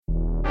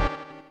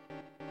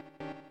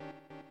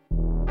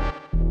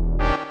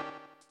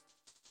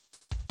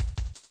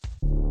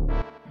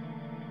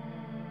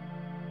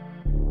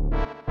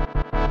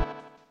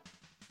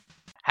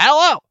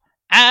Hello,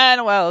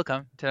 and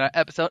welcome to another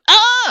episode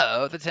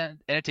of the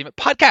Entertainment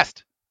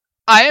Podcast.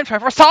 I am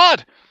Triforce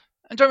Todd,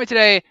 and joining me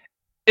today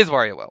is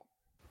Wario Will.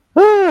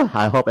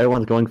 I hope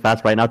everyone's going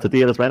fast right now to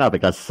theaters right now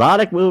because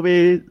Sonic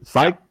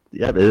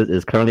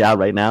is currently out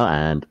right now,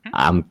 and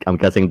I'm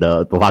guessing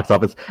the box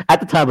office at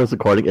the time of this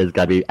recording is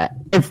gonna be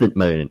an instant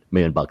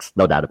million bucks,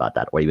 no doubt about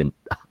that, or even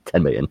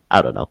 10 million.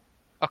 I don't know.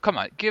 Oh come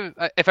on,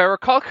 if I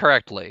recall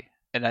correctly,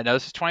 and I know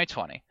this is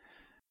 2020,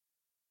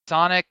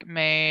 Sonic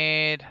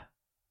made,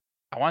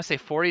 I want to say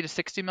 40 to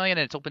 60 million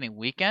in its opening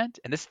weekend,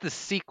 and this is the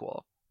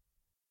sequel.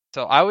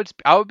 So I would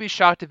be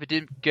shocked if it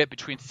didn't get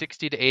between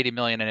 60 to 80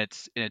 million in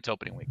its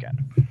opening weekend.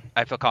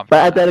 I feel confident.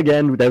 But then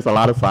again, there's a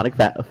lot of Sonic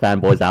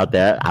fanboys out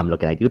there. I'm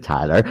looking at you,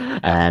 Tyler,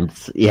 and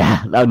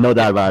yeah, no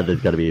doubt about it.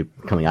 It's gonna be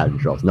coming out in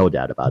droves. No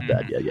doubt about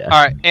that. Yeah.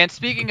 All right. And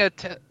speaking of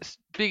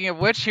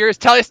which, here is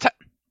Telly's.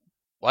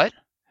 What?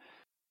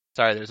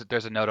 Sorry,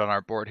 there's a note on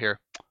our board here.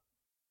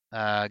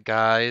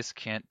 Guys,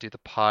 can't do the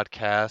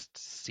podcast.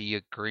 See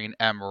a green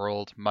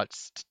emerald,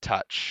 must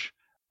touch.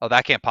 Oh,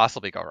 that can't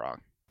possibly go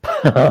wrong.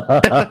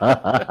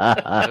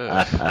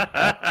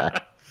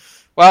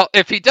 Well,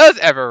 if he does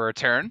ever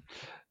return,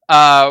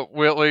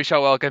 we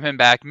shall welcome him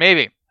back,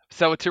 maybe.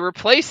 So to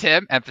replace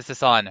him,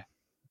 emphasis on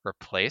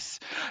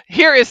replace,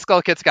 here is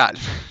Skull Kid Scott.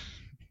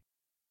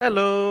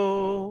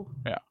 Hello.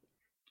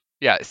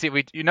 Yeah. See,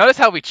 you notice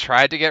how we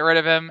tried to get rid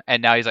of him,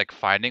 and now he's like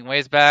finding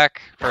ways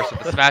back. First with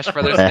the Smash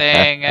Brothers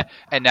thing,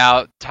 and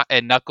now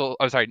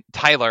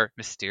Tyler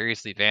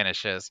mysteriously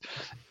vanishes.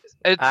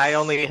 I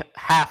only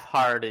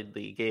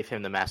half-heartedly gave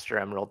him the Master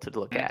Emerald to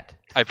look at.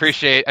 I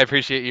appreciate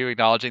you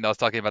acknowledging that I was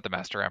talking about the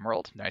Master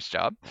Emerald. Nice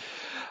job.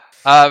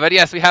 But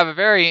yes, we have a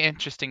very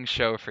interesting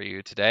show for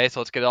you today. So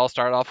let's get it all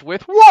started off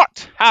with,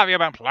 what have you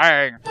been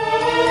playing?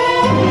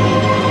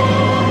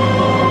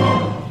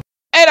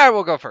 And I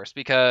will go first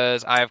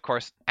because I, of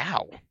course,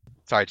 ow.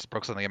 Sorry, I just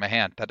broke something in my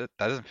hand. That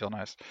doesn't feel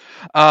nice.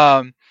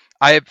 I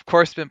have, of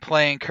course, been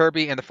playing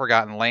Kirby and the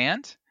Forgotten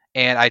Land.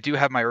 And I do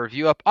have my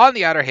review up on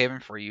the Outer Haven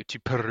for you to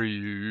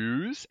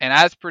peruse. And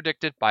as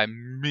predicted by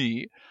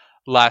me,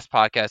 last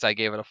podcast, I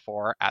gave it a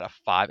 4 out of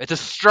 5. It's a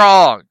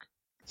strong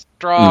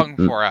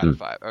 4 out of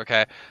 5,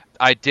 okay?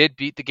 I did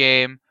beat the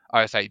game.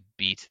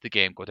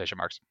 Quotation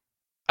marks,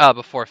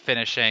 before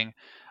finishing.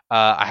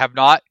 I have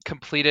not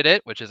completed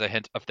it, which is a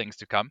hint of things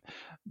to come.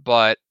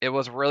 But it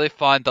was really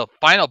fun. The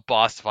final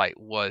boss fight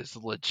was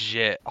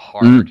legit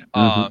hard.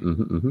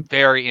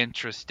 Very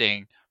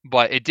interesting.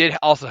 But it did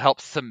also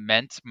help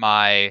cement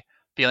my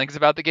feelings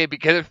about the game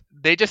because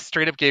they just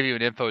straight up gave you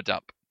an info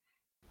dump.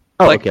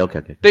 Oh,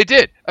 okay. They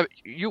did.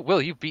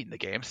 You've beaten the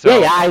game, so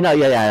yeah, I know.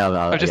 Yeah,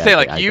 I'm just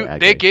saying,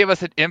 they gave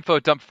us an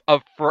info dump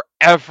for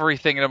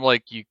everything, and I'm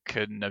like, you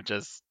couldn't have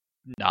just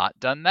not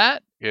done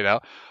that, you know?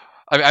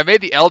 I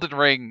made the Elden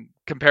Ring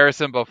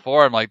comparison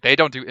before. I'm like, they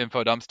don't do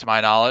info dumps to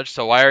my knowledge,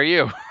 so why are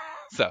you?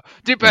 So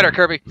do better,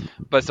 Kirby.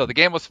 But so the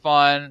game was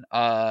fun.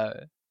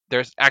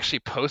 There's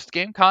actually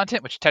post-game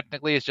content, which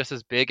technically is just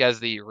as big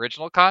as the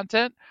original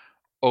content.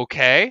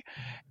 Okay.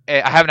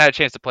 I haven't had a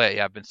chance to play it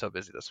yet. I've been so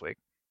busy this week.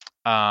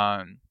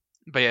 But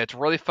yeah, it's a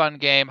really fun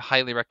game.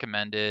 Highly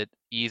recommended.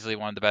 Easily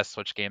one of the best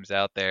Switch games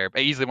out there.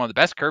 Easily one of the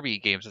best Kirby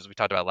games, as we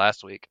talked about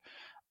last week.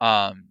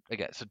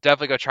 Again, so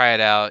definitely go try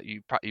it out.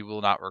 You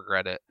will not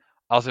regret it.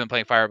 Also been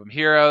playing Fire Emblem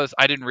Heroes.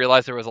 I didn't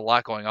realize there was a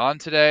lot going on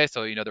today.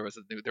 So, there was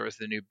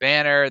the new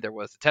banner. There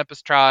was the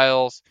Tempest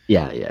Trials.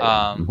 Yeah.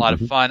 A lot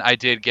of fun. I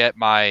did get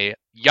my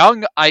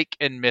Young Ike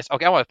and Mist.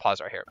 Okay, I want to pause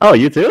right here. Oh,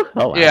 you too?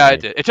 Oh, wow. Yeah, I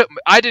did.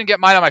 I didn't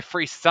get mine on my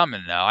free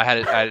summon though. I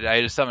had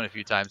to summon a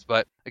few times,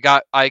 but I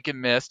got Ike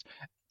and Mist.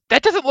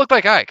 That doesn't look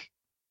like Ike.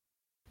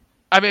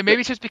 I mean, maybe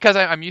it's just because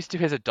I'm used to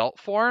his adult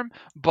form,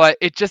 but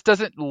it just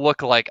doesn't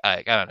look like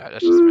Ike. I don't know.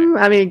 That's just me.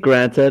 I mean,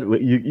 granted,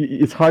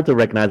 it's hard to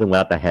recognize him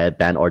without the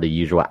headband or the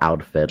usual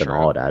outfit and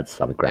all that.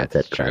 So,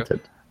 granted.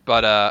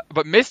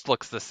 But Mist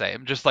looks the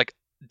same, just like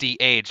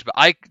de-aged. But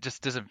Ike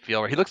just doesn't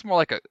feel right. He looks more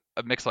like a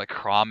mix of like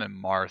Chrom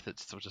and Marth.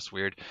 It's just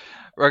weird.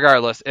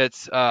 Regardless,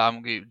 I'm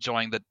gonna be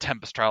enjoying the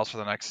Tempest Trials for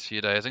the next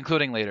few days,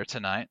 including later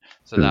tonight.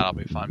 So that'll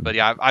be fun. But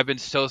yeah, I've been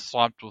so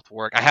swamped with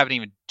work. I haven't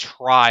even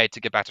tried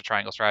to get back to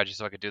Triangle Strategy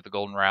so I could do the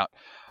Golden Route.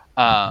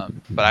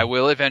 But I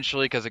will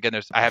eventually because again,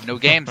 I have no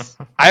games.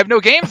 I have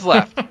no games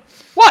left.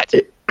 What?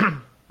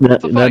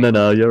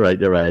 No, you're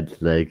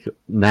right. Like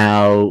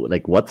now,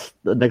 what's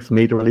the next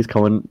major release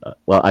coming?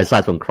 Well,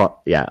 aside from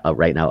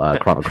right now,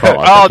 Chrono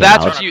Cross. Oh,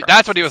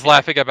 that's what he was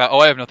laughing about. Oh,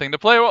 I have nothing to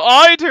play. Well,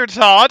 I do,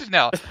 Todd.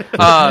 No.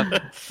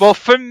 Well,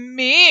 for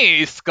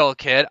me, Skull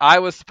Kid, I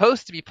was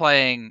supposed to be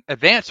playing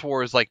Advance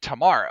Wars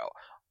tomorrow,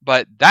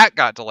 but that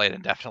got delayed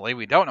indefinitely.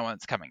 We don't know when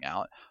it's coming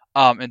out.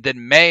 And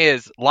then May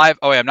is live.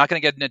 Oh, wait, I'm not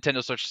going to get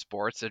Nintendo Switch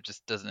Sports. It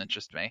just doesn't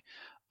interest me.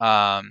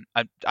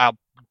 I'll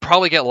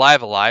probably get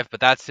Live Alive, but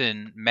that's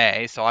in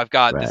May, so I've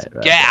got this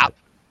gap.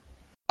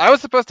 I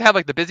was supposed to have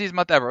the busiest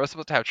month ever. I was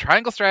supposed to have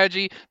Triangle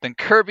Strategy, then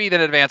Kirby, then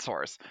Advance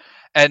Wars,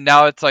 and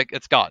now it's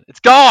gone. It's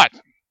gone.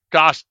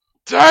 Gosh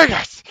dang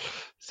it!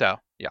 So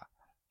yeah,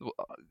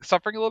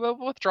 suffering a little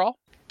bit of withdrawal.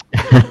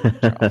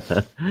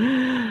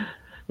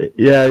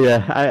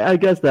 Yeah. I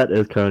guess that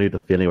is currently the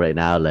feeling right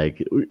now.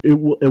 Like it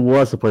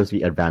was supposed to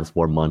be advanced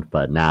for a month,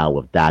 but now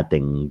with that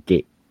thing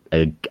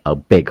a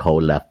big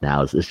hole left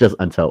now. It's just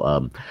until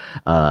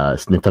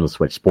Nintendo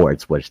Switch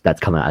Sports, which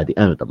that's coming out at the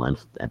end of the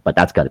month, but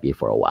that's got to be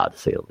for a while to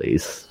say the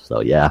least.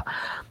 So yeah,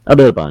 a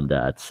bit on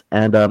that,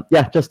 and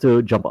yeah, just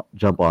to jump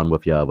on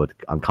with you with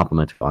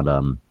compliment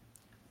on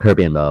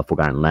Kirby and the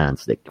Forgotten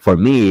Lands. Like, for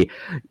me,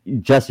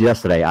 just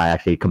yesterday I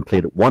actually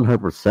completed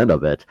 100%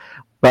 of it.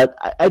 But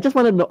I just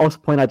want to also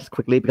point out just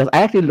quickly, because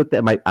I actually looked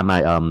at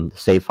my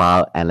save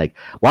file, and like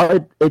while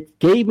it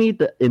gave me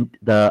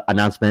the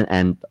announcement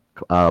and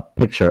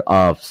picture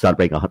of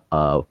celebrating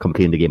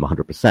completing the game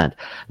 100%.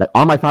 Like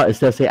on my file, it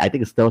still I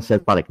think it still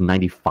says about like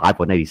 95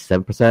 or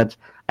 97%.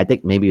 I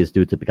think maybe it's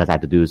due to because I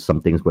had to do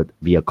some things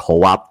via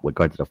co-op with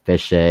regard to the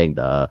fishing,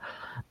 the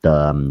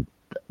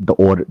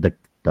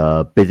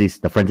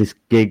frenzy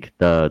gig,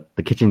 the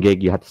kitchen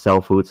gig. You have to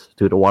sell foods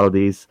to the water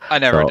these. I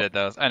never did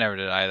those. I never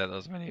did either of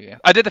those mini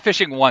games. I did the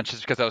fishing once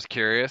just because I was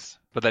curious,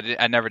 but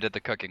I never did the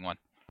cooking one.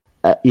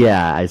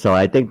 Yeah, so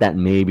I think that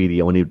may be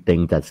the only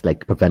thing that's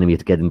like preventing me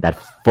to getting that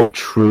full,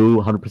 true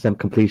 100%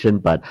 completion.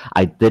 But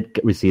I did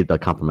receive the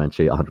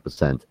complimentary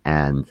 100%,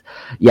 and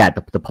yeah,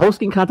 the post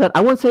game content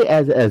I wouldn't say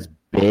as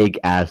big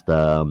as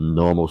the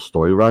normal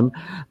story run,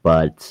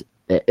 but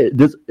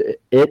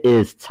it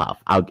is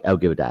tough. I'll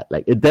give it that.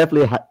 Like it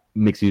definitely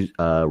makes you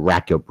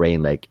rack your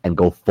brain and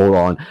go full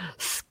on,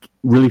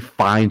 really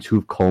fine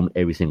tooth comb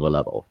every single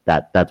level.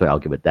 That's why I'll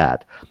give it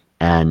that.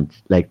 And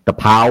like the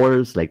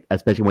powers, like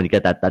especially when you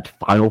get that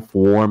final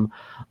form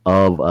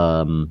of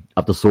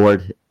the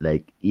sword,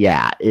 like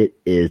yeah, it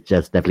is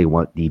just definitely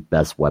one of the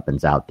best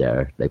weapons out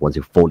there. Like once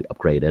you fully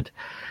upgrade it.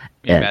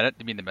 You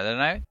mean the Meta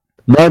Knight?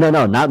 No,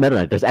 not Meta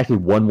Knight. There's actually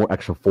one more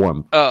extra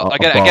form. Oh,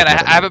 again,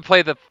 I haven't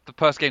played the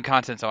post game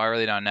content, so I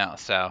really don't know.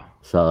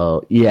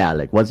 So yeah,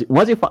 like once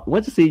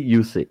you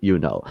see, you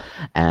know,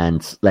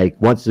 and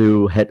like once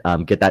you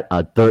get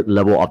that third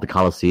level of the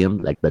Colosseum,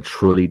 like the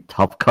truly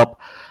tough cup.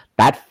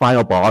 That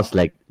final boss,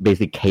 like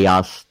basically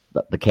chaos,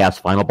 the chaos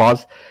final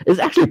boss, is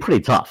actually pretty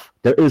tough.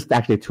 There is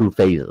actually 2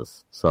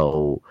 phases,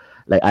 so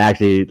like I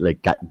actually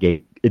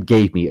it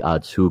gave me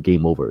 2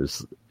 game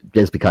overs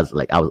just because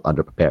like I was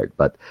underprepared.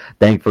 But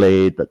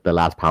thankfully, the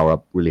last power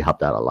up really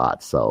helped out a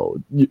lot.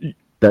 So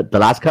the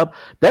last cup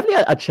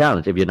definitely a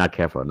challenge if you're not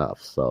careful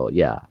enough. So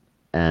yeah,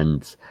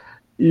 and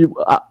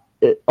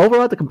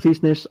overall the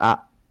completionist.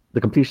 The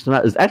completion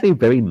is actually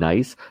very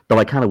nice, though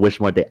I kind of wish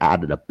they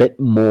added a bit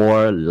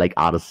more, like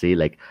Odyssey,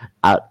 like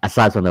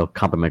aside from the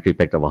complimentary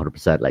pick of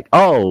 100%,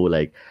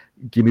 like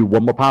give me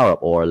one more power up,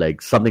 or like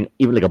something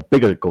even like a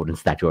bigger golden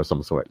statue or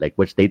some sort, like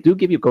which they do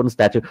give you a golden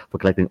statue for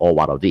collecting all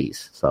one of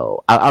these.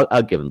 So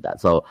I'll give them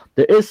that. So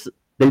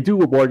they do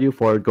reward you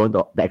for going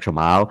the extra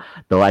mile,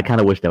 though I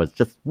kind of wish there was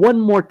just one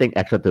more thing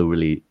extra to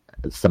really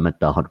cement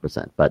the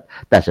 100%, but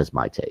that's just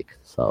my take.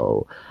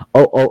 So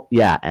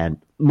yeah, and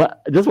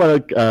just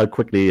want to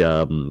quickly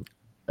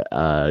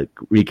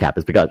recap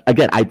this, because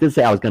again I did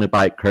say I was going to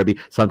buy Kirby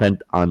sometime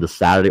on the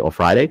Saturday or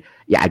Friday.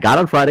 Yeah, I got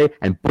on Friday,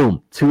 and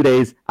boom, 2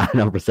 days I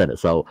 100% it.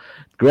 So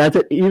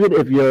granted, even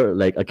if you're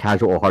like a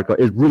casual or hardcore,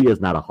 it really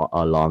is not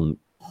a long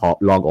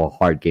or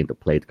hard game to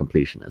play to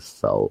completionist.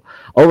 So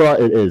overall,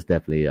 it is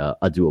definitely a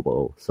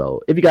doable.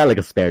 So if you got like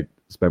a spare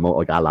mode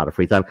or got a lot of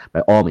free time, by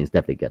all means,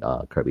 definitely get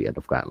Kirby and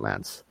the Forgotten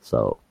Lands.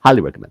 So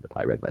highly recommend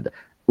it.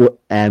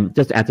 And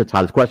just to answer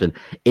Tyler's question,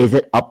 is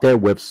it up there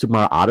with Super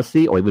Mario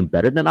Odyssey or even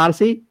better than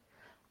Odyssey?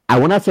 I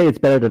will not say it's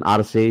better than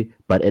Odyssey,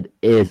 but it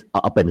is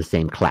up in the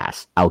same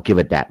class. I'll give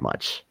it that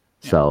much.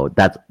 Yeah. So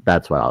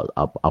that's what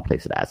I'll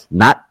place it as.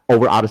 Not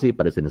over Odyssey,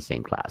 but it's in the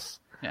same class.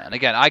 Yeah, and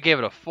again, I gave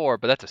it a 4,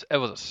 but it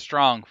was a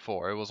strong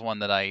 4. It was one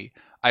that I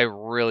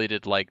really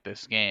did like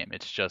this game.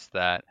 It's just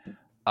that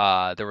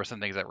there were some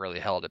things that really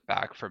held it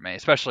back for me,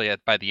 especially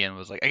by the end.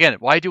 Was like, again,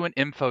 why do an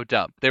info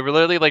dump? They were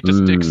literally like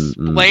just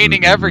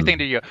explaining everything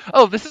to you.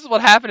 Oh, this is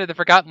what happened in the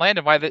Forgotten Land,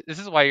 and why this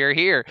is why you're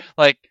here.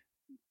 Like,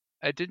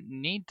 I didn't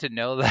need to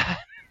know that.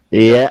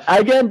 Yeah,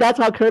 again, that's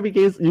how Kirby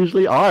games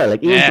usually are.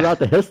 Like even throughout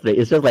the history,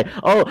 it's just like,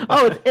 oh,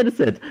 it's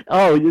innocent.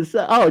 Oh,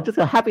 just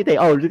a happy day.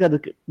 Oh, you got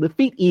to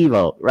defeat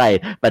evil,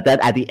 right? But then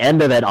at the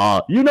end of it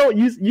all, you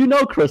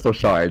know, crystal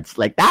shards.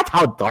 Like that's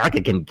how dark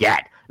it can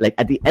get. Like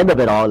at the end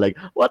of it all, like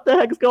what the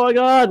heck is going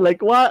on?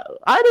 Like what?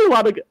 I didn't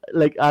want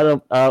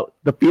to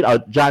defeat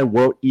a giant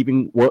world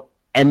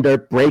ender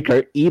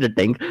breaker eater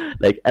thing.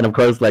 Like, and of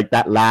course, like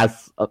that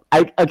last.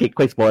 Okay,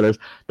 quick spoilers.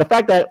 The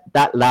fact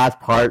that last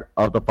part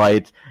of the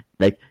fight,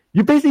 like.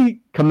 You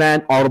basically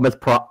command Optimus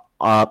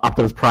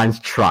Prime's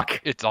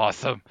truck. It's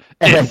awesome.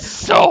 It's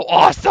so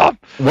awesome.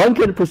 One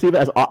could perceive it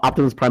as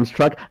Optimus Prime's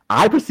truck.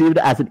 I perceive it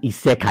as an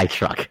isekai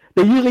truck.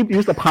 They usually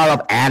use the power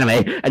of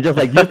anime and just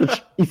like use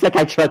the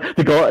isekai truck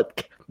to go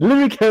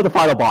literally kill the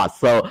final boss.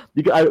 So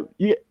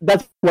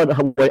that's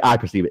one way I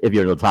perceive it if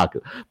you're an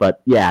otaku.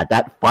 But yeah,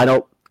 that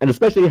final, and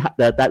especially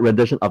that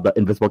rendition of the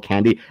invisible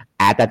candy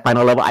at that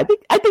final level, I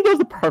think it was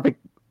the perfect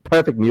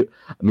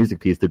music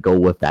piece to go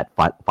with that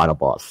final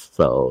boss.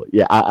 So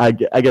yeah, I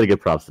gotta give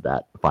props to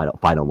that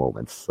final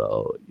moments.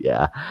 So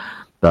yeah,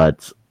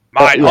 But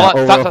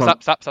Hold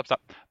on,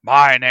 stop.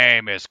 My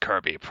name is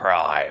Kirby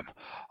Prime.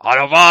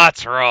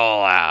 Autobots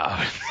roll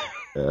out.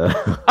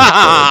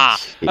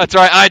 That's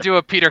right, I do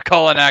a Peter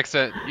Cullen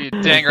accent. You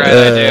dang right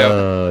I do.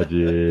 Oh,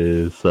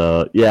 jeez.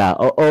 So, yeah,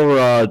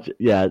 overall,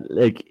 yeah,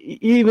 like,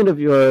 even if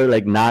you're,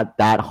 like, not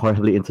that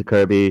horribly into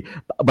Kirby,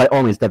 by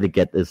all means, definitely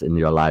get this in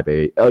your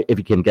library. If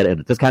you can get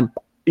it, this kind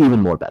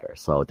even more better.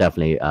 So,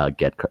 definitely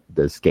get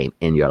this game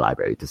in your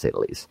library, to say the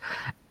least.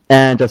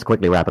 And just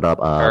quickly wrap it up,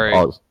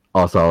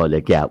 also,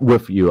 like, yeah,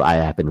 with you, I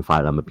have been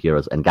Fire Emblem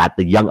Heroes and got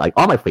the young, like,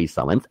 all my face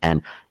summons,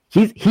 and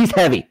he's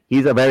heavy.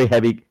 He's a very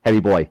heavy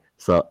boy.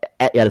 So,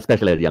 yeah,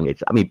 especially at a young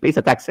age. I mean, base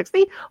attack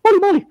 60? Holy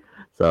moly!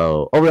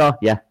 So, overall,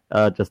 yeah,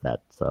 just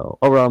that. So,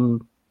 overall,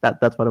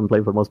 that's what I'm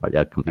playing for the most part.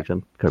 Yeah,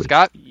 completion. Kirby.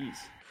 Scott?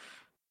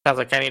 Sounds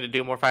like I need to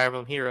do more Fire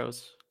Emblem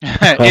Heroes.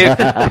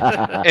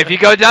 if you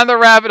go down the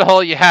rabbit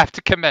hole, you have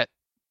to commit.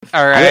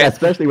 All right. Yeah,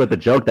 especially with the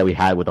joke that we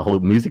had with the whole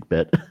music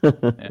bit.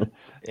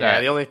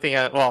 The only thing,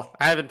 I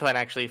haven't played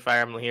actually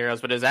Fire Emblem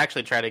Heroes, but is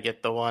actually try to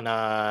get the one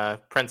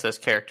princess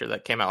character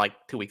that came out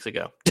like 2 weeks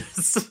ago.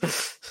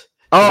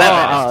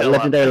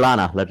 Legendary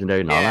Lana,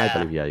 I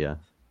believe.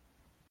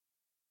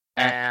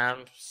 Yeah.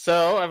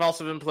 So I've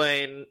also been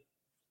playing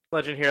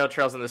Legend Hero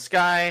Trails in the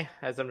Sky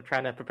as I'm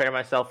trying to prepare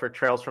myself for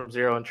Trails from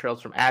Zero and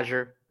Trails from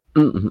Azure.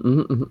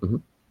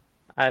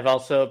 I've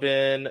also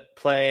been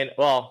playing.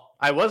 Well,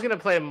 I was gonna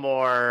play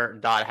more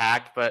Dot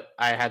Hack, but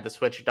I had the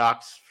Switch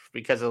docks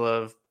because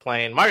of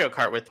playing Mario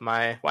Kart with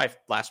my wife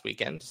last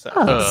weekend. So.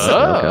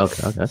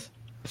 Okay.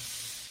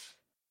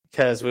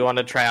 Because we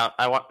wanted to try out,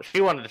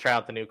 she wanted to try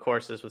out the new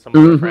courses with some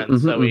of her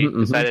friends, so we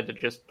decided to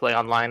just play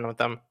online with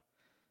them.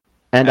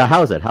 And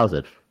how's it?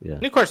 Yeah.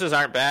 New courses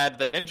aren't bad.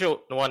 The Ninja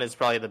one is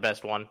probably the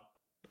best one.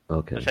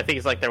 Okay. Which I think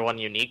is like their one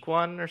unique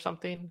one or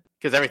something.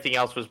 Because everything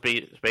else was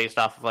based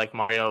off of like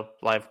Mario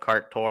Live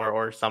Kart Tour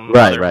or some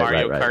other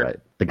Mario Kart.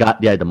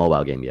 Right. The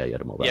mobile game. Yeah,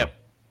 the mobile. Yep.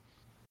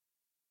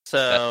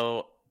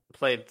 So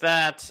played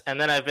that, and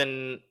then I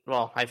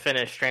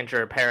finished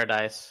Stranger of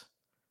Paradise,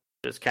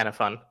 which is kind of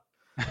fun.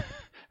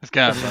 It's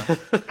kind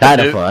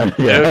of fun.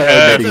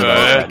 Yeah. It's a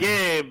fun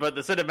game, but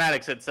the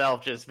cinematics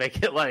itself just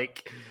make it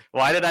like,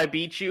 why did I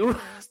beat you?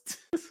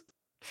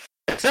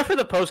 Except for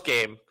the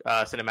post-game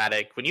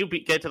cinematic. When you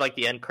get to like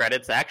the end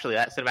credits, actually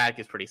that cinematic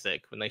is pretty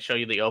sick. When they show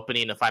you the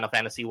opening of Final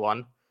Fantasy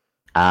 1.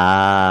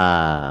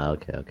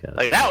 Okay.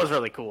 Like that was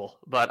really cool.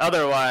 But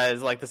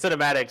otherwise, like the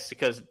cinematics,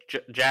 because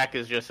Jack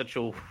is just such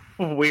a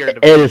weird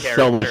It is character.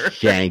 so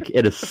much jank.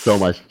 It is so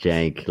much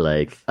jank.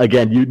 Like,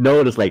 again, you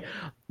notice like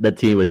the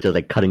team is just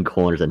like cutting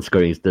corners and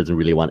Square Enix doesn't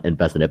really want to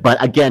invest in it.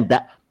 But again,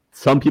 that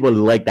some people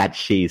like that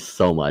cheese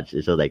so much.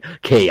 It's just like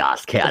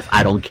chaos.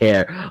 I don't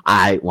care.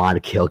 I want to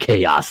kill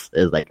chaos.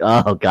 It's like,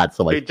 oh god,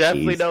 so much. We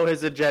definitely know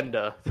his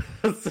agenda.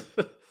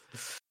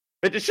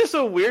 It's just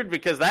so weird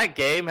because that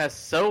game has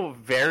so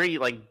very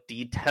like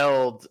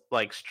detailed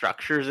like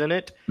structures in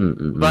it,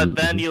 but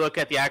then you look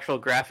at the actual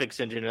graphics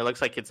engine, it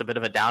looks like it's a bit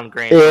of a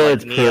downgrade.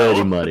 It's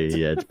pretty muddy.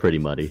 Yeah, it's pretty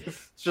muddy.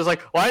 It's just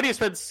like, why do you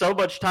spend so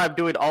much time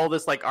doing all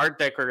this like art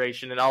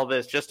decoration and all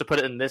this just to put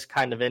it in this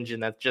kind of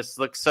engine that just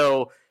looks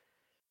so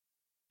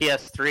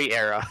PS3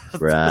 era?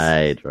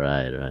 Right.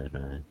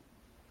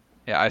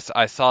 Yeah,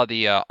 I saw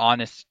the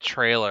honest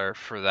trailer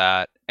for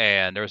that,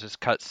 and there was this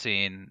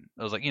cutscene.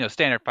 It was like,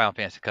 standard Final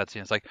Fantasy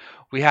cutscene. It's like,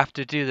 we have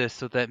to do this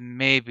so that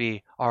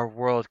maybe our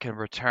world can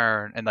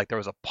return. And like, there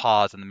was a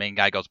pause, and the main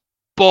guy goes,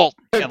 "Bolt!"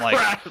 and like,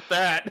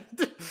 that.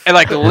 and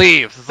like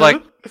leaves. It's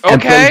like,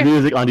 And okay. plays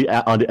music on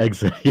the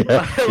exit.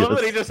 Yeah. I love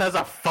that he just has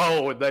a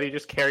phone that he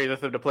just carries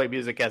with him to play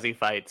music as he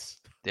fights.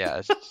 Yeah.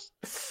 It's just,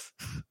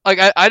 like,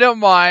 I don't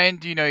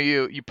mind,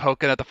 you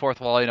poking at the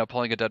fourth wall,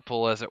 pulling a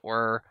Deadpool as it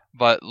were.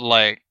 But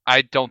like,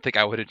 I don't think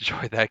I would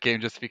enjoy that game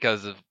just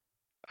because of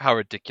how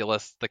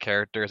ridiculous the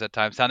characters at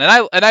times sound. And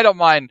I don't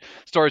mind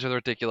stories with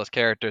ridiculous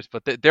characters,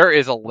 but there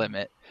is a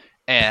limit.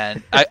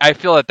 And I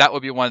feel that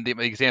would be one of the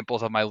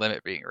examples of my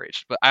limit being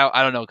reached. But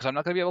I don't know, because I'm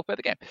not going to be able to play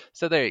the game.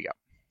 So there you go.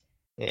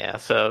 Yeah,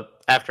 so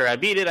after I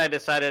beat it, I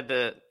decided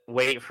to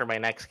wait for my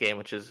next game,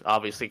 which is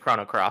obviously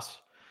Chrono Cross.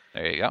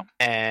 There you go.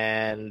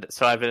 And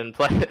so I've been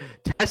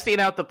testing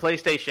out the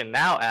PlayStation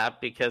Now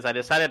app because I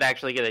decided to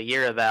actually get a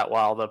year of that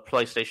while the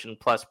PlayStation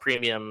Plus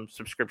premium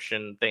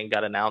subscription thing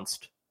got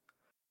announced.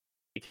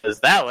 Because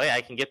that way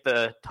I can get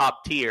the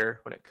top tier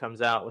when it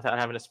comes out without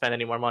having to spend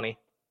any more money.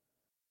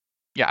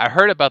 Yeah, I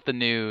heard about the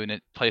new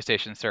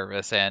PlayStation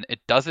service, and it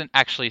doesn't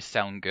actually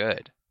sound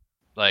good.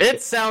 Like,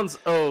 it sounds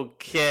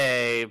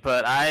okay,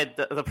 but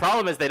the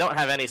problem is they don't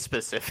have any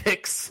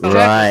specifics.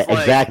 Right,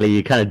 exactly.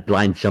 You kind of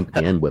blind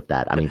jumping in with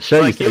that. I mean,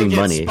 sure, you're saving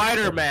money.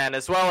 Spider-Man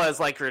as well as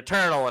like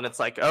Returnal, and it's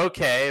like,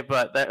 okay,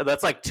 but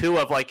that's like 2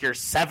 of like your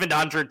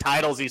 700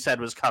 titles you said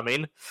was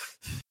coming.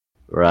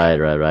 Right.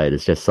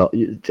 It's just so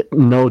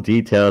no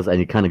details, and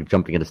you're kind of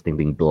jumping into this thing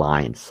being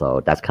blind.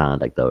 So that's kind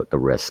of like the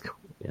risk.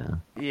 Yeah.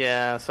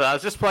 Yeah. So I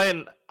was just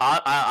playing.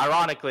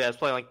 Ironically, I was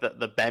playing like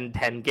the Ben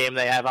 10 game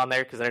they have on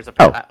there because there's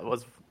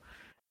was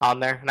on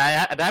there, and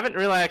I haven't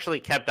really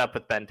actually kept up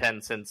with Ben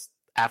 10 since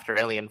after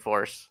Alien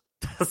Force.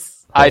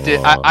 I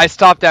did. I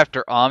stopped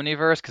after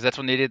Omniverse because that's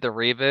when they did the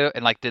reboot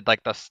and did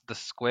the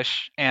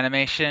squish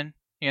animation.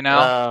 You know?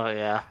 Oh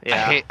yeah.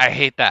 I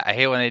hate that. I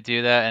hate when they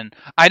do that. And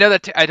I know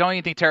that I don't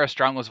even think Tara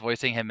Strong was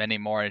voicing him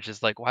anymore. It's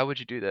just like, why would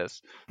you do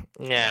this?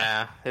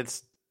 Yeah,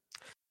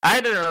 I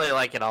didn't really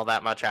like it all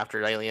that much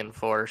after Alien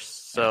Force,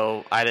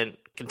 so I didn't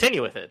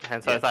continue with it.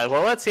 And so I thought,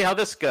 well, let's see how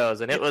this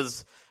goes. And it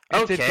was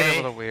okay. It did get a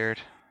little weird.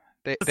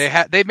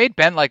 They made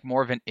Ben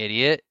more of an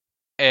idiot,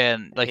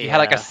 and he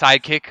had a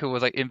sidekick who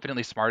was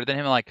infinitely smarter than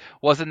him. And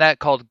wasn't that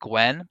called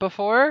Gwen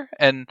before?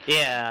 And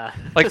yeah,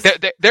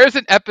 there's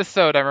an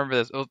episode, I remember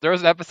this. There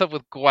was an episode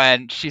with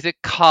Gwen. She's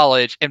at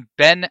college, and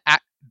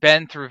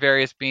Ben through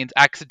various means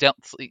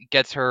accidentally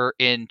gets her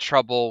in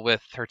trouble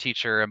with her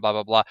teacher and blah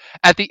blah blah.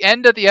 At the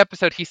end of the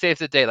episode, he saves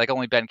the day like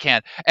only Ben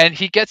can, and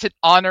he gets an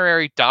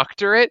honorary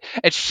doctorate,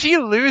 and she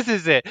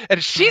loses it,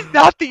 and she's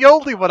not the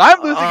only one.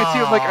 I'm losing it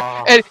too.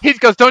 And he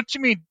goes, "Don't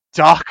you mean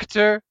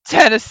Dr.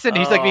 Tennyson?"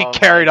 He's being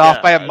carried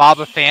off by a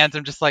mob of fans.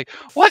 I'm just like,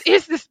 what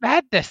is this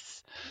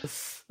madness?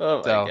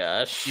 Oh my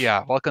gosh.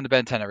 Yeah, welcome to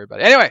Ben 10,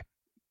 everybody. Anyway.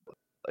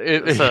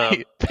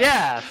 I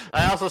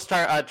also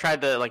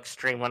tried to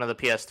stream one of the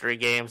PS3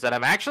 games, and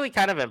I'm actually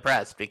kind of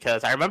impressed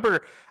because I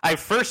remember I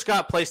first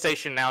got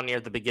PlayStation Now near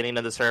the beginning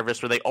of the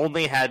service where they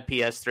only had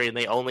PS3 and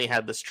they only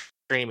had the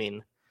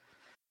streaming,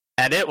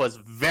 and it was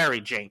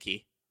very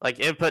janky,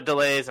 input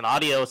delays and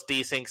audio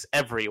desyncs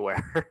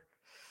everywhere.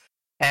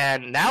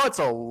 And now it's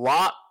a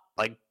lot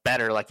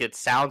better. It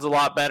sounds a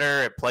lot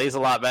better, it plays a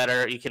lot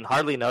better. You can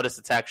hardly notice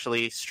it's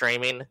actually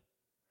streaming.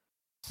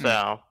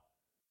 So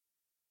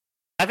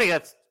I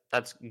think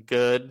that's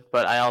good,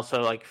 but I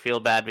also feel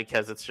bad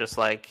because it's just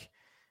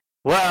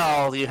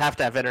well, you have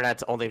to have internet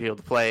to only be able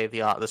to play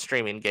the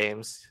streaming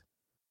games.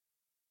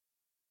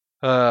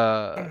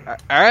 All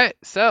right.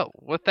 So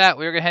with that,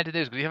 we're gonna head to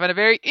news. We have had a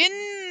very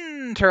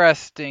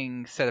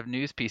interesting set of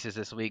news pieces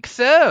this week.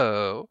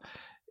 So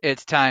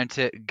it's time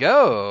to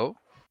go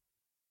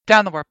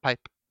down the warp pipe.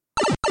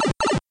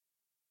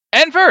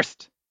 And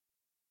first,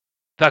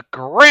 the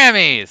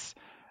Grammys.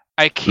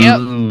 I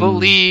can't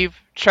believe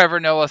Trevor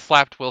Noah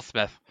slapped Will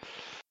Smith.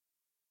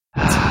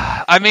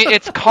 I mean,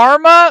 it's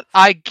karma.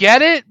 I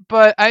get it,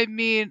 but I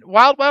mean,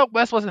 Wild Wild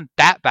West wasn't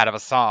that bad of a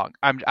song.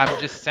 I'm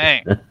just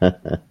saying.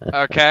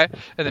 Okay,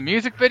 and the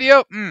music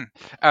video,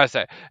 I would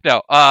say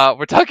no.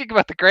 We're talking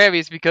about the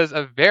Grammys because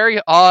a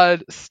very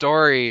odd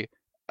story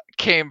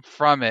came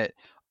from it.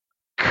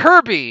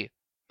 Kirby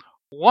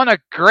won a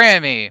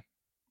Grammy.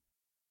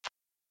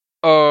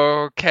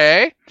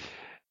 Okay.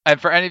 And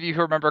for any of you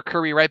who remember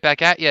Kirby Right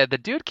Back at Ya, the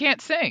dude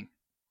can't sing.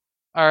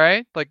 All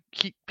right?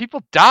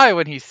 People die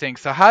when he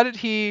sings. So how did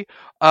he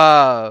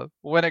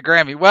win a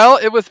Grammy? Well,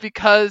 it was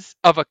because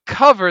of a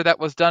cover that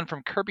was done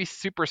from Kirby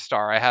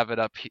Superstar. I have it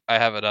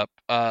up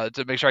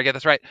to make sure I get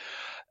this right.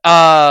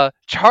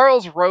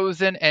 Charles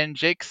Rosen and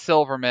Jake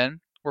Silverman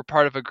were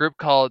part of a group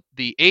called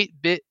the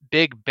 8-Bit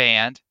Big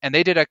Band, and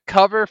they did a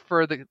cover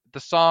for the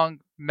song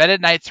Meta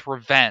Knight's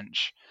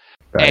Revenge.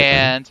 Right.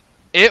 And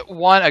it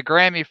won a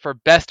Grammy for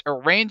Best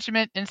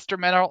Arrangement,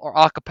 Instrumental, or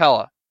A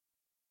Cappella.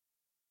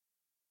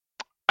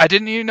 I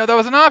didn't even know that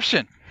was an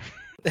option.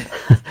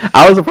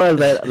 I was surprised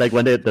that,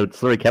 when the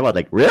story came out,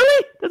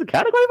 really? There's a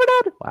category for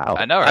that? Wow.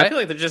 I know, right? I feel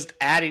like they're just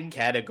adding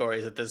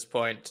categories at this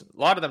point. A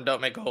lot of them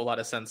don't make a whole lot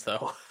of sense,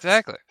 though.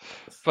 Exactly.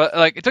 But,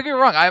 don't get me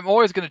wrong, I'm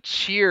always going to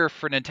cheer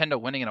for Nintendo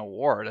winning an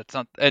award. It's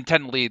not, and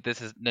technically, this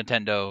is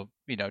Nintendo,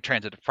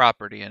 transitive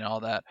property and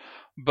all that.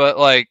 But,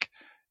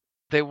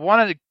 they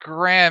won a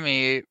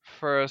Grammy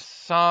for a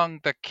song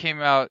that came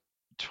out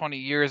 20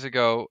 years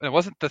ago. It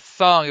wasn't the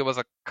song, it was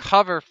a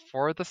cover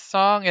for the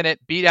song, and it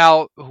beat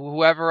out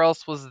whoever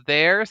else was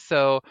there.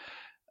 So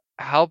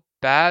how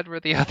bad were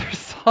the other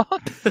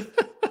songs?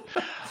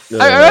 I'm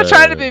not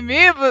trying to be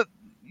mean, but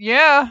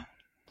yeah.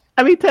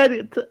 I mean,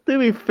 Ted, to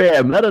be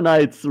fair, Meta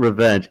Knight's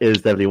Revenge is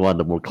definitely one of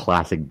the more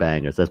classic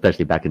bangers,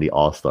 especially back in the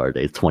All-Star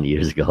days 20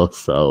 years ago.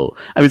 So,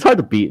 I mean, it's hard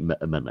to beat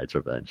Meta Knight's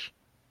Revenge.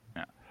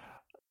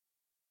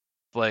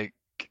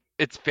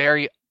 It's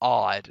very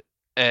odd,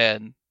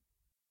 and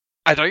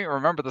I don't even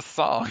remember the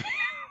song.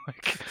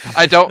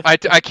 I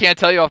can't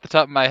tell you off the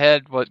top of my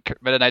head what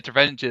Meta Knight's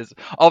Revenge is.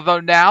 Although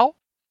now,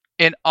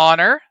 in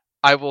honor,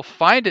 I will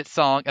find its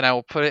song and I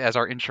will put it as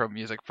our intro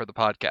music for the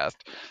podcast.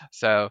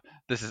 So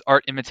this is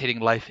art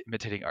imitating life,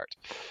 imitating art.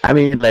 I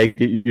mean,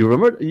 you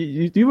remember? Do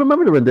you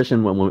remember the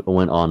rendition when we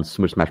went on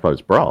Super Smash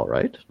Bros. Brawl,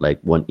 right?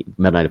 When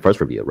Meta Knight first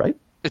review, right?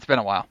 It's been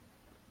a while.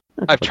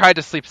 I've tried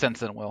to sleep since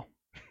then, Will.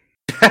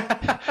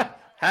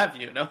 Have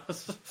you? No.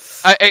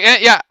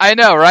 I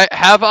know, right?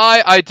 Have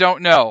I? I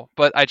don't know,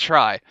 but I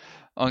try.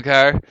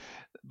 Okay,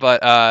 but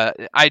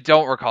I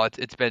don't recall.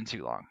 It's been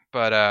too long.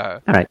 But all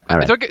right.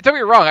 Don't get me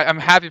wrong. I'm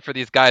happy for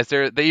these guys.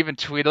 They even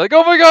tweeted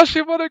 "Oh my gosh,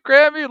 they won a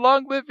Grammy!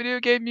 Long live video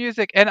game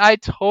music!" And I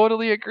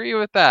totally agree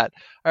with that.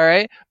 All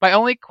right. My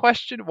only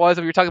question was,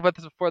 and we were talking about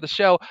this before the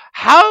show,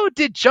 how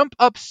did Jump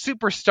Up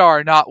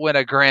Superstar not win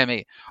a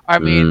Grammy? I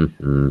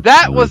mean,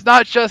 that was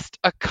not just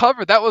a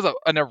cover. That was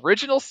an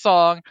original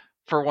song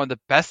for one of the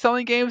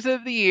best-selling games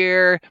of the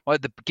year, one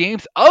of the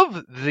games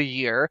of the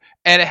year,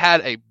 and it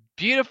had a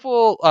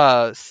beautiful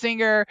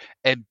singer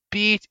and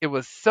beat. It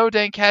was so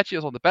dang catchy. It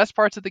was one of the best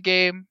parts of the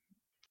game.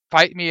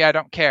 Fight me, I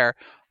don't care.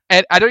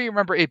 And I don't even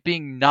remember it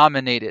being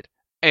nominated.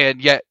 And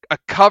yet a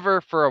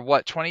cover for a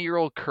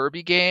 20-year-old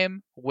Kirby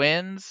game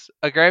wins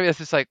a Grammy. It's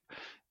just like,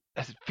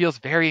 it feels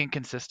very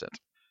inconsistent.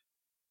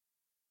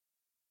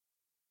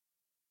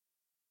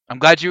 I'm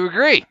glad you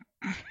agree.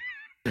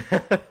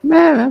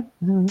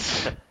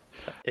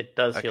 It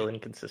does feel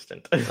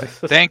inconsistent.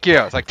 Thank you.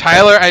 It's like,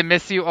 Tyler, I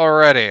miss you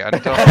already.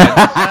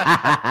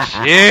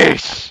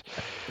 Jeez.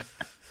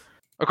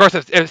 Of course,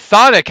 if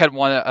Sonic had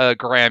won a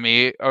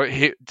Grammy,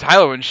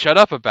 Tyler wouldn't shut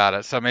up about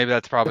it. So maybe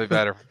that's probably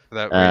better.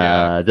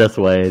 Just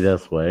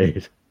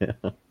wait.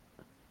 All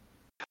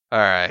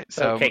right.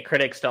 So okay,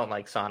 critics don't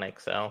like Sonic,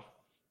 so.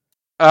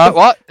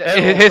 Well,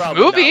 his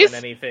movie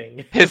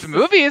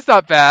is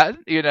not bad.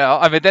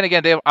 I mean, then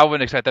again, I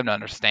wouldn't expect them to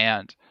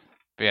understand.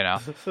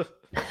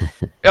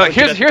 Like,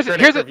 here's a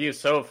review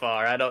so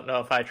far. I don't know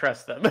if I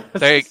trust them. Well,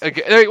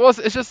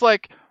 it's just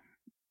like,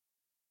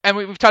 and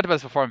we've talked about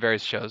this before on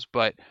various shows,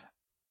 but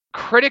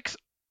critics'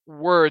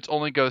 words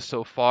only go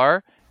so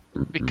far,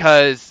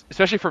 because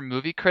especially for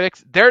movie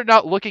critics, they're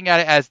not looking at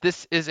it as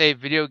this is a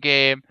video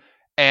game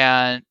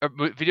and a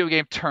video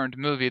game turned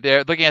movie.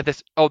 They're looking at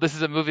this, this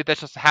is a movie that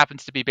just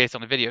happens to be based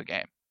on a video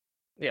game.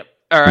 Yep.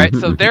 All right,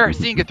 so they're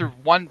seeing it through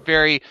one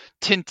very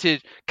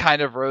tinted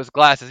kind of rose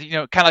glasses. Kind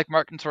of like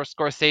Martin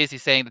Scorsese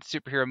saying that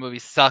superhero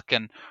movies suck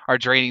and are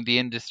draining the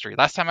industry.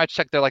 Last time I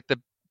checked, they're like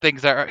the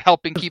things that are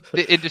helping keep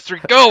the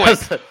industry going.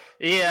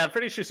 Yeah, I'm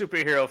pretty sure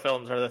superhero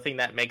films are the thing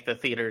that make the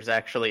theaters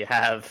actually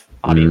have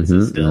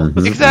audiences still.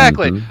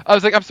 Exactly. I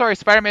was like, I'm sorry,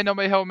 Spider-Man No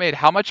Way Home made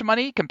how much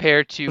money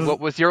compared to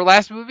what was your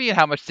last movie, and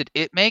how much did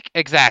it make?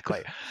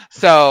 Exactly.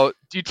 So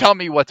you tell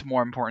me what's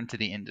more important to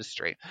the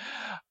industry.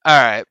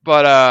 All right,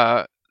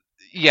 but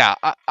yeah,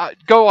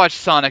 go watch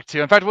Sonic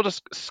 2. In fact, we'll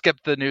just skip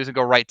the news and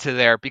go right to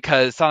there,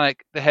 because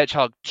Sonic the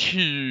Hedgehog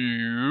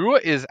 2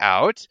 is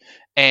out,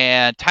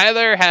 and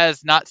Tyler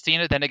has not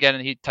seen it. Then again,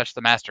 he touched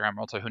the Master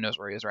Emerald, so who knows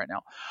where he is right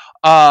now.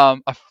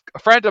 A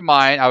friend of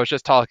mine, I was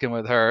just talking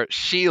with her.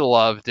 She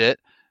loved it.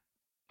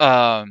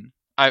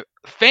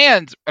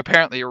 Fans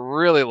apparently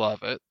really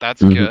love it.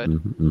 That's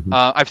good.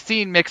 I've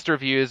seen mixed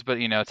reviews, but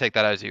take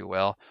that as you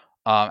will.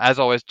 As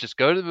always, just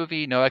go to the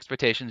movie, no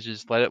expectations,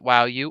 just let it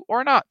wow you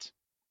or not.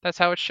 That's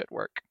how it should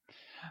work.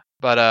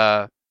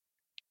 But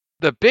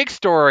the big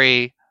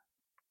story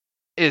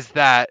is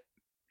that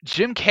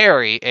Jim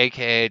Carrey,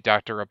 aka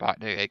Dr.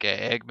 Robotnik,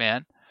 aka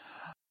Eggman,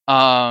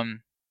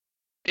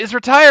 is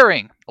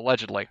retiring,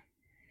 allegedly.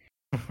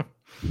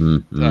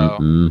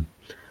 So,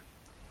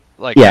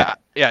 like, yeah,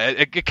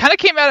 it kind of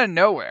came out of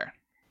nowhere.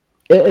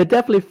 It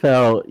definitely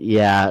felt,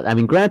 yeah. I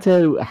mean,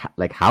 granted,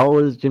 like, how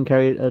old is Jim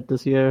Carrey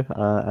this year?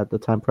 At the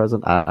time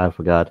present, I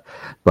forgot,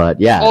 but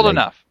yeah, old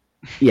enough.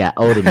 Yeah,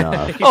 old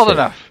enough. Old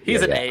enough.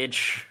 He's an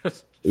age.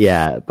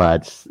 Yeah,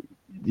 but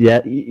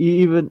yeah,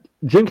 even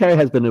Jim Carrey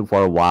has been in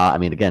for a while. I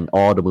mean, again,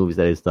 all the movies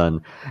that he's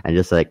done, and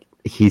just like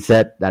he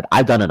said that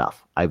I've done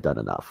enough,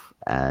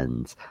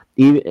 and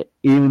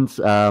even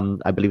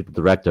I believe the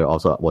director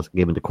also was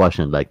given the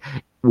question, like,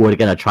 were they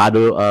gonna try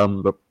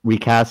to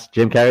recast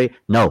Jim Carrey?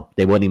 No,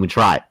 they wouldn't even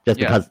try, just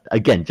because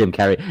again, Jim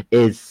Carrey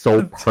is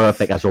so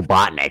perfect as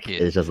Robotnik.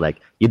 It's just like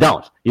you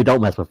don't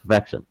mess with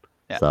perfection.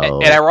 Yeah.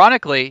 So, and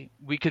ironically,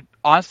 we could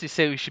honestly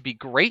say we should be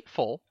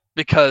grateful,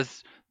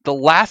 because the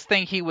last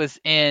thing he was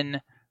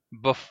in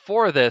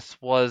before this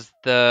was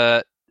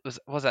that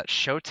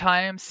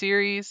Showtime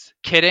series,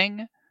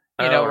 Kidding?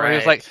 Where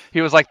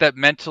he was like that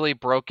mentally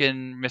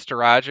broken Mr.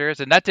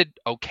 Rogers, and that did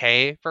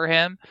okay for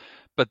him.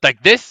 But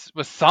like, this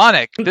was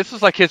Sonic. This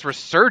was like his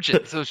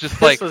resurgence. It was just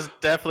like, this was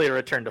definitely a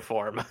return to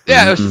form.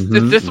 Yeah, this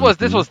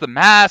was The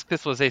Mask.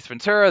 This was Ace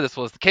Ventura. This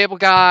was the Cable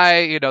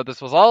Guy.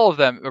 This was all of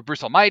them. Or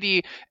Bruce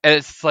Almighty. And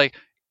it's like,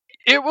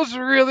 it was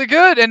really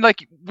good. And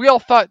like, we all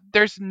thought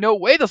there's no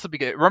way this would be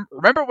good.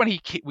 Remember when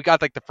we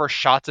got like the first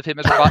shots of him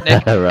as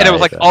Robotnik, and it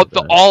was like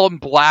all in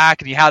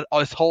black, and he had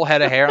his whole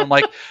head of hair. I'm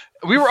like,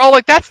 we were all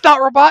like, that's not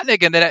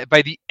Robotnik. And then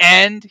by the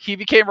end, he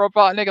became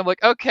Robotnik. I'm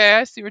like, okay,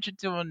 I see what you're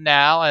doing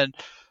now. And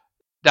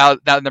now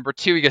number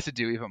 2, he gets to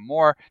do even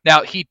more.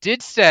 Now, he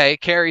did say,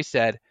 Carrey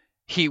said,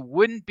 he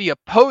wouldn't be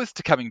opposed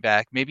to coming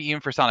back, maybe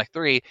even for Sonic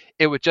 3.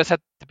 It would just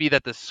have to be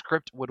that the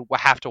script would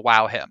have to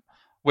wow him,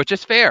 which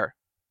is fair.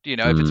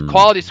 If it's a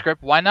quality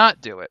script, why not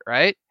do it,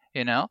 right?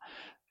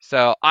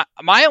 So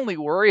my only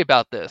worry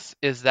about this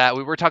is that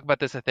we were talking about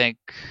this, I think,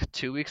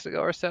 2 weeks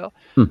ago or so,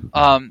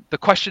 the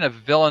question of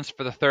villains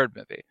for the third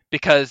movie,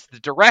 because the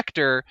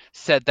director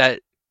said that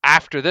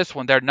after this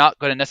one, they're not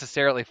going to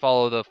necessarily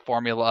follow the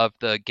formula of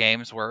the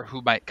games where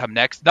who might come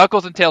next.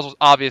 Knuckles and Tails was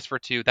obvious for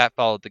 2. That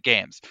followed the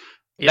games.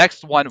 Yep.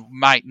 Next one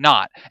might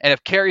not. And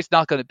if Carrey's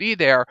not going to be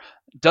there,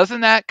 doesn't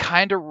that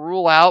kind of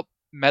rule out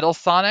Metal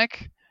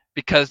Sonic?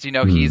 Because, he's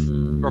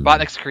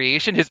Robotnik's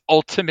creation, his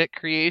ultimate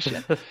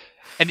creation.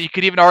 And you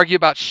could even argue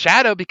about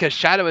Shadow, because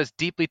Shadow is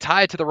deeply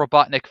tied to the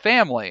Robotnik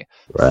family.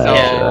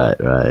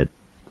 Right.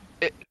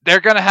 they're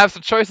gonna have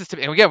some choices to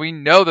make. And again, we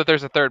know that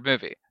there's a third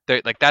movie.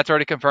 Like that's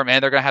already confirmed,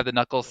 and they're gonna have the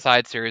Knuckles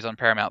side series on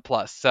Paramount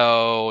Plus.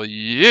 So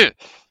yeah.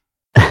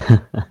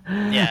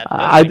 Yeah, it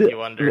does make you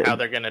wonder how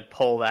they're gonna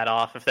pull that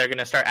off. If they're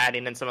gonna start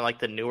adding in some of like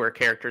the newer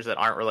characters that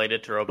aren't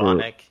related to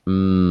Robotnik.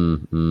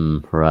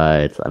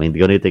 Right. I mean,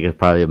 the only thing I could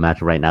probably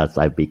imagine right now is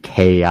like be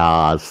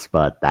Chaos,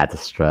 but that's a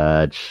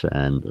stretch.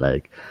 And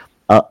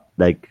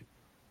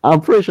I'm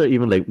pretty sure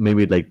even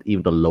maybe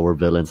even the lower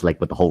villains, like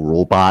with the whole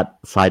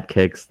robot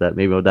sidekicks, that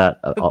maybe with that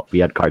we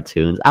had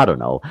cartoons. I don't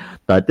know,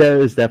 but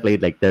there's definitely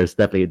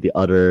the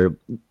other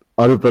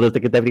villains they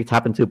could definitely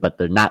tap into, but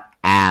they're not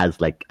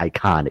as like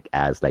iconic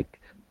as like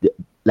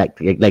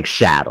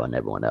Shadow and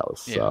everyone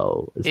else. Yeah.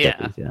 So it's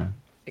definitely.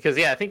 Because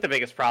I think the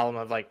biggest problem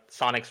of like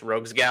Sonic's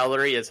Rogues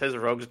Gallery is his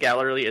Rogues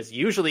Gallery is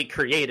usually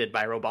created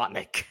by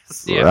Robotnik.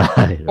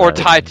 Or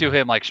tied to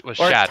him like with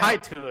Shadow. Or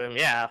tied to him,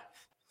 yeah.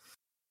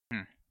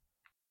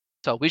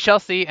 So we shall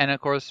see, and of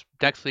course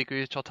next week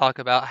we shall talk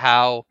about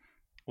how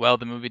well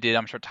the movie did.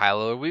 I'm sure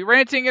Tyler will be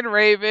ranting and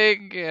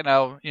raving.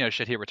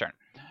 Should he return?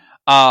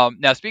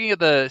 Now speaking of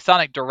the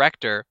Sonic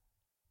director,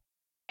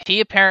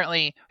 I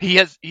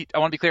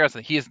want to be clear on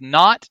something. He is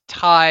not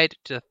tied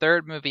to the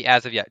third movie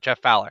as of yet. Jeff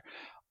Fowler.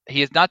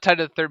 He is not tied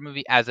to the third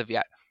movie as of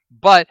yet,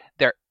 but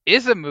there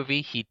is a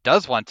movie he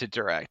does want to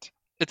direct.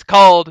 It's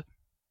called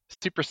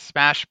Super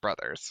Smash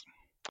Brothers.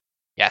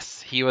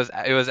 Yes, he was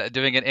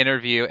doing an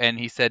interview, and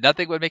he said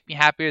nothing would make me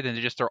happier than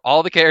to just throw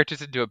all the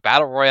characters into a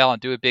battle royale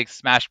and do a big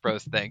Smash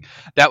Bros thing.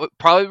 That would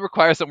probably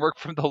require some work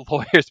from the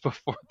lawyers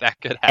before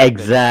that could happen.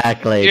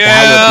 Exactly.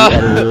 Yeah.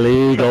 That would be a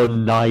legal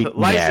nightmare.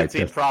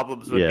 Licensing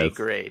problems would be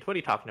great. What are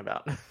you talking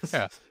about?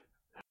 Yeah.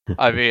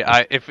 I mean,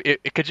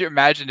 could you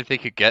imagine if they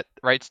could get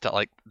rights to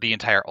like the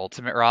entire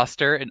Ultimate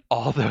roster and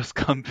all those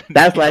companies?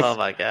 That's like, oh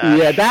my god,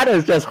 yeah, that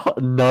is just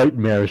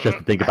nightmarish just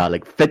to think about.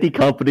 Like 50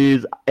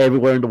 companies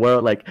everywhere in the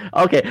world. Like,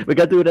 okay, we're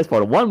gonna do this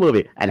for one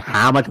movie, and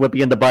how much would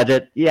be in the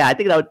budget? Yeah, I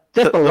think that would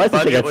just the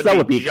licensing itself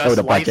would be over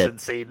the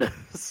budget.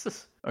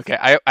 Okay,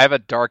 I have a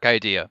dark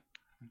idea.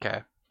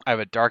 Okay. I have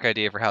a dark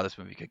idea for how this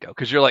movie could go.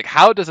 Because you're like,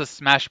 how does a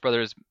Smash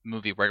Brothers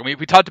movie work? I mean,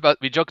 we joked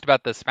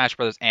about the Smash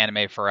Brothers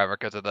anime forever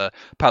because of the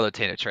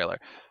Palutena trailer.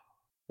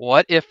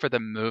 What if for the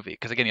movie,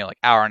 because again, like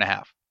hour and a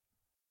half.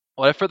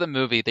 What if for the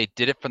movie they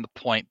did it from the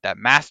point that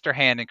Master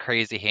Hand and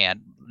Crazy Hand,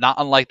 not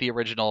unlike the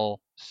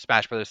original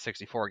Smash Brothers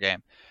 64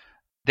 game,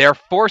 they're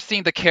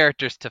forcing the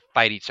characters to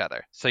fight each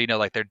other. So,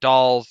 like their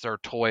dolls or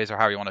toys or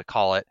however you want to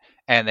call it,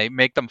 and they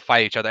make them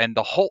fight each other. And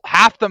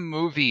half the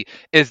movie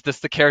is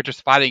just the characters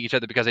fighting each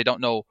other because they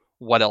don't know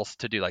what else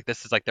to do. Like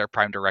this is like their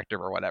prime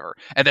directive or whatever.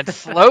 And then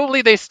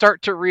slowly they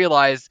start to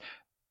realize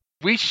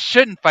we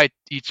shouldn't fight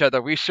each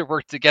other. We should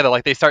work together.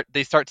 Like they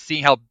start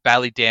seeing how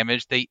badly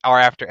damaged they are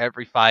after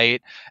every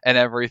fight and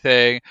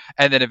everything.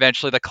 And then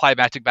eventually the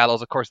climactic battle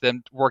is, of course,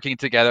 them working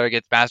together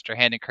against Master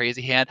Hand and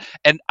Crazy Hand.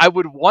 And I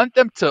would want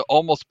them to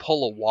almost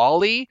pull a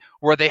Wall-E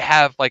where they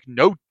have like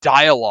no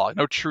dialogue,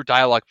 no true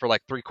dialogue for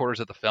like 3/4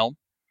 of the film.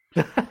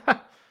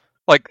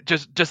 Like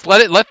just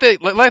let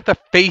the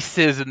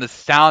faces and the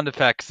sound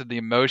effects and the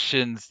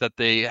emotions that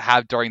they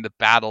have during the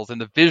battles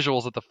and the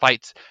visuals of the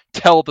fights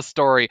tell the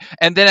story,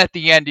 and then at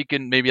the end you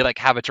can maybe like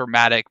have a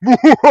dramatic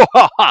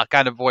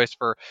kind of voice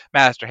for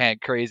Master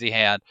Hand, Crazy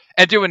Hand,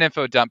 and do an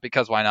info dump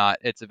because why not?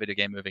 It's a video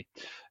game movie.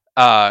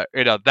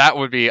 That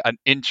would be an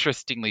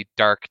interestingly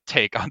dark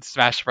take on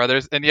Smash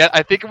Brothers, and yet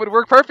I think it would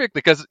work perfectly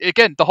because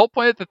again the whole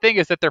point of the thing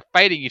is that they're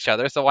fighting each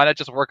other, so why not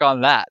just work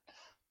on that?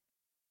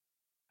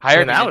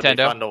 Hire that Nintendo. Would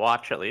be fun to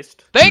watch, at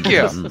least. Thank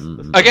you.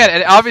 Again,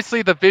 and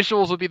obviously the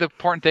visuals would be the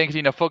important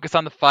thing. Focus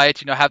on the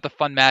fights. Have the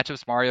fun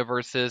matchups: Mario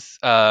versus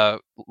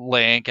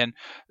Link, and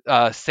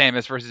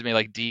Samus versus maybe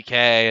like DK,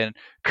 and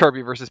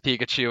Kirby versus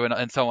Pikachu,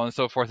 and so on and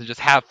so forth, and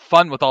just have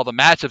fun with all the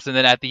matchups. And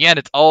then at the end,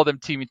 it's all of them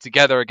teaming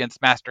together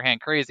against Master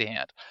Hand, Crazy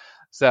Hand.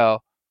 So,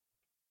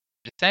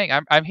 just saying,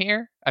 I'm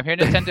here. I'm here,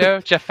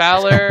 Nintendo. Jeff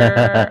Fowler.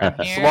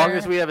 I'm here. As long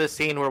as we have a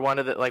scene where one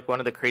of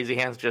the Crazy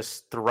Hands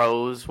just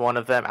throws one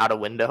of them out a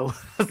window,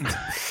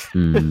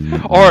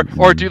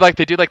 or do like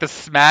the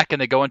smack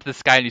and they go into the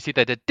sky and you see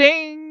that the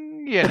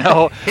ding,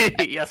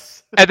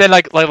 yes, and then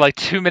like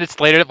 2 minutes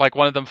later, like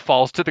one of them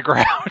falls to the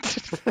ground.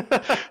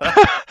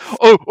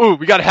 oh,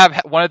 we gotta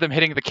have one of them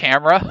hitting the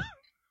camera.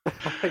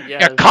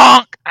 Yeah,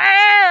 conk.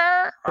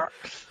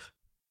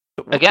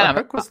 What the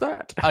heck was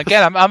that?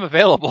 Again, I'm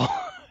available.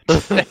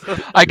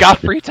 I got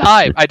free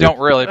time. I don't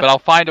really, but I'll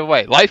find a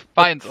way. Life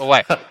finds a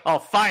way. I'll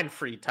find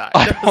free time.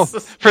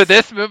 For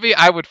this movie,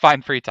 I would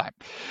find free time.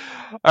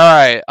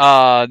 All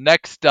right.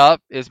 Next up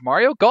is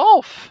Mario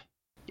Golf.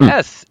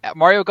 Yes,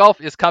 Mario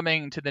Golf is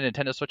coming to the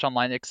Nintendo Switch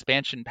Online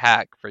expansion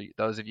pack for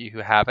those of you who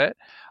have it.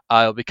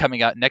 It'll be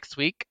coming out next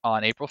week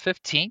on April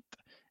 15th.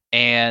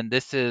 And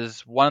this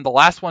is one of the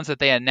last ones that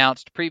they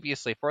announced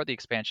previously for the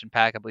expansion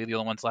pack. I believe the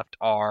only ones left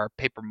are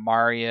Paper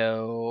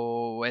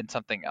Mario and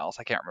something else.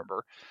 I can't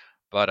remember.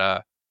 But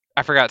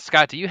I forgot.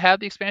 Scott, do you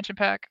have the expansion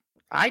pack?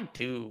 I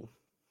do.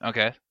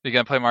 Okay. You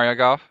going to play Mario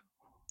Golf?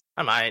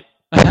 I might.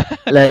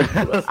 Like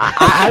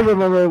I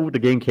remember the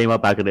game came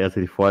out back in the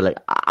N64. Like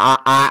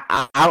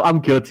I'm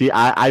guilty.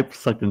 I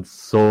sucked in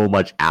so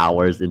much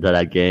hours into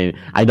that game.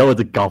 I know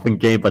it's a golfing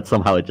game, but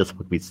somehow it just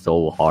hooked me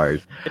so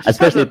hard. It just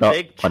Especially has a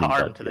big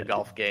charm to the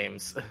golf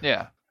games.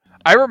 Yeah.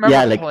 I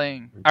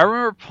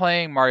remember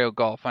playing Mario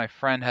Golf. My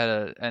friend had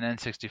an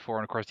N64,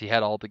 and of course he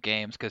had all the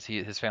games because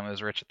his family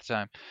was rich at the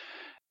time.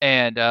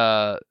 And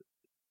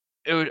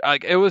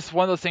it was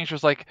one of those things where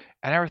it's like,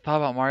 I never thought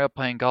about Mario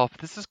playing golf.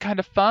 This is kind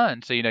of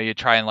fun. So you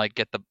try and like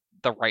get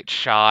the right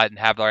shot and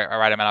have the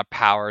right amount of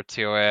power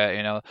to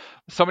it.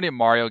 So many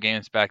Mario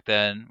games back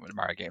then,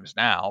 Mario games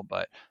now,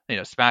 but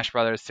Smash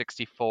Brothers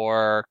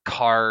 64,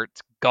 Kart,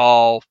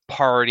 Golf,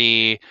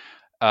 Party.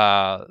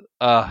 Those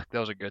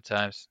are good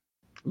times.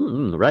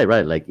 Right.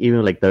 Like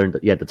even like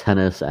the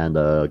tennis and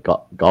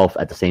golf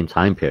at the same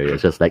time period.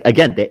 It's just like,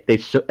 again, they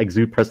should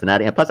exude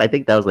personality, and plus I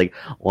think that was like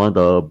one of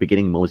the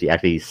beginning moments you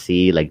actually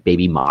see like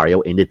baby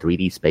Mario in the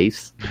 3D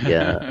space,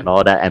 and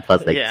all that, and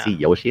plus see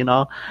Yoshi and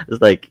all.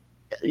 It's like,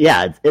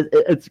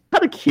 it's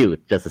kind of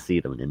cute just to see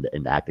them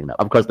in the acting.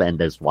 Of course, then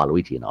there's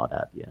Waluigi and all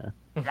that.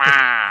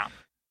 Wow.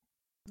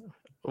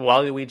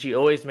 Waluigi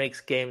always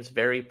makes games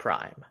very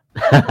prime.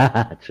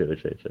 True.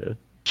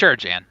 Sure,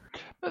 Jan.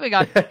 Moving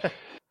on.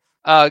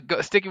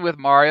 Sticking with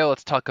Mario,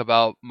 let's talk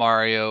about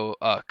Mario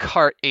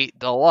Kart 8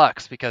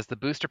 Deluxe, because the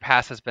booster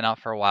pass has been out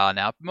for a while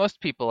now. Most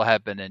people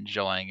have been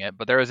enjoying it,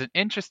 but there was an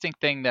interesting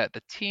thing that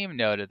the team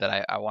noted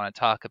that I want to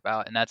talk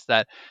about, and that's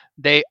that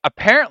they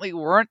apparently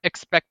weren't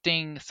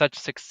expecting such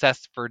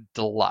success for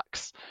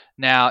Deluxe.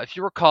 Now, if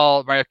you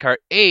recall, Mario Kart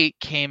 8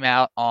 came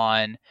out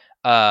on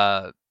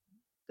the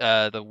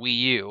Wii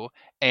U,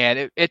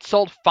 and it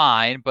sold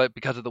fine, but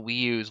because of the Wii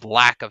U's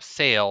lack of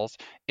sales,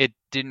 it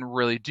didn't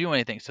really do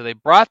anything. So they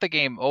brought the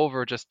game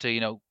over just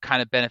to,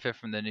 kind of benefit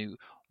from the new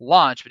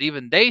launch. But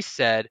even they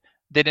said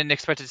they didn't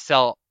expect it to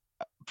sell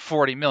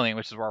 40 million,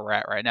 which is where we're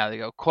at right now. They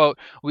go, quote,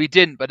 "We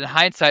didn't, but in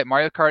hindsight,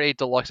 Mario Kart 8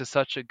 Deluxe is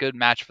such a good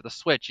match for the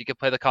Switch. You can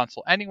play the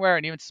console anywhere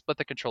and even split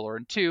the controller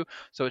in two,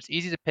 so it's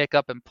easy to pick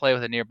up and play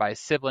with a nearby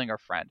sibling or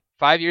friend.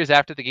 5 years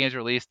after the game's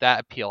release,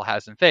 that appeal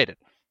hasn't faded."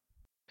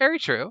 Very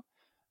true.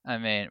 I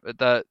mean,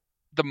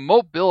 the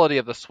mobility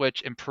of the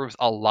Switch improves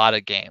a lot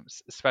of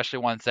games, especially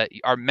ones that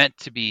are meant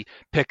to be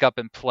pick up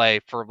and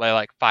play for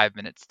like 5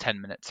 minutes, 10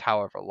 minutes,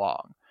 however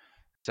long.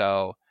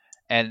 So,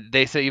 and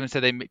they even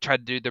said they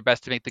tried to do their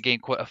best to make the game,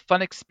 quote, "a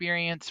fun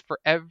experience for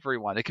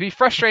everyone." It can be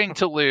frustrating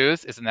to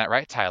lose, isn't that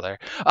right, Tyler?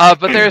 But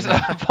there's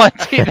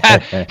plenty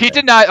that he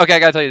did not. Okay, I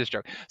gotta tell you this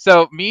joke.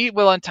 So me,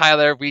 Will, and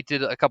Tyler, we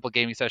did a couple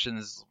gaming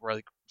sessions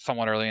really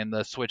somewhat early in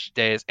the Switch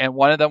days, and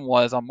one of them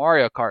was on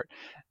Mario Kart.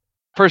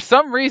 For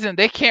some reason,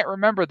 they can't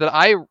remember that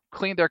I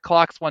cleaned their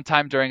clocks one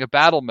time during a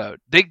battle mode.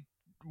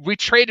 We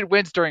traded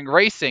wins during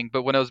racing,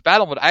 but when it was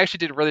battle mode, I actually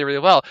did really, really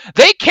well.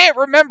 They can't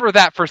remember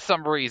that for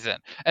some reason.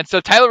 And so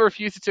Tyler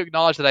refuses to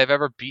acknowledge that I've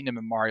ever beaten him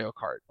in Mario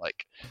Kart.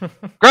 Like,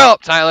 grow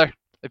up, Tyler,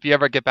 if you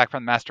ever get back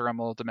from the Master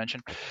Emerald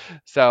dimension.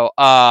 So,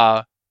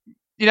 I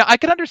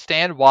can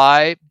understand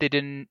why they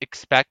didn't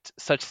expect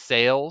such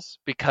sales,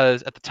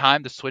 because at the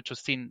time, the Switch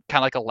was seen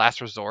kind of like a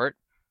last resort.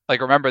 Like,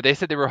 remember, they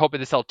said they were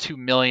hoping to sell 2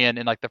 million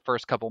in like the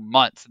first couple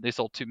months, and they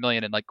sold 2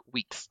 million in like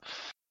weeks.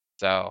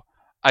 So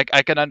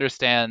I can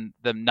understand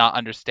them not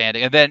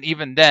understanding. And then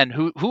even then,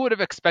 who would have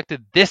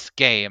expected this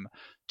game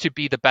to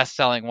be the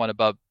best-selling one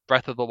above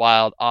Breath of the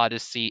Wild,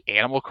 Odyssey,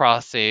 Animal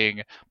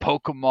Crossing,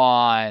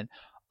 Pokemon,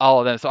 all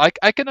of them? So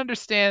I can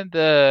understand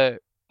I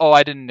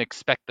didn't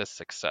expect this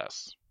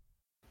success.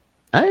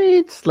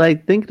 It's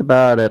like, thinking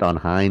about it on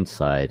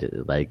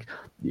hindsight, like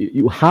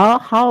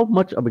how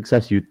much of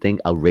success you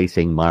think a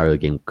racing Mario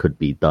game could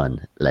be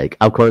done? Like,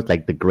 of course,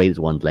 like the greatest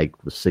ones like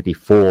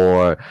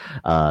 64,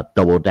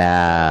 Double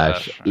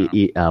Dash,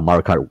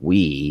 Mario Kart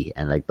Wii,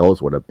 and like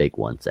those were the big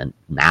ones. And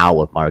now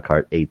with Mario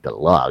Kart 8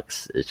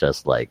 Deluxe, it's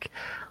just like,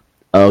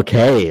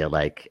 okay,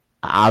 like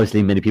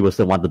obviously many people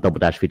still want the Double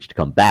Dash feature to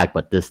come back,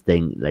 but this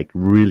thing like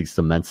really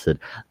cements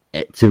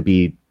it to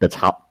be the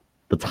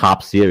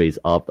top series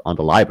on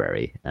the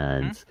library.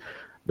 And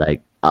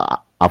like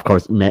of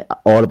course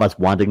all of us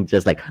wanting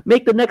just like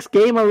make the next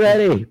game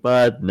already,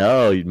 but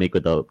no, you make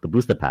with the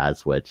booster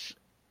pass, which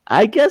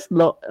I guess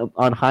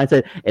on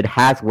hindsight it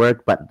has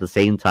worked, but at the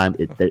same time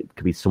there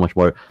could be so much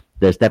more.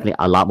 There's definitely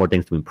a lot more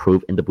things to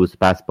improve in the booster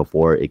pass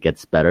before it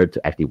gets better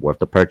to actually worth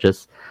the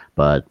purchase.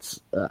 But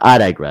I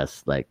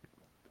digress. Like,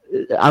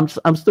 I'm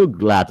still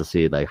glad to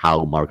see like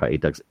how Mario Kart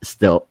 8 Deluxe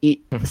still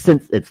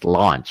since its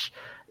launch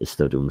is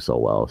still doing so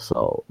well.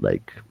 So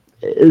like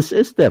it's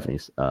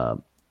definitely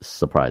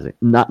surprising.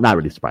 Not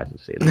really surprising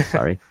to see this.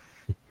 Sorry.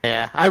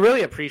 Yeah, I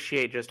really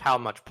appreciate just how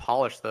much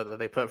polish though that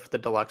they put for the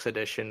deluxe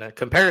edition in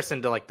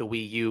comparison to like the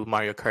Wii U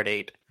Mario Kart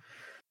 8.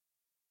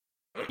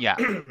 Yeah,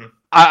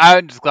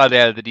 I'm just glad they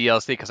added the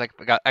DLC because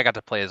I got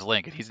to play as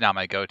Link, and he's now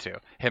my go-to.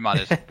 Him on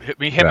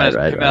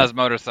his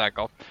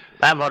motorcycle.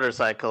 That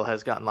motorcycle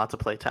has gotten lots of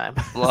playtime.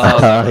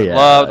 Love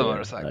the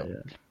motorcycle.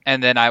 Yeah.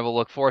 And then I will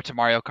look forward to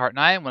Mario Kart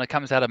 9 when it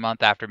comes out a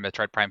month after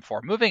Metroid Prime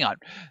 4. Moving on.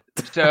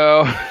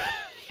 So,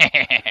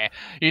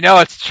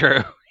 it's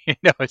true.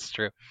 It's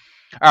true.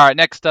 All right,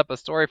 next up, a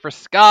story for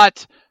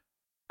Scott.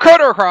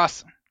 Chrono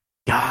Cross.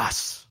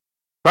 Yes.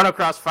 Chrono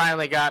Cross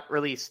finally got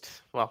released.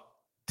 Well,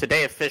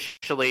 today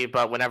officially,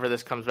 but whenever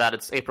this comes out,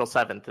 it's April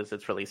 7th is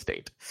its release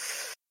date.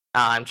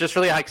 I'm just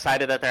really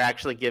excited that they're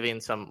actually giving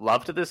some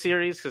love to this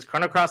series, because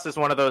Chrono Cross is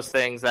one of those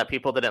things that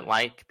people didn't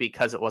like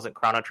because it wasn't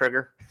Chrono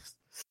Trigger.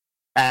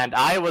 And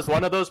I was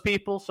one of those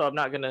people, so I'm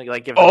not going to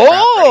give them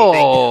crap for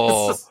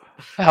anything.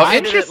 How I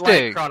interesting.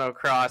 didn't like Chrono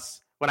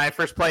Cross when I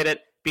first played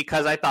it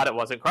because I thought it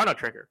wasn't Chrono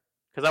Trigger.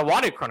 Because I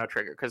wanted Chrono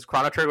Trigger, because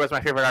Chrono Trigger was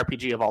my favorite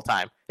RPG of all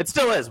time. It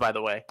still is, by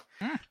the way.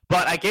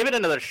 But I gave it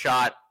another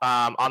shot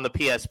on the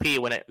PSP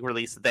when it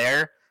released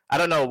there. I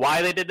don't know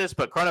why they did this,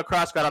 but Chrono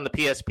Cross got on the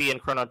PSP and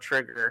Chrono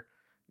Trigger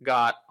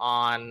got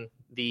on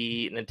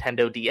the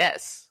Nintendo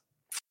DS.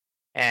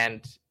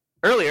 And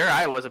earlier,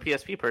 I was a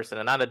PSP person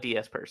and not a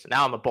DS person.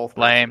 Now I'm a both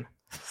person. Lame.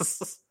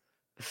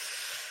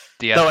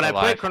 DS so when I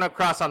played Chrono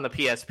Cross on the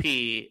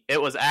PSP, I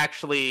was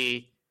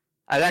actually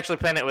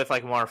playing it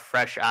with more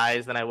fresh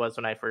eyes than I was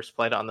when I first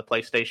played it on the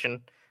PlayStation,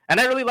 and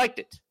I really liked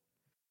it.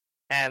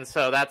 And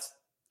so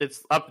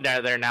it's up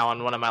there now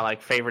on one of my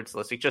favorites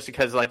list, just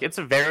because it's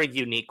a very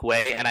unique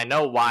way, and I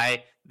know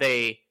why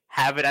they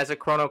have it as a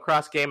Chrono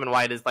Cross game and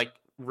why it is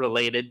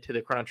related to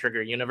the Chrono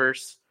Trigger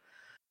universe.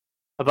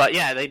 But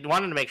yeah, they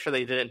wanted to make sure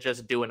they didn't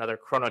just do another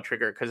Chrono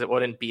Trigger, because it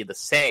wouldn't be the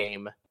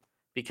same.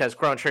 Because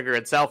Chrono Trigger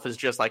itself is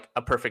just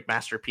a perfect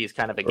masterpiece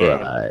kind of a game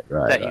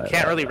that you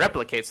can't really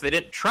replicate. So they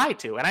didn't try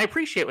to. And I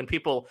appreciate when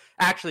people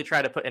actually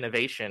try to put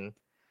innovation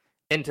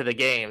into the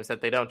games,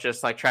 that they don't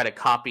just try to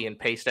copy and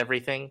paste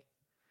everything.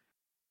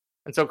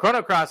 And so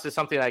Chrono Cross is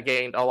something I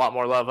gained a lot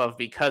more love of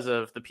because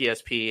of the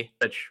PSP,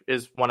 which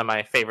is one of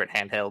my favorite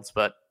handhelds.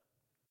 But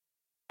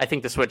I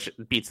think the Switch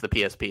beats the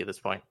PSP at this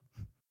point.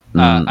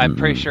 I'm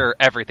pretty sure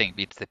everything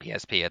beats the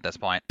PSP at this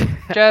point.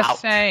 Just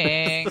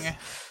saying.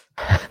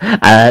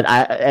 And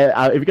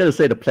if you're gonna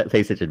say the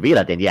PlayStation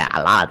Vita, then yeah,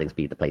 a lot of things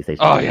beat the PlayStation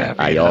Vita.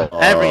 Yeah,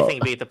 everything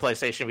beat the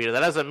PlayStation Vita.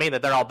 That doesn't mean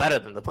that they're all better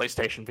than the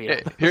PlayStation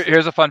Vita.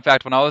 Here's a fun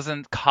fact: when I was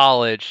in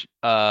college,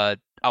 I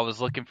was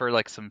looking for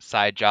some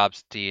side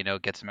jobs to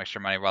get some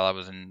extra money while I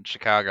was in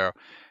Chicago.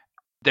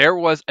 There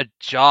was a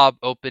job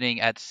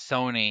opening at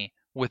Sony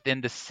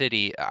within the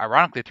city,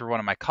 ironically through one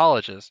of my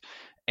colleges,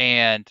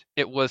 and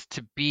it was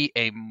to be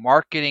a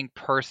marketing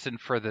person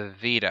for the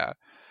Vita.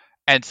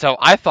 And so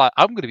I thought,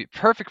 I'm going to be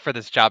perfect for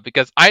this job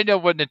because I know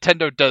what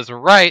Nintendo does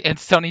right and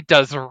Sony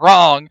does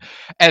wrong.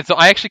 And so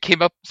I actually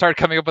started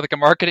coming up with a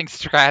marketing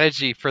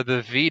strategy for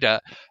the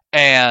Vita.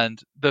 And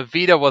the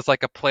Vita was a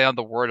play on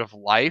the word of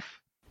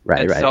life.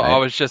 Right. I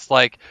was just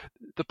the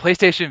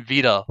PlayStation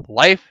Vita,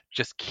 life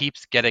just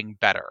keeps getting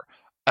better.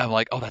 I'm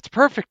like, oh, that's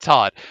perfect,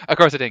 Todd. Of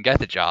course, I didn't get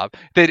the job.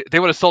 They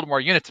would have sold more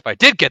units if I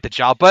did get the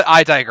job, but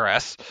I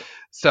digress.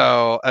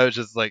 So I was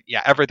just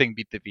yeah, everything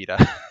beat the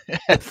Vita.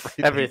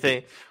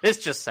 Everything. It's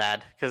just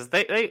sad because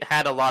they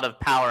had a lot of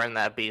power in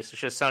that beast.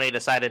 It's just Sony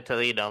decided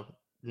to,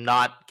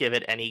 not give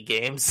it any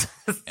games.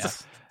 Yeah.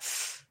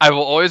 I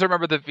will always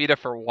remember the Vita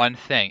for one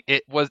thing.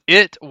 It was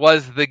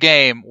the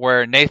game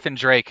where Nathan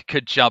Drake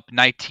could jump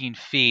 19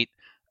 feet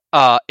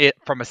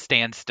from a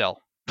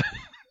standstill.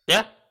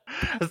 Yeah.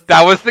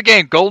 That was the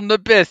game, Golden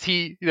Abyss.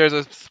 There's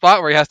a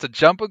spot where he has to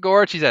jump a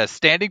gorge. He's at a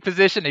standing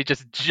position. He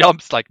just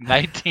jumps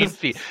 19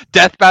 feet.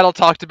 Death Battle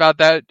talked about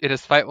that in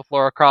his fight with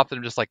Lara Croft, and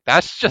I'm just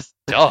that's just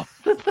dumb.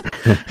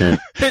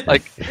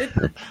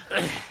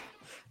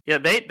 Yeah,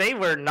 they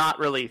were not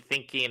really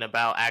thinking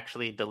about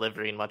actually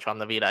delivering much on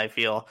the Vita, I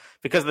feel,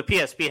 because the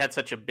PSP had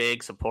such a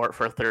big support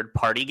for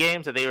third-party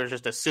games that they were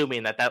just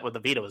assuming that what the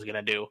Vita was going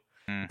to do.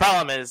 The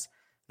problem is,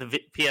 the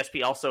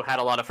PSP also had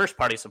a lot of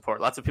first-party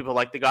support. Lots of people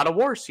like the God of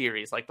War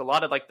series, a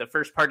lot of the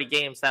first-party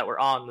games that were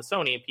on the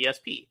Sony and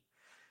PSP.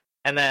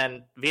 And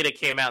then Vita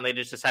came out and they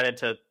just decided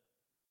to,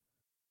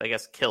 I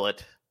guess, kill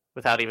it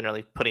without even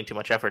really putting too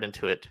much effort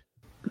into it.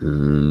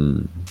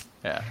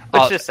 Yeah,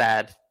 it's just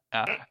sad.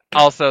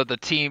 Also, the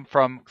team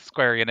from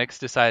Square Enix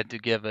decided to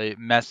give a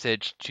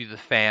message to the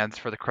fans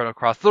for the Chrono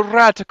Cross, the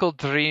Radical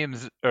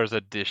Dreams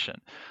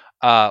Edition.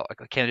 I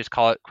can't just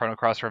call it Chrono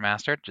Cross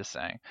Remastered, just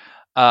saying.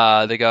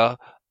 They go,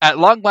 at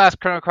long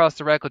last, Chrono Cross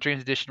The Radical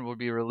Dreams Edition will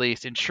be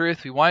released. In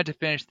truth, we wanted to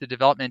finish the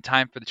development in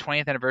time for the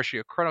 20th anniversary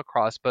of Chrono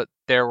Cross, but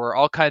there were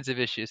all kinds of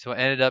issues, so it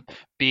ended up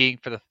being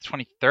for the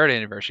 23rd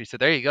anniversary. So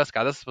there you go,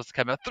 Scott. This was supposed to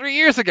come out 3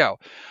 years ago.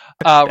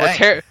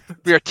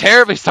 We are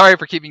terribly sorry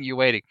for keeping you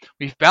waiting.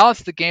 We've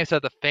balanced the game so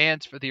that the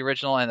fans for the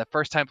original and the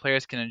first-time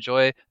players can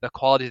enjoy the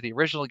qualities of the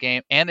original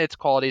game and its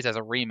qualities as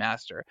a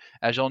remaster.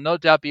 As you'll no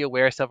doubt be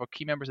aware, several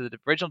key members of the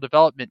original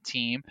development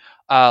team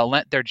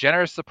lent their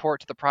generous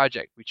support to the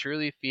project. We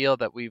truly feel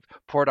that we've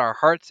poured our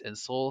hearts and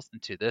souls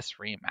into this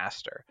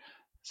remaster.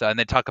 So, and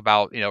they talk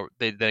about,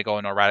 they go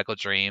into Radical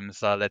Dreams,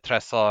 the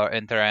Tresor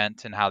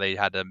Interent, and how they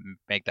had to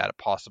make that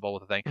possible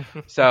with the thing.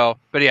 So,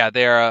 but yeah,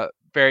 they're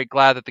very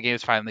glad that the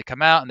game's finally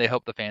come out, and they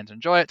hope the fans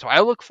enjoy it. So I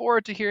look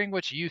forward to hearing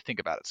what you think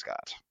about it,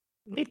 Scott.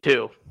 Me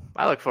too.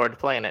 I look forward to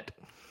playing it.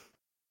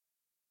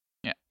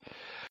 Yeah.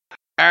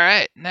 All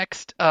right,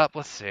 next up,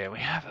 let's see. We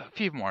have a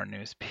few more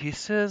news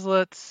pieces.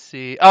 Let's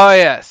see. Oh,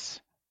 yes.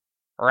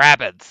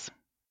 Rabbids.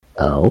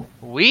 Oh.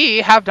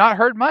 We have not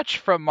heard much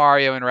from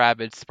Mario and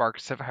Rabbids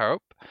Sparks of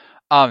Hope.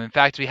 In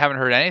fact, we haven't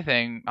heard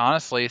anything,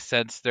 honestly,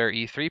 since their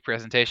E3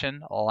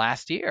 presentation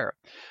last year.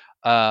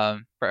 For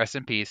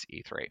S&P's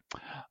E3.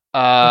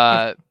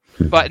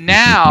 But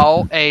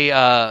now,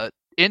 a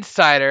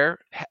insider,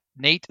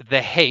 Nate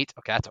the Hate,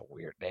 okay, that's a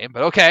weird name,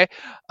 but okay,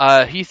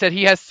 he said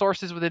he has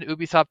sources within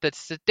Ubisoft that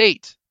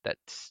state,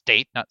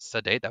 not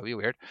sedate, that would be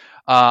weird.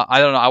 I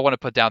don't know, I want to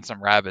put down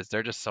some rabbits,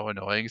 they're just so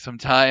annoying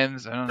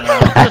sometimes, I don't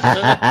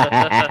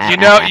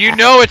know. you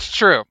know it's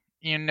true.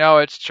 You know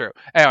it's true.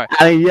 Anyway.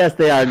 I mean, yes,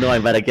 they are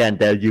annoying, but again,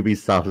 they're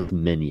Ubisoft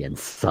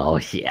minions, so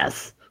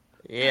yes.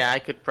 Yeah, I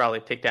could probably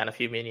take down a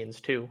few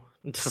minions too.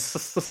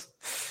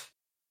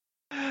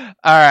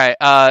 All right.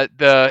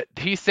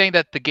 He's saying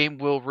that the game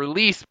will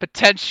release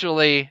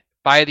potentially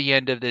by the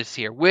end of this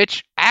year,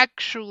 which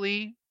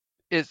actually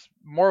is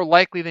more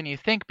likely than you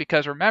think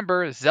because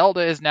remember,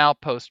 Zelda is now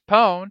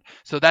postponed,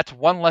 so that's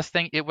one less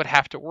thing it would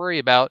have to worry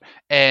about,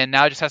 and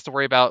now it just has to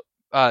worry about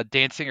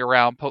dancing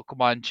around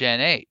Pokemon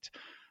Gen 8.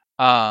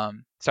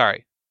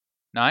 Sorry,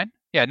 9?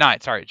 Yeah,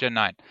 9. Sorry, Gen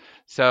 9.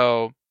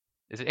 So,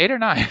 is it 8 or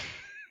 9?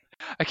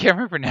 I can't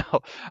remember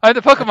now. I'm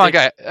the Pokemon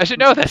guy. I should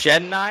know this.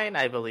 Gen 9,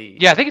 I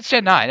believe. Yeah, I think it's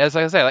Gen 9. As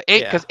I say, like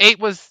 8, because 8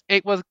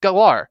 was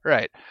Galar,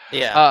 right?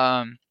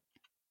 Yeah.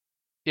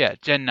 Yeah,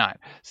 Gen 9.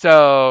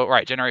 So,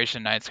 right,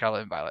 Generation 9, Scarlet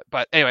and Violet.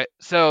 But anyway,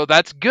 so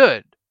that's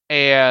good.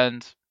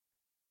 And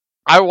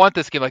I want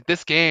this game. Like,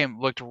 this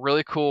game looked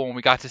really cool when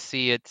we got to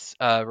see its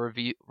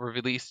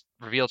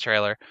reveal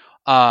trailer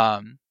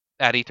at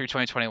E3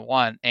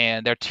 2021.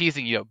 And they're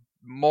teasing,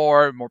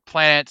 more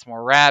planets,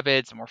 more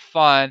rabbits, more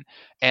fun.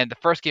 And the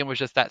first game was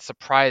just that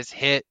surprise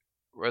hit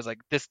where it was like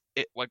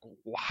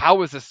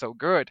how is this so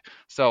good?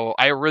 So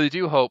I really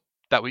do hope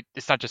that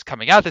it's not just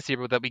coming out this year,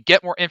 but that we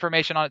get more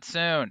information on it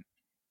soon.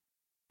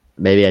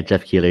 Maybe at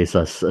Jeff Keighley's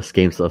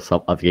Games of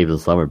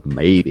Summer,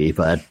 maybe,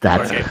 but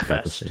that's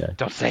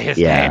don't say his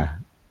name.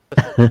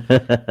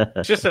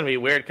 It's just gonna be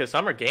weird because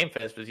Summer Game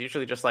Fest was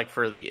usually just like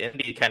for the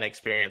indie kind of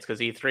experience because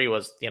E3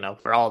 was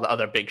for all the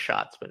other big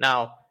shots, but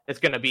now it's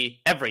gonna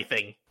be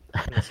everything.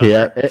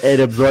 Yeah,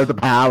 it absorbed the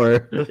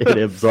power. It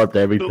absorbed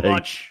everything. Too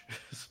much.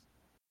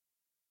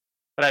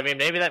 But I mean,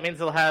 maybe that means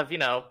they'll have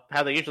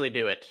how they usually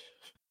do it,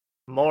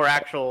 more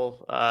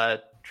actual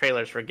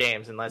trailers for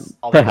games and less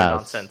all the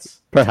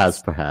nonsense.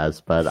 Perhaps,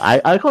 but I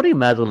can only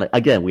imagine. Like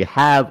again, we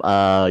have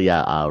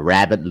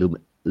Rabbit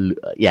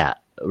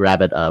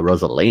Rabbit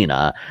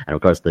Rosalina, and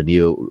of course the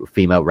new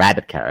female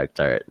rabbit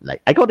character.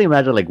 Like I can only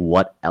imagine like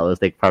what else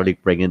they probably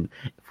bring in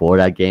for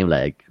that game.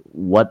 Like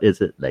what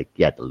is it like?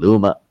 Yeah, the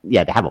Luma.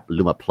 Yeah, they have a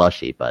Luma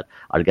plushie, but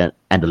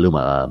and the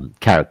Luma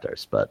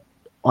characters. But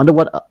wonder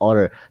what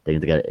other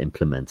things they gotta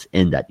implement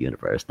in that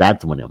universe.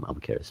 That's the one I'm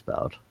curious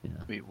about. Yeah.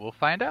 We will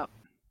find out.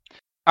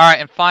 All right,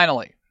 and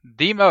finally,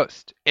 the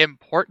most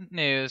important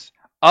news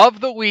of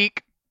the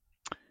week.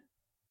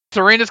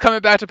 Serena's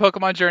coming back to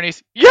Pokemon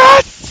Journeys.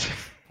 Yes!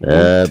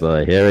 Oh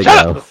boy, here we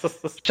go.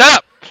 Shut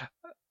up!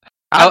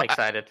 I'm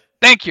excited.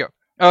 Thank you.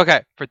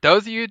 Okay, for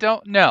those of you who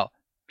don't know,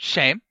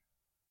 shame.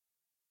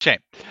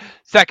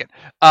 Second,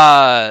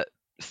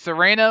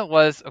 Serena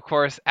was, of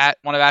course, at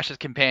one of Ash's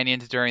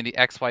companions during the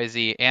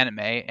XYZ anime,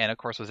 and of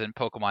course was in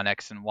Pokemon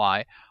X and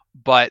Y,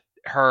 but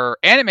her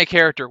anime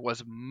character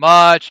was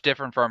much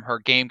different from her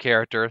game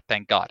character,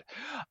 thank God.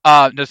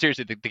 No,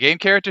 seriously, the game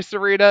character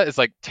Serena is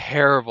like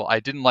terrible. I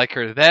didn't like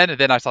her then, and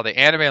then I saw the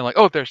anime and I'm like,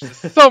 oh, there's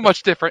so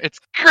much different. It's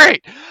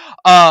great.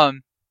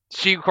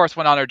 She, of course,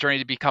 went on her journey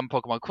to become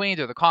Pokemon Queen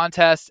through the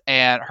contest,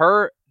 and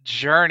her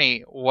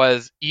journey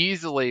was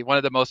easily one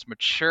of the most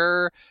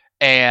mature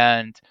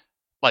and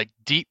like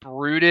deep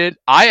rooted.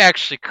 I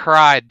actually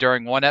cried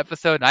during one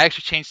episode, and I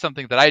actually changed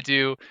something that I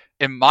do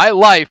in my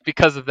life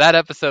because of that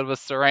episode with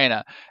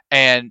Serena,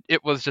 and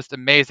it was just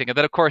amazing. And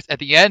then of course at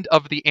the end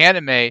of the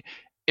anime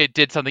it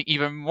did something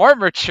even more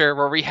mature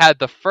where we had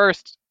the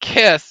first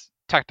kiss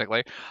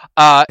technically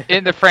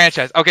in the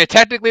franchise. Okay,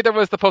 technically there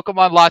was the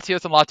Pokemon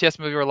Latios and Latias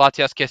movie where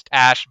Latias kissed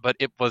Ash, but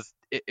it was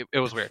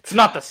weird. It's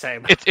not the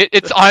same.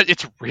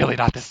 It's really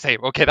not the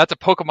same. Okay, that's a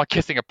Pokemon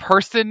kissing a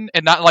person,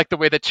 and not like the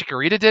way that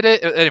Chikorita did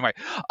it. Anyway,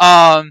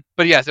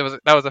 but yes,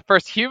 that was the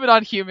first human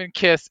on human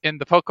kiss in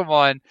the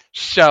Pokemon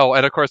show,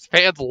 and of course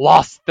fans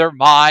lost their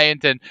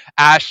mind, and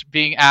Ash,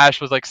 being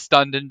Ash, was like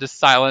stunned into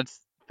silence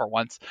for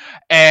once,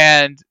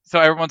 and so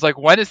everyone's like,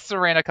 when is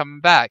Serena coming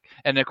back?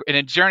 And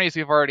in Journeys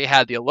we've already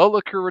had the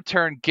Alola crew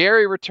return,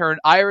 Gary return,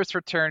 Iris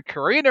return,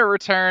 Karina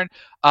return.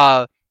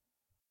 What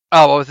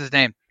was his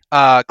name?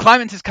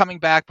 Clemens is coming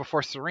back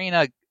before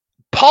Serena.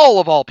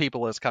 Paul, of all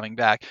people, is coming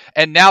back.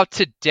 And now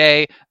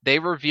today, they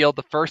revealed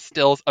the first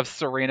stills of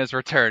Serena's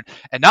return.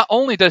 And not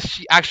only does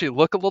she actually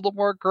look a little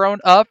more grown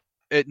up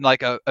in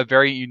like a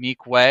very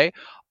unique way,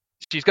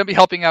 she's going to be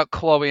helping out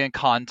Chloe in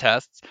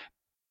contests.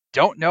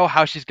 Don't know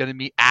how she's going to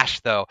meet Ash,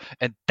 though.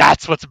 And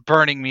that's what's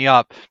burning me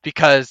up.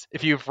 Because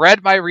if you've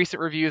read my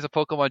recent reviews of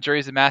Pokemon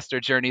Journeys and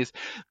Master Journeys,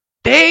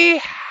 they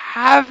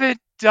haven't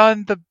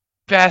done the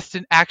best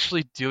in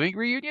actually doing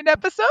reunion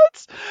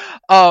episodes.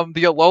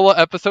 The Alola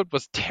episode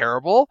was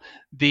terrible.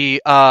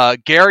 The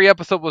Gary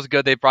episode was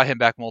good. They brought him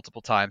back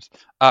multiple times.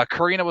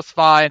 Karina was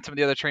fine. Some of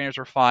the other trainers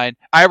were fine.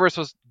 Iris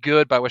was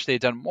good, but I wish they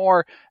had done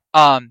more.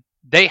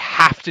 They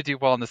have to do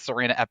well in the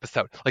Serena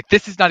episode. Like,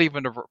 this is not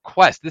even a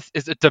request. This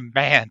is a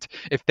demand.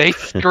 If they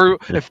screw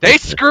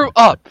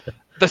up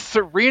the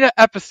Serena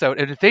episode,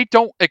 and if they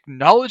don't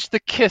acknowledge the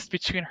kiss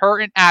between her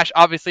and Ash,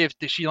 obviously if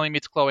she only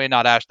meets Chloe and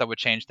not Ash, that would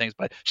change things,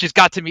 but she's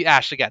got to meet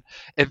Ash again.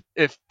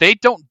 If they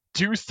don't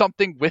do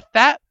something with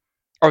that,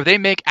 or they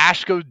make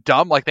Ash go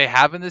dumb like they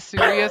have in this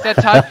series at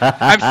times,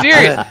 I'm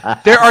serious.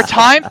 There are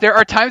times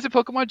in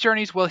Pokemon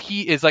Journeys where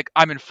he is like,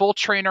 I'm in full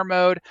trainer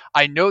mode,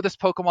 I know this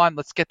Pokemon,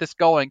 let's get this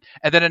going.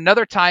 And then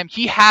another time,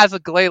 he has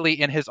a Glalie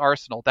in his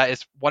arsenal. That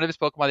is one of his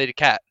Pokemon that he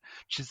catch.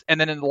 And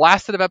then in the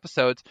last set of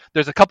episodes,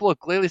 there's a couple of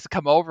Glalies that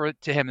come over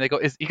to him, and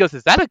he goes,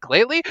 is that a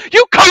Glalie?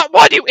 You caught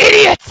one, you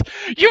idiots!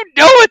 You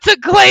know it's a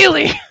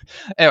Glalie!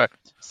 Anyway,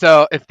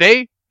 so if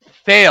they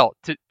fail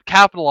to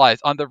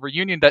capitalize on the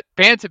reunion that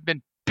fans have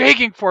been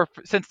begging for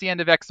since the end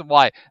of X and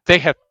Y, they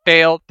have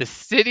failed this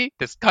city,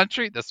 this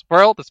country, this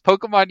world, this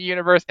Pokemon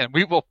universe, and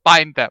we will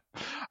find them.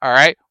 All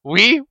right?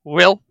 We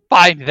will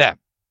find them.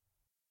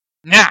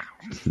 Now,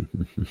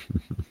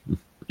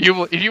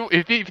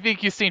 if you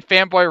think you've seen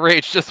fanboy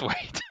rage, just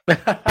wait.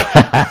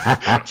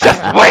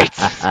 Just wait.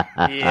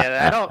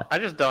 Yeah, I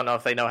just don't know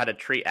if they know how to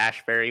treat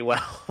Ash very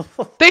well.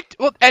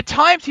 Well, at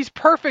times he's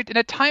perfect, and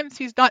at times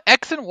he's not.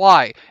 X and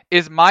Y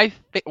is one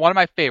of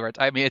my favorites.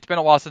 I mean, it's been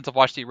a while since I've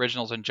watched the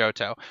originals in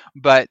Johto,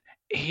 but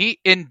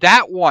in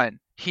that one,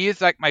 he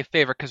is like my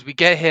favorite because we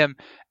get him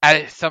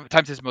at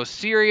sometimes his most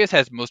serious,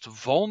 his most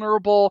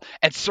vulnerable,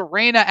 and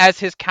Serena as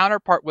his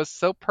counterpart was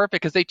so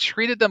perfect because they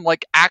treated them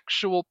like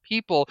actual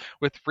people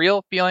with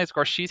real feelings. Of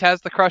course, she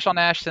has the crush on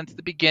Ash since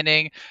the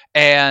beginning,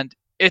 and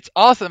it's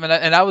awesome.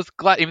 And I was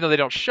glad, even though they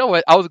don't show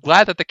it, I was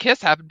glad that the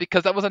kiss happened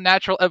because that was a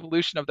natural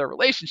evolution of their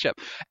relationship.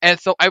 And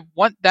so I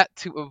want that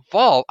to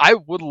evolve. I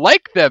would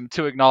like them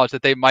to acknowledge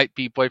that they might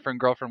be boyfriend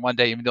girlfriend one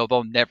day, even though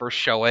they'll never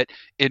show it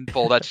in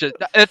full. That's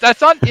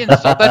not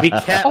insult. We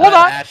can't let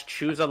Ash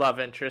choose a love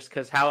interest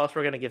because how else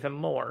we're going to give him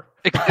more?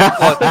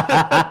 That's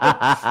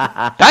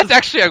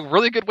actually a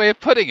really good way of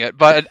putting it.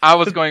 But I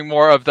was going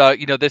more of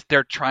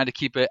they're trying to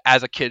keep it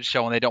as a kid's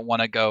show and they don't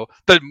want to go.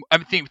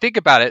 Think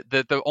about it.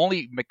 The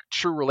only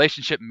true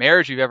relationship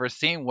marriage you've ever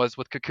seen was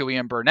with Kukui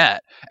and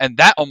Burnett, and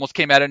that almost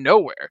came out of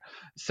nowhere.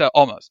 So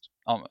almost.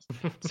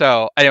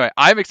 So anyway,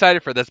 I'm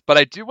excited for this, but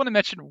I do want to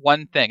mention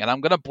one thing, and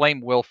I'm going to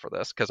blame Will for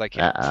this because I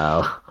can't.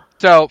 Uh-oh.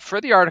 So for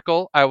the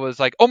article, I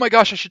was like, oh my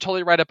gosh, I should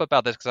totally write up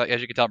about this because,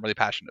 as you can tell, I'm really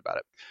passionate about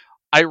it.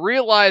 I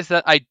realized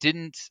that I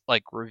didn't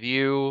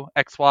review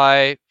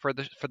XY for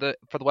the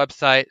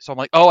website, so I'm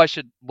like, oh, I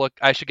should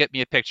get me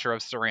a picture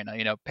of Serena,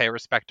 pay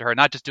respect to her,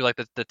 not just do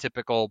the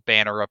typical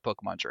banner of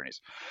Pokemon Journeys.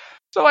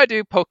 So I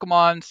do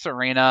Pokemon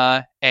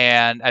Serena,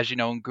 and as you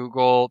know, in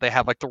Google they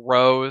have the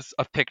rows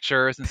of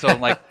pictures, and so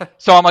I'm like,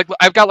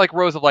 I've got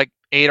rows of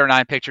 8 or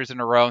 9 pictures in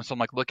a row, and so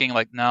I'm looking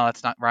no,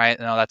 that's not right,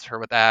 no, that's her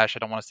with Ash, I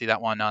don't want to see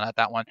that one, no, not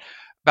that one.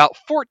 About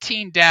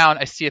 14 down,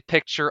 I see a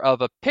picture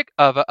of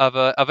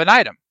an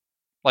item.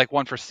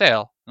 One for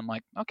sale. I'm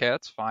like, okay,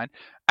 that's fine.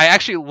 I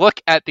actually look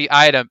at the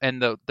item,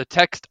 and the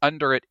text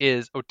under it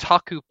is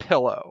Otaku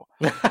Pillow.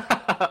 And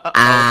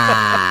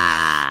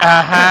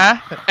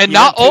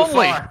not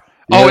only...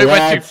 Oh, it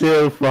went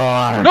too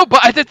far. No,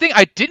 but the thing,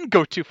 I didn't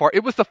go too far.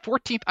 It was the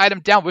 14th item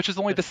down, which is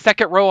only the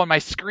second row on my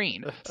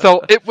screen.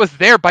 So it was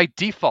there by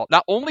default.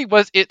 Not only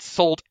was it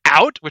sold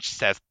out, which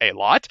says a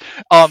lot,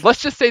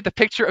 let's just say the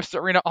picture of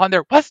Serena on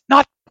there was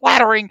not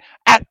flattering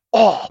at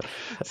all.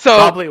 So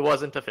probably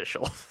wasn't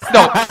official.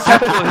 No,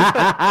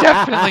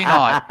 definitely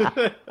not.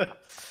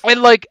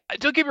 And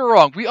don't get me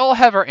wrong, we all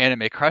have our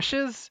anime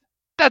crushes.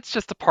 That's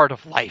just a part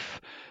of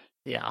life.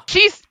 Yeah.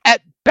 She's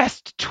at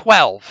best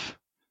 12.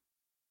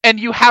 And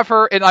you have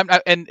her,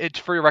 and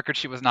for your record,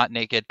 she was not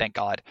naked, thank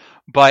God.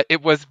 But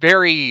it was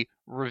very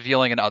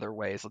revealing in other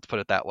ways. Let's put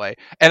it that way.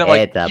 And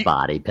it's a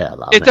body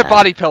pillow. It's a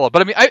body pillow.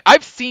 But I mean,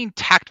 I've seen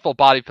tactful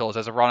body pillows,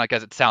 as ironic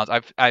as it sounds.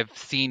 I've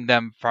seen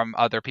them from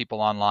other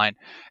people online,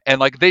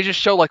 and they just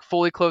show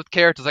fully clothed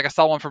characters. I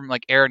saw one from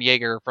Eren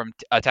Yeager from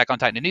Attack on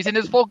Titan, and he's in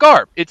his full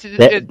garb.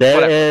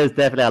 There is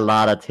definitely a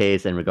lot of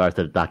taste in regards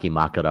to the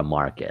Dakimakura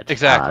market.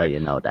 Exactly, you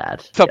know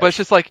that. So, yes. But it's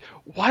just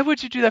why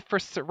would you do that for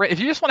Serena? If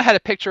you just want to have a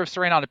picture of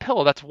Serena on a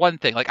pillow, that's one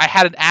thing. I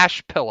had an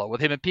Ash pillow with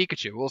him and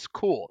Pikachu. It was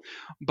cool,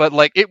 but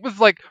it was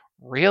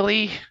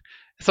really.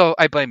 So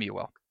I blame you,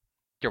 Will.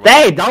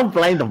 Hey, don't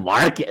blame the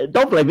market.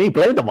 Don't blame me.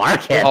 Blame the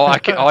market. I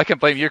can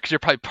blame you because you're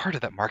probably part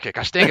of that market.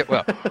 Gosh dang it,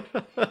 Will.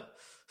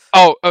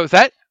 Oh, is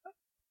that?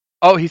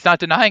 Oh, he's not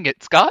denying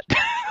it, Scott.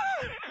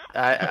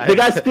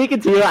 Because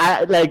speaking to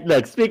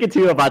you, speaking to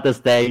you about this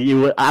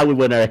thing, I would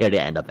never hear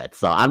the end of it.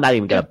 So I'm not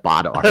even gonna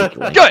bother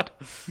arguing. Good,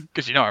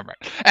 because you know I'm right.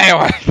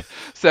 Anyway,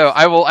 so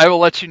I will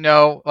let you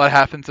know what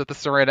happens with the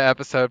Serena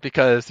episode,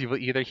 because you will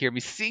either hear me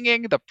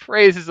singing the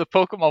praises of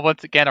Pokemon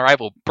once again, or I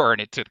will burn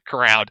it to the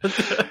ground.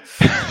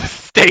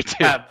 Stay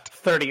tuned. Have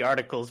 30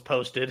 articles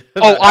posted.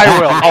 Oh, I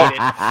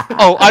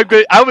will. I'm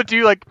good. I would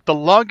do like the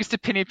longest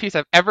opinion piece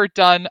I've ever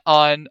done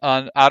on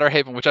Outer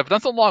Haven, which I've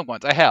done some long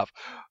ones. I have.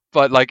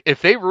 But like,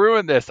 if they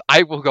ruin this,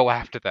 I will go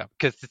after them,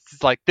 because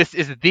it's like, this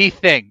is the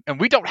thing, and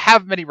we don't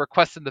have many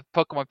requests in the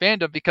Pokemon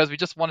fandom because we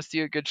just want to see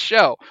a good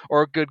show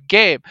or a good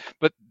game.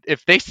 But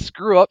if they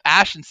screw up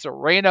Ash and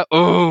Serena,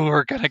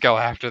 we're gonna go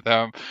after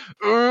them.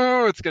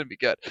 It's gonna be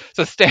good.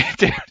 So stay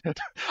tuned.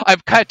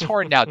 I'm kind of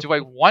torn now. Do I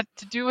want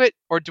to do it,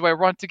 or do I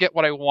want to get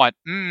what I want?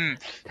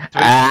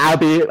 I'll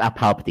be a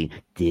Palpatine.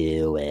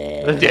 Do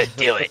it.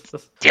 Do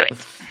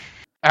it.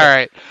 All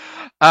right.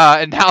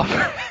 And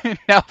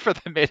now for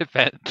the main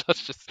event.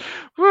 Let's just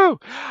woo.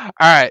 All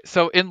right.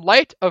 So in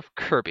light of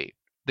Kirby,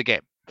 the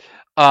game,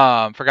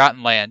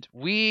 Forgotten Land,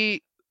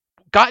 we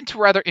got into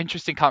a rather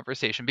interesting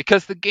conversation,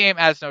 because the game,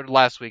 as noted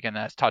last week and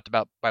as talked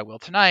about by Will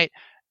tonight,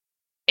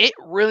 it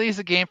really is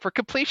a game for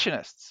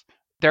completionists.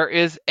 There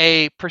is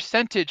a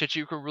percentage that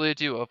you can really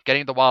do of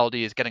getting the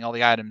wildies, getting all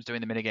the items,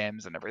 doing the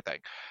minigames and everything.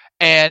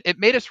 And it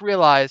made us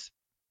realize,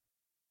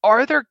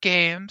 are there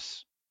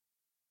games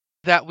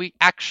that we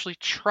actually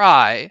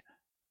try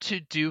to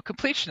do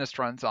completionist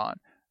runs on,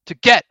 to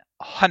get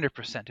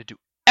 100%, to do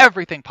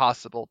everything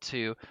possible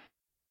to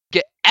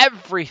get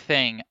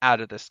everything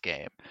out of this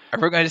game? And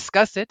we're going to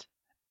discuss it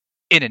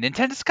in a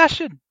Nintendo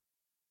discussion.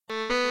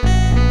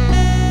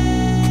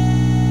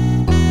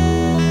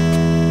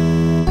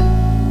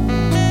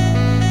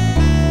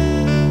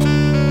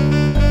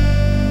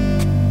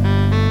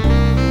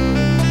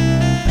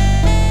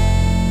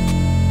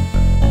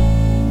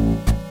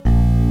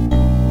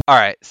 All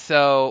right,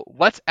 so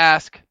let's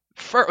ask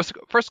first.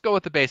 Go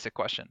with the basic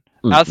question.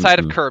 Outside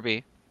of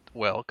Kirby,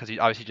 Will, because you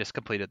obviously just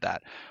completed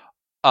that.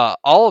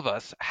 All of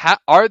us,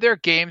 are there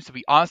games that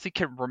we honestly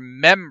can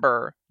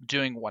remember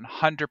doing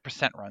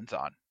 100% runs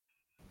on?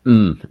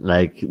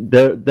 Like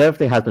there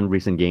definitely has been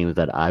recent games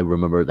that I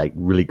remember like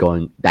really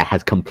going, that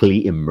has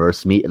completely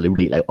immersed me and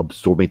really like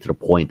absorbed me to the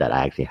point that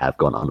I actually have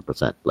gone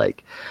 100%.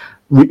 Like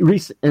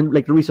and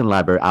like the recent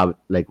library,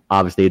 like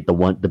obviously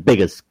the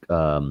biggest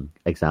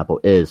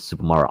example is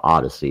Super Mario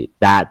Odyssey.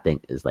 That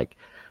thing is like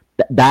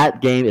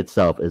that game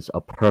itself is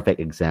a perfect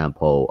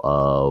example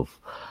of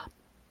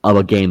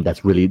a game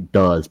that really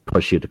does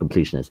push you to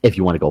completionist if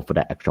you want to go for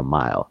that extra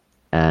mile.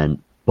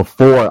 And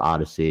before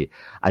Odyssey,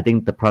 I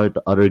think probably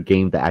the other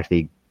game that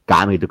actually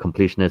got me to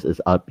completionist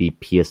is the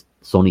PS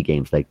Sony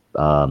games. Like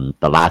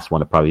the last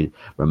one I probably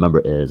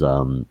remember is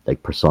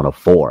like Persona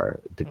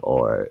 4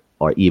 or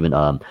even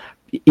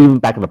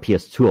back in the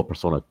PS2 or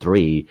Persona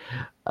 3.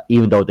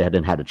 Even though they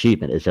hadn't had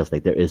achievement, it's just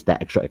like there is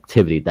that extra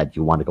activity that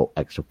you want to go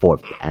extra for,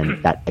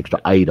 and that extra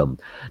item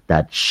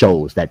that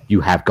shows that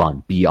you have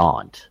gone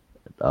beyond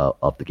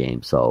of the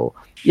game. So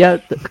yeah,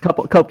 a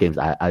couple games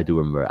I do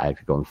remember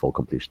actually going full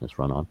completionist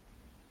run on.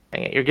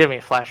 Dang it, you're giving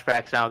me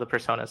flashbacks now of the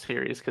Persona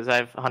series, because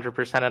I've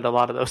 100%ed a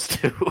lot of those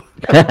too.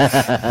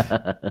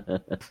 I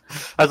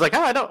was like,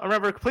 I don't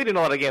remember completing a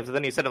lot of games, and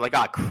then you said it like,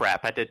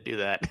 crap, I did do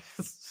that.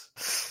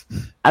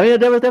 I mean,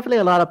 there was definitely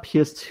a lot of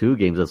PS2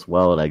 games as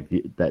well, like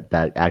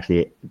that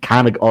actually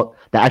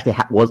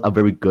was a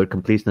very good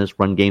completionist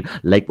run game,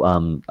 like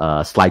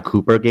Sly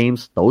Cooper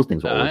games. Those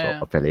things were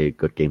also fairly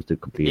good games to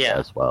complete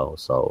as well.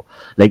 So,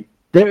 like,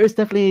 there is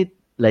definitely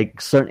like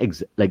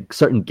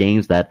certain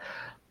games that.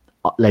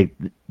 Like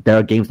there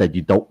are games that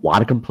you don't want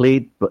to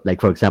complete, but like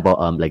for example,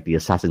 like the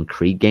Assassin's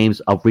Creed games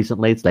of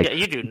recently, it's like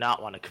you do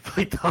not want to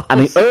complete those. I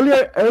mean,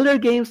 earlier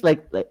games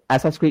like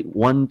Assassin's Creed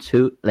 1,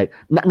 2, like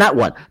not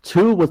 1,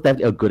 2 was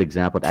definitely a good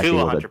example. That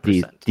actually was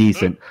a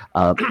decent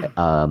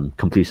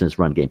completionist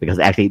run game, because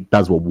it actually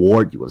does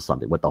reward you with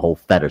something with the whole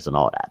feathers and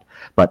all that.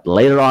 But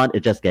later on,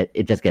 it just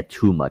get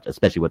too much,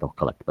 especially with the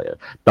collector players.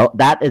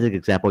 That is an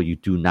example you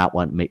do not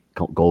want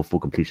to go full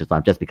completionist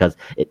on, just because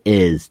it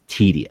is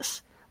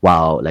tedious.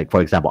 While, like,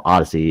 for example,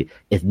 Odyssey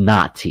is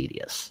not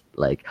tedious.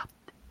 Like,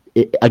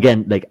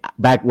 again, like,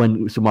 back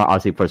when Super Mario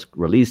Odyssey first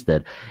released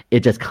it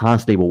just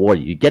constantly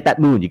rewarded you. You get that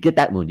moon, you get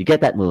that moon, you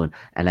get that moon.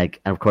 And,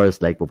 like, and of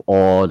course, like, with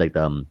all, like,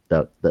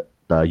 the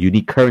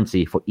unique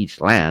currency for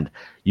each land,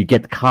 you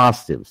get the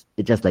costumes.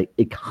 It just, like,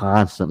 it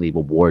constantly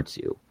rewards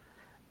you.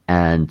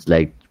 And,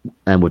 like,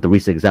 and with the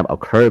recent example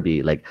of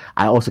Kirby, like,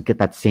 I also get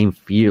that same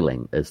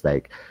feeling. It's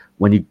like,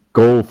 when you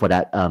go for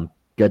that,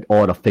 get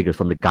all the figures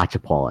from the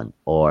gachapon,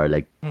 or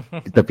like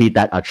defeat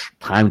that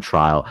time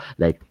trial,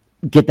 like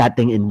get that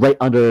thing in right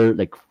under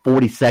like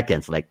 40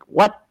 seconds, like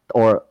what,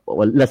 or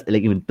less,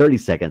 like even 30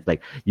 seconds,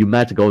 like you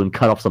manage to go and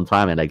cut off some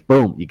time, and like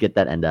boom, you get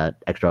that and that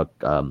extra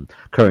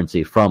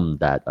currency from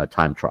that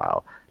time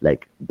trial.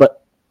 Like,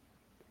 but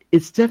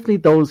it's definitely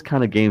those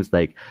kind of games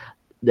like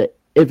that.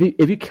 If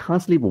you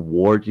constantly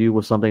reward you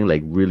with something,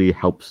 like really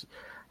helps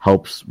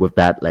with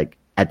that, like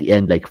at the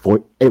end, like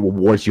for it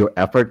rewards your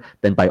effort,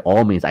 then by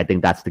all means, I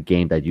think that's the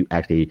game that you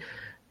actually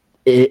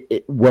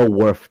it well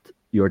worth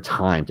your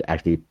time to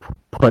actually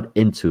put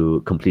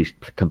into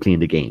completing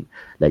the game.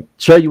 Like,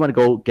 sure, you want to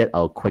go get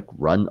a quick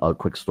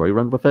story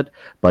run with it,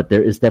 but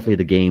there is definitely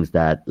the games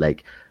that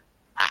like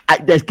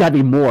there's gotta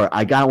be more.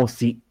 I gotta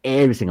see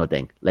every single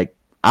thing. Like,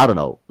 I don't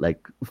know,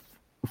 like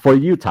for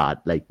you, Todd,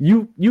 like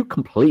you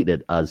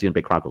completed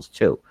Xenoblade Chronicles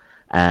 2.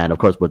 And of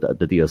course with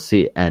the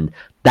DLC, and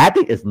that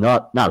thing is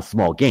not a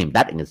small game.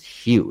 That thing is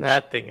huge.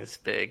 That thing is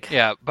big.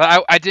 Yeah,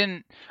 but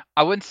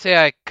I wouldn't say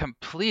I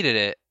completed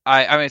it.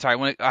 I mean, sorry,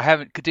 when I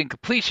didn't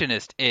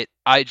completionist it.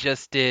 I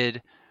just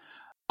did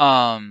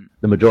the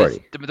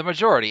majority. The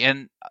majority,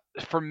 and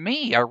for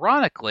me,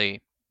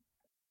 ironically,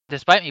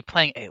 despite me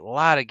playing a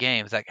lot of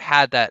games that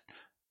had that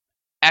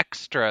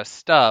extra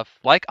stuff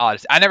like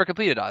Odyssey, I never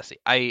completed Odyssey.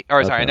 I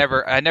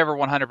never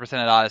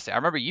 100% Odyssey. I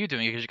remember you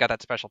doing it because you got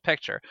that special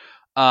picture.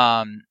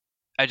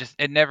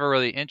 It never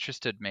really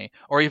interested me,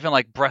 or even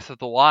like Breath of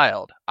the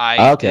Wild.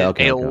 I did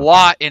a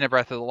lot in a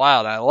Breath of the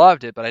Wild, and I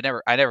loved it, but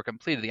I never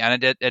completed it, and I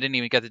didn't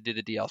even get to do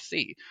the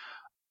DLC.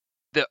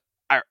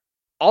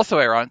 Also,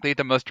 ironically,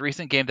 the most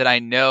recent game that I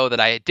know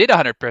that I did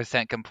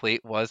 100%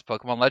 complete was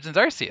Pokemon Legends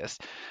Arceus,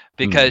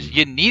 because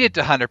you needed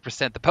to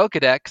 100% the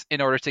Pokedex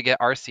in order to get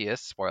Arceus,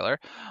 spoiler,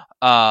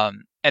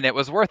 and it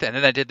was worth it. And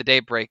then I did the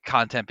Daybreak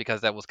content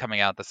because that was coming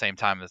out at the same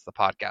time as the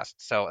podcast,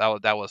 so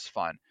that was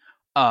fun.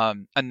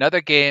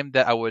 Another game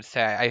that I would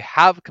say I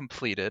have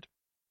completed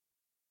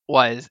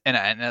was,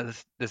 and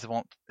this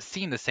won't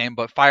seem the same,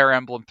 but Fire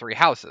Emblem Three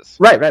Houses.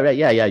 Right.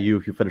 Yeah.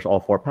 You finished all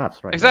 4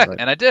 paths, right? Exactly,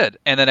 right. And I did.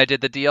 And then I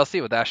did the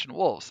DLC with Ash and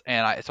Wolves,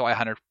 and I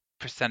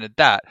 100%ed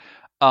that.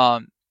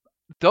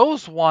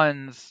 Those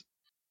ones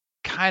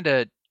kind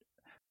of,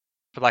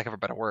 for lack of a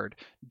better word,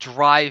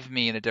 drive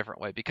me in a different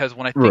way, because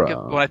when I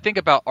think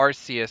about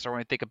Arceus, or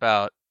when I think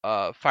about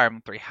Fire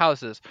Emblem Three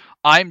Houses,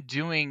 I'm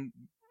doing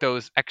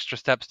those extra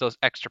steps, those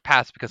extra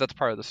paths, because that's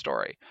part of the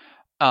story.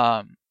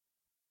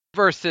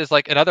 Versus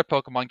like in other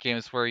Pokemon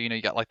games where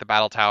you got like the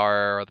Battle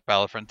Tower or the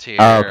Battle Frontier,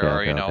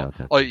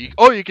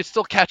 you could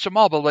still catch them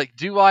all, but like,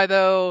 do I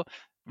though?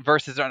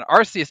 Versus on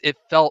Arceus, it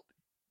felt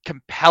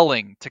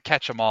compelling to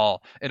catch them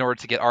all in order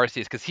to get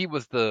Arceus, because he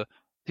was the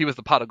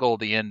pot of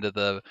gold at the end of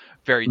the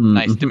very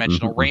nice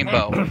dimensional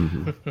rainbow.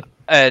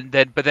 And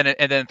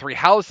then Three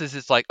Houses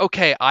is like,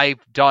 okay, I've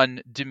done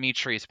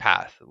Dimitri's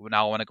path.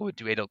 Now I want to go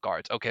do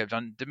Edelgard's. Okay, I've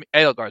done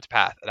Edelgard's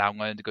path, and I'm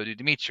going to go do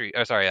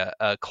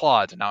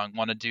Claude's, and now I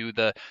want to do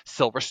the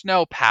Silver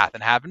Snow path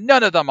and have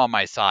none of them on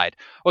my side.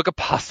 What could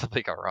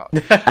possibly go wrong?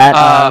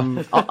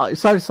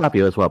 Sorry to stop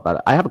you as well,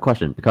 but I have a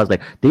question, because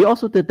like they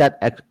also did that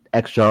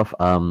extra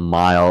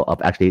mile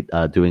of actually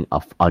doing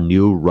a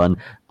new run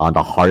on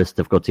the hardest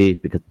difficulty,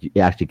 because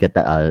you actually get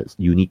that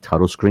unique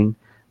title screen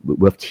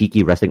with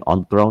Tiki resting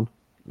on the throne.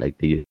 Like,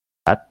 do you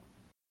that?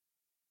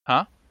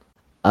 Huh?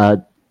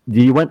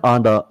 You went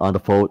on the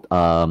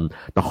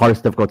the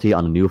hardest difficulty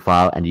on the new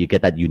file, and you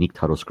get that unique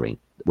title screen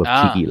with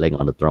Tiki laying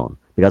on the throne.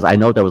 Because I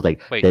know there was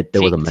like there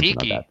was a mention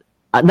Tiki? of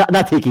that.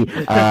 Not Tiki.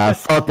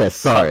 Saltis.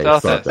 Sorry,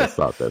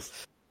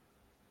 Saltis.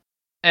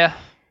 Yeah.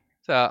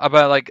 So,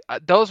 but like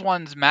those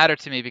ones matter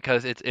to me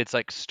because it's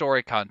like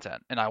story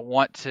content, and I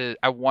want to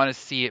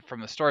see it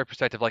from the story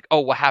perspective. Like, oh,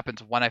 what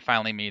happens when I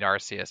finally meet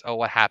Arceus? Oh,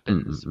 what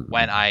happens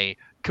when I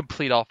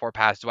complete all 4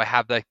 paths? Do I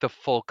have like the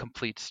full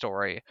complete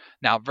story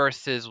now?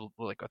 Versus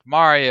like with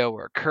Mario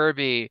or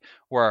Kirby,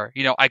 where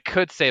I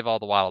could save all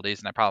the wildies,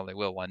 and I probably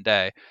will one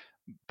day,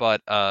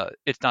 but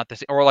it's not the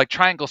same. Or like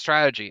Triangle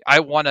Strategy,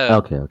 I want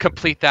to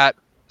complete that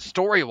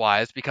story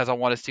wise because I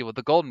want to see what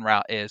the golden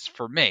route is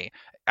for me.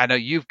 I know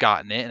you've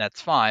gotten it, and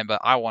that's fine, but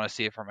I want to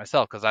see it for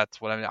myself because that's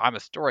what I'm a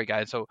story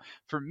guy. So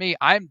for me,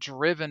 I'm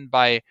driven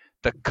by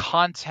the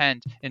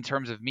content in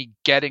terms of me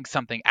getting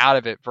something out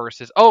of it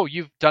versus, oh,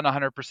 you've done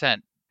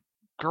 100%.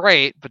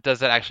 Great, but does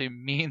that actually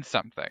mean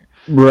something?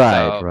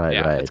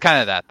 Right. It's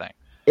kind of that thing.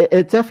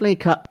 It definitely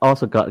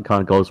also kind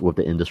of goes with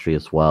the industry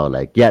as well.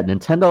 Like, yeah,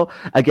 Nintendo,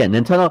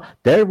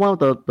 they're one of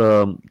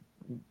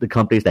the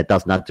companies that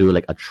does not do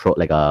like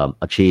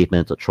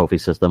achievements or trophy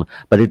system,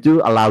 but they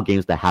do allow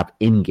games that have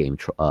in-game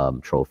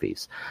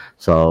trophies.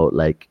 So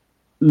like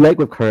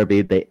with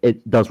Kirby,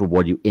 it does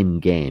reward you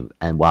in-game,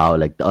 and while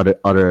like the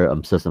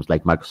other systems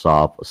like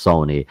Microsoft,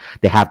 Sony,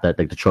 they have the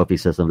trophy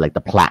system, like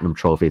the platinum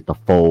trophies, the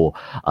full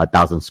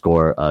 1,000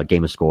 score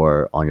gamer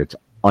score on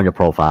your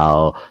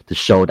profile to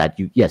show that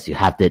you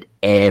have did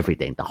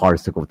everything, the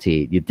hardest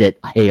difficulty, you did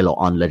Halo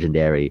on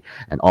Legendary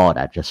and all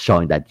that, just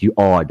showing that you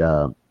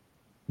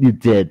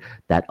did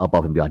that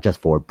above and beyond just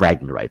for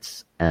bragging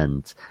rights.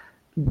 And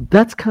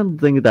that's kind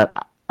of thing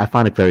that I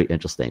find it very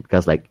interesting,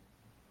 because like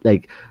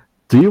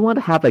do you want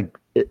to have like,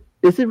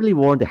 is it really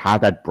warranted to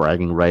have that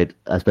bragging right?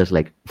 Especially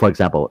like, for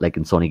example, like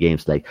in Sony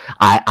games, like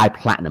I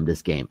platinum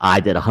this game, I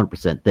did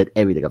 100%, did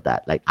everything of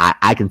that. Like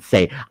I can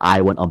say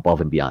I went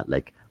above and beyond.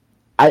 Like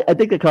I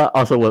think it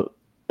also will.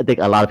 I think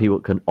a lot of people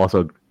can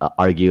also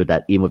argue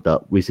that even with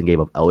the recent game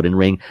of Elden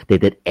Ring, they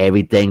did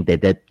everything. They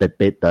did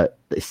the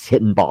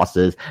hidden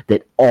bosses,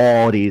 did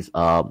all these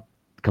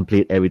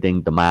complete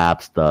everything, the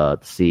maps, the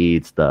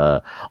seeds,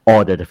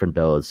 all the different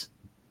builds,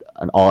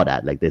 and all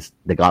that. Like this,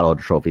 they got all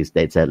the trophies.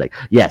 They said like,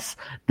 yes,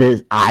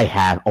 I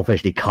have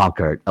officially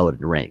conquered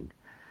Elden Ring.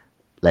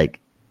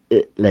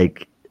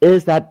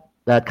 Is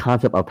that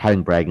concept of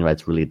having bragging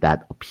rights really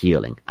that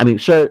appealing? I mean,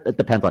 sure, it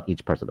depends on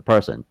each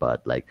person,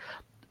 but like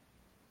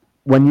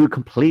when you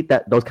complete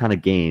those kind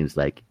of games,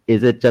 like,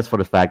 is it just for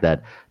the fact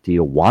that do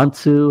you want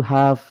to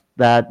have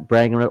that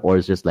bragging right, or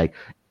is just like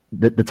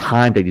the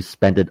time that you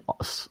spend it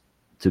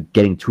to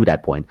getting to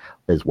that point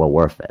is well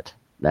worth it?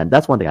 And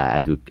that's one thing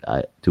I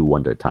do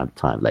wonder time to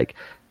time. Like,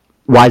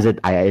 why is it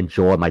I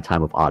enjoy my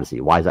time with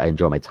Odyssey? Why is it I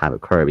enjoy my time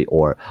with Kirby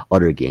or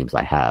other games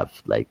I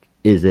have? Like,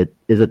 is it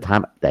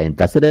time that I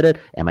invested in it?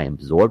 Am I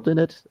absorbed in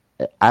it?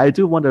 I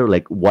do wonder,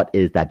 like, what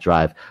is that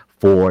drive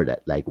for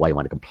that? Like, why you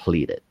want to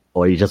complete it?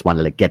 Or you just want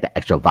to like get the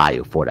extra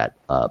value for that,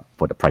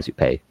 for the price you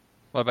pay.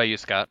 What about you,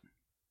 Scott?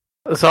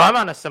 So I'm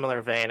on a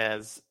similar vein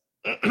as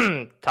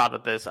Todd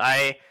with this.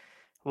 I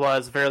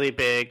was fairly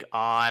big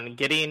on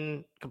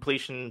getting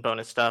completion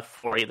bonus stuff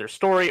for either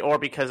story or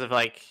because of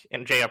like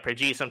in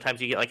JRPG,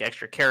 sometimes you get like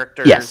extra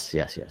characters.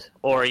 Yes.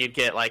 Or you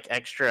get like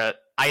extra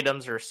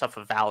items or stuff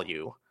of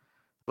value.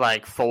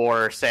 Like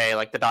for say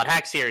like the Dot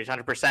Hack series,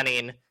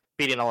 100%ing,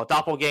 beating all the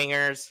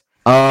doppelgangers.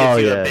 Oh,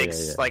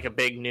 like a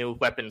big new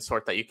weapon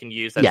sort that you can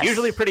use that's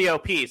usually pretty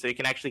OP, so you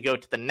can actually go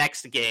to the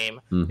next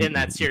game in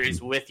that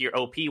series with your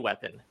OP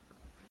weapon.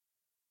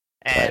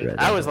 And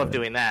I always love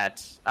doing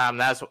that.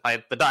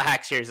 The Dot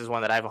Hack series is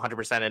one that I've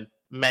 100%ed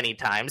many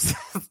times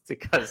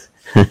because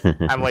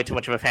I'm way too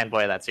much of a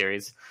fanboy of that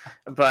series.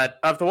 But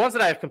of the ones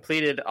that I've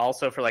completed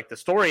also for like the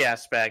story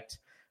aspect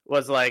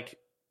was like,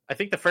 I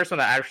think the first one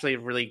that actually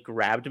really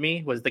grabbed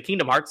me was the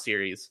Kingdom Hearts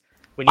series.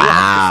 When you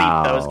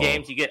complete those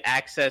games, you get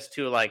access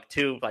to like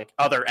two like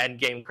other end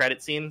game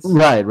credit scenes.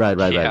 Right.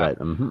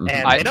 Mm-hmm.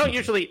 And they don't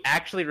usually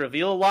actually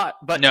reveal a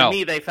lot, but to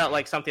me, they felt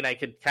like something I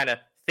could kind of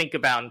think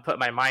about and put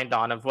my mind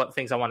on of what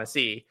things I want to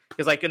see.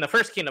 Because like in the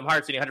first Kingdom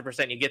Hearts, when you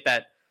 100%, you get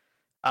that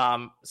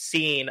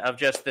scene of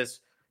just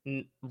this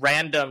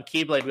random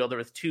Keyblade wielder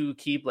with two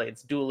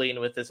Keyblades dueling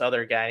with this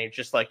other guy, and you're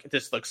just like,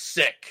 this looks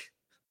sick.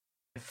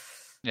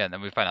 Yeah, and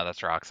then we find out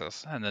that's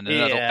Roxas. And then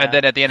and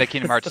then at the end of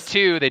Kingdom Hearts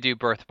 2, they do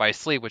Birth by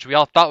Sleep, which we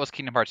all thought was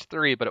Kingdom Hearts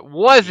 3, but it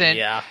wasn't.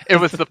 Yeah. It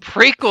was the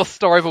prequel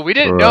story, but we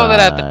didn't know that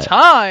at the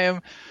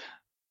time.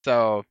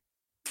 So,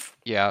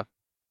 yeah.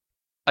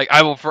 Like,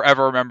 I will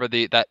forever remember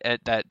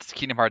that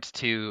Kingdom Hearts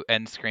 2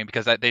 end screen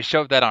because they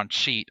showed that on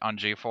Cheat on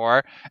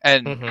G4,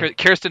 and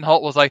Kirsten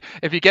Holt was like,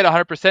 "If you get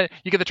 100%,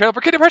 you get the trailer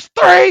for Kingdom Hearts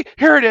 3.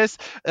 Here it is."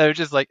 And it was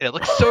just like, it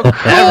looks so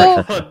cool.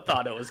 Everyone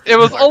thought it was. It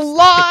was a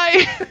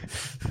lie.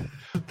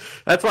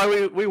 That's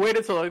why we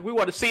waited till like we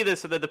want to see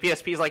this, and then the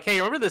PSP is like, "Hey,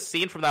 remember this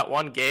scene from that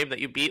one game that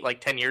you beat like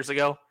 10 years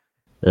ago?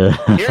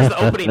 Here's the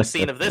opening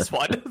scene of this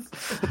one."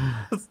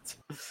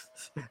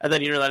 And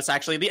then you realize it's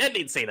actually the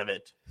ending scene of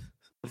it.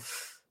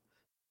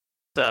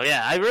 So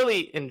yeah, I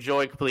really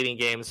enjoy completing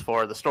games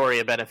for the story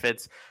and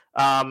benefits.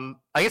 I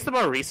guess the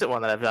more recent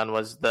one that I've done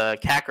was the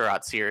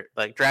Kakarot series,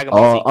 like Dragon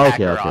Ball Z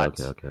Kakarot.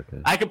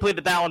 Okay. I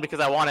completed that one because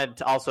I wanted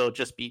to also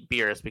just beat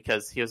Beerus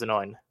because he was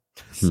annoying.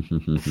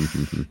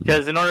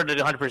 Because in order to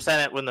do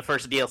 100% it when the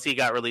first DLC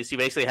got released, you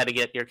basically had to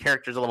get your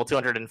characters to level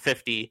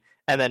 250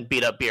 and then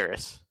beat up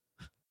Beerus.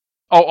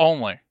 Oh,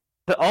 only.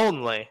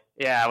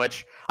 Yeah,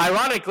 which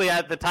ironically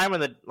at the time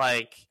when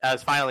I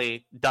was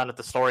finally done with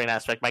the story and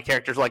aspect, my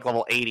character's like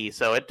level 80,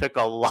 so it took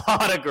a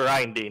lot of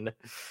grinding.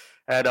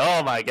 And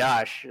oh my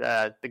gosh,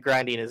 the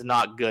grinding is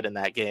not good in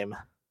that game.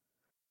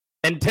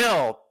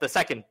 Until the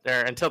second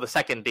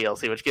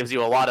DLC, which gives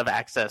you a lot of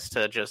access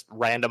to just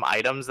random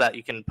items that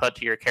you can put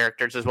to your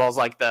characters, as well as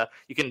like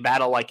you can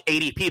battle like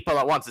 80 people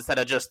at once instead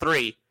of just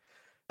 3.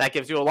 That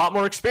gives you a lot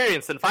more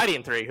experience than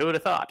fighting 3. Who would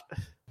have thought?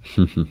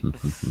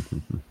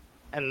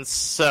 And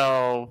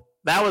so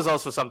that was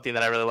also something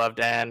that I really loved.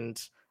 And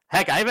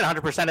heck, I even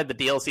 100%ed the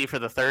DLC for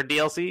the third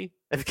DLC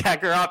of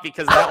Kakarot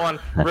because that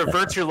one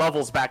reverts your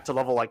levels back to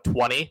level like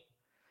 20.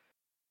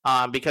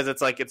 Because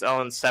it's like its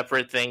own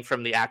separate thing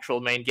from the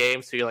actual main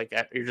game. So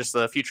you're just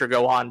the future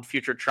Gohan,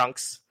 future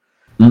Trunks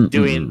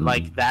doing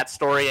like that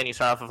story, and you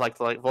start off with like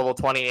level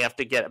 20, and you have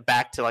to get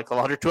back to like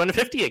level 100,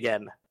 250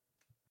 again.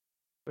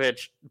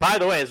 Which, by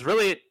the way,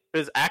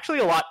 is actually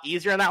a lot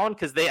easier on that one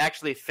because they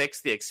actually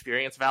fixed the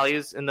experience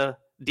values in the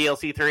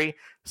DLC 3.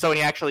 So when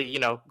you actually,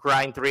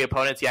 grind 3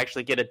 opponents, you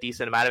actually get a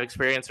decent amount of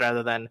experience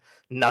rather than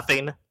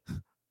nothing.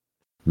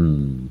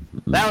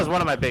 That was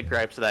one of my big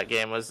gripes of that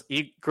game was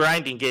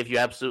grinding gave you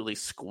absolutely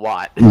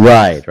squat.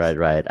 Right.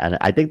 And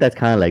I think that's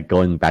kind of like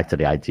going back to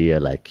the idea,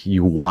 like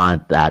you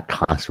want that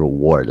constant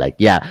reward. Like,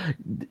 yeah,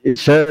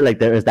 sure, like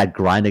there is that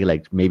grinding,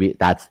 like maybe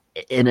that's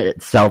in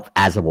itself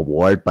as a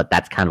reward, but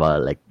that's kind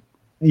of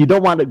you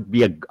don't want to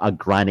be a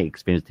grinding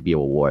experience to be a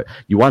reward.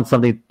 You want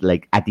something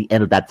like at the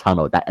end of that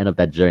tunnel, that end of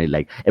that journey,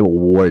 like it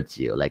rewards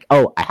you. Like,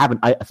 oh, I have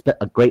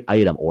a great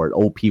item or an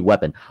OP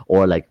weapon,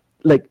 or like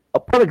a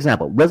perfect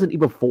example, Resident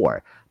Evil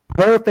 4.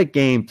 perfect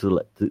game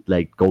to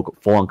like go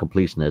full on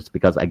completionist,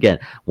 because again,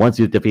 once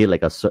you defeat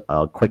like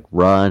a quick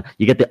run,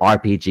 you get the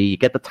RPG, you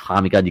get the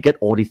Tommy gun, you get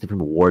all these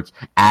different rewards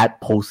at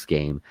post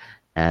game,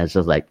 and it's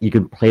just like you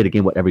can play the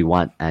game whatever you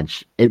want, and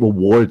it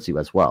rewards you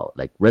as well.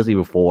 Like Resident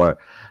Evil 4,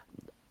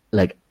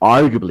 like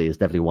arguably is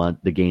definitely one of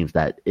the games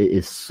that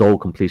is so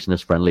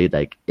completionist friendly.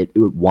 Like it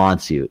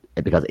wants you,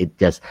 because it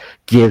just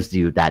gives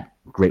you that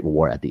great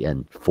reward at the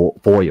end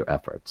for your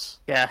efforts.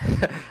 Yeah,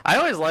 I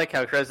always like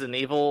how Resident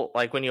Evil,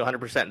 like when you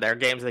 100% their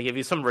games, they give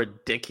you some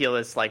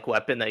ridiculous like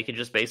weapon that you can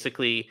just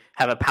basically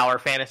have a power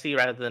fantasy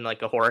rather than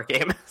like a horror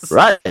game.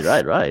 Right.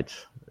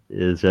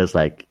 It's just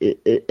like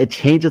it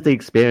changes the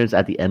experience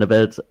at the end of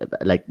it.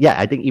 Like, yeah,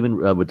 I think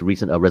even with the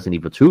recent Resident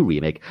Evil 2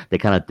 remake, they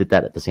kind of did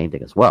that at the same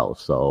thing as well.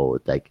 So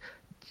like,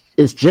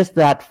 it's just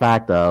that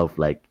fact of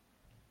like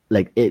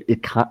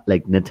it can't,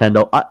 like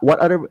Nintendo. What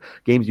other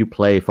games you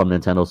play from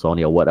Nintendo,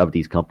 Sony, or whatever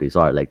these companies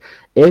are, like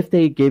if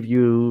they give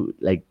you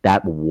like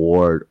that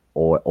reward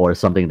or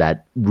something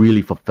that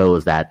really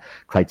fulfills that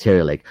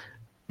criteria, like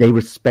they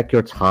respect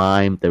your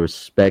time, they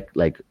respect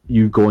like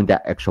you going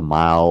that extra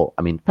mile.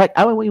 I mean, heck,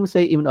 I would even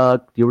say even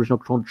the original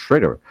Chrono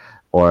Trigger,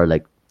 or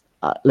like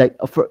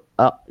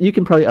you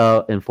can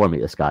probably inform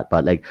me, Scott,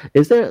 but like,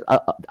 is there?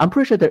 I'm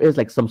pretty sure there is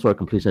like some sort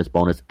of completionist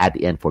bonus at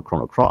the end for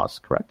Chrono Cross,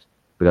 correct?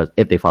 Because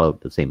if they follow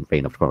the same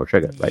vein of Chrono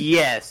Trigger, right?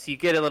 Yes, you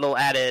get a little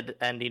added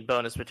ending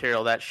bonus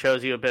material that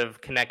shows you a bit of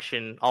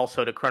connection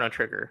also to Chrono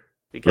Trigger.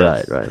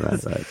 Because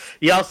right.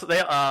 You also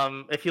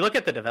if you look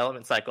at the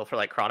development cycle for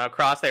like Chrono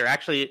Cross, they were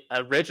actually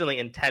originally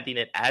intending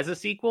it as a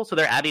sequel, so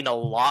they're adding a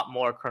lot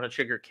more Chrono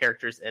Trigger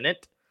characters in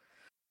it.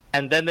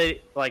 And then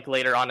they, like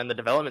later on in the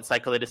development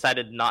cycle, they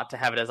decided not to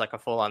have it as like a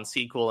full-on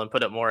sequel and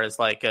put it more as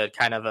like a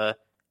kind of a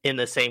in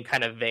the same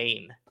kind of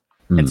vein.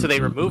 And so they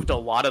removed a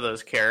lot of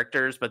those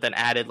characters, but then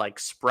added like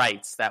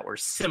sprites that were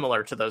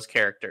similar to those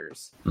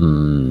characters.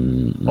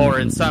 Or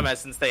in some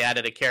essence, they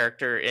added a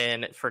character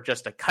in for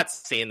just a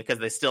cutscene because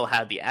they still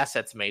had the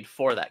assets made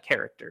for that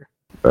character.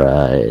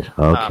 Right.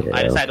 Okay.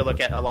 I decided to look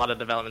at a lot of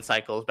development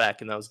cycles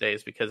back in those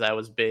days because I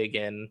was big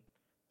in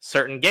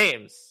certain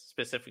games,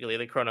 specifically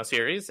the Chrono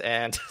series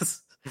and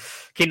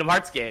Kingdom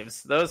Hearts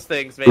games. Those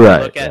things made me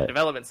look at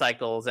development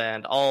cycles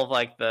and all of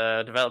like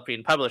the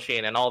developing,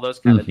 publishing, and all those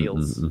kind of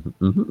deals.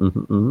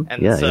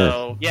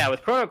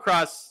 With Chrono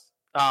Cross,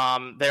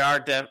 there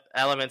are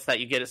elements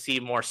that you get to see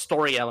more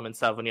story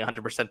elements of when you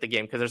 100% the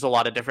game, because there's a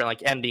lot of different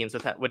like endings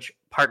with which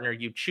partner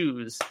you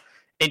choose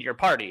in your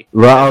party.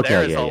 Right.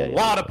 There's a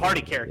lot of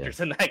party characters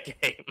in that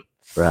game.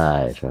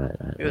 Right.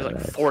 There's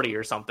like 40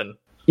 or something.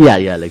 Yeah,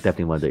 like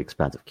definitely one of the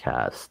expansive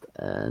cast,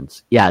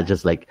 and yeah,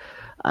 just like,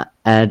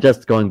 and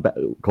just going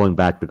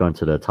back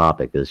to the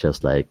topic is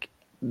just like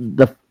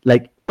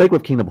like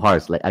with Kingdom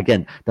Hearts, like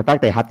again, the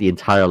fact they have the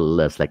entire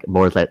list, like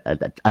more like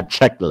a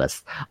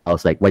checklist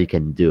of like what you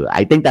can do.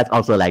 I think that's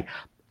also like,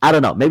 I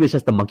don't know, maybe it's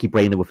just the monkey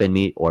brain within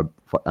me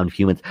on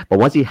humans. But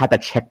once you have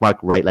that check mark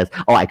right, like,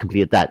 oh, I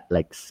completed that,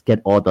 like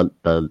get all the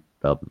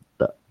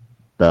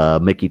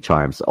Mickey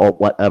charms or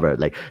whatever.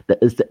 Like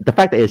the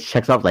fact that it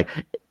checks off, like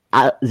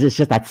it's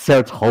just that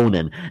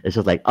serotonin. It's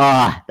just like,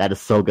 that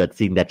is so good.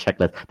 Seeing that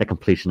checklist, the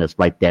completionist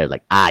right there.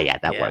 Like,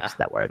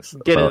 that works.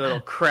 Get a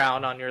little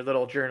crown on your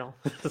little journal.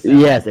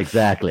 Yes,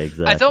 exactly.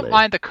 I don't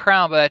mind the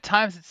crown, but at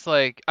times it's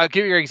like, I'll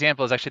give you your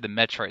example is actually the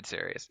Metroid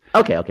series.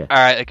 Okay. All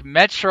right, like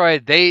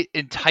Metroid, they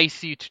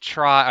entice you to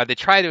try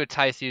to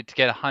entice you to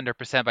get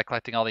 100% by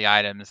collecting all the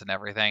items and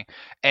everything.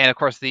 And of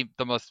course, the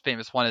most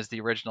famous one is the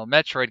original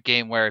Metroid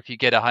game, where if you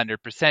get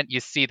 100%, you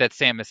see that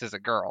Samus is a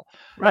girl.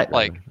 Right.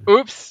 Like,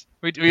 oops.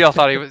 We all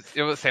thought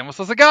Samus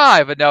was a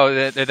guy, but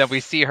no. Then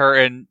we see her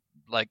in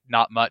like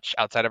not much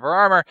outside of her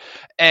armor,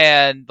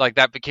 and like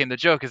that became the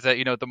joke, is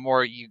that the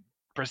more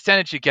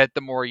percentage you get,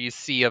 the more you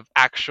see of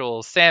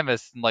actual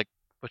Samus, and like,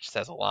 which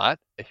says a lot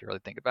if you really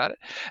think about it.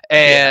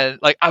 And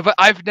like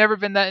I've never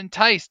been that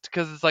enticed,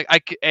 because it's like I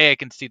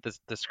can see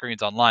the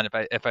screens online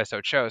if I so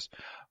chose,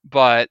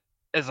 but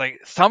it's like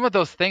some of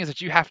those things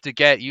that you have to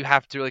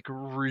like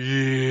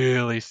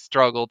really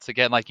struggle to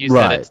get. Like you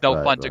said, it's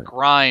no fun to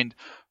grind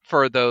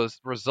for those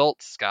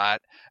results,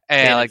 Scott,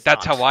 and like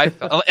that's how I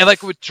felt. And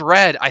like with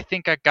Dread, I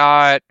think I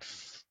got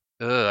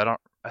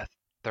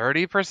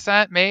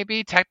 30%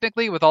 maybe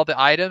technically with all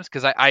the items,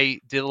 because I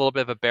did a little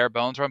bit of a bare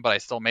bones run, but I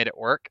still made it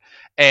work.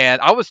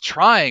 And I was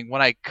trying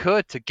when I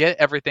could to get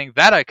everything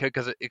that I could,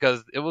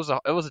 because it was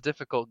a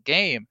difficult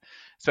game,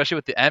 especially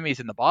with the enemies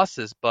and the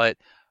bosses. But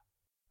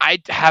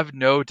I have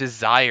no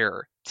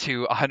desire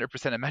to 100%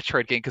 a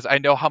Metroid game, because I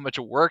know how much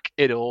work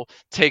it'll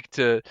take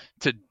to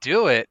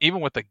do it, even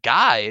with the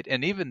guide.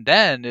 And even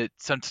then,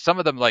 some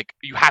of them, like,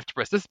 you have to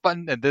press this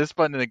button and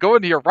then go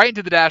into right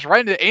into the dash, right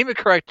into aim it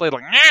correctly,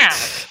 like,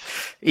 pass.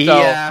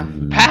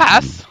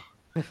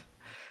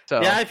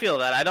 So yeah, I feel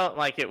that. I don't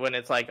like it when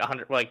it's like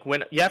 100. Like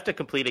when you have to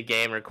complete a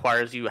game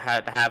requires you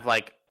to have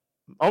like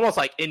almost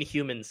like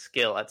inhuman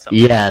skill at some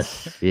point.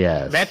 Yes.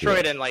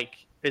 Metroid and like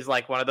is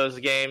like one of those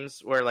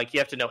games where like you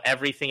have to know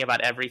everything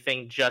about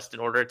everything just in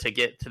order to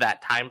get to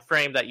that time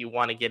frame that you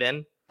want to get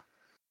in.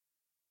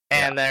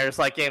 And there's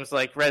like games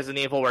like Resident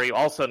Evil where you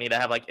also need to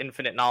have like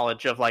infinite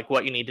knowledge of like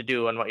what you need to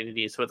do and what you need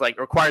to do. So it's like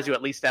requires you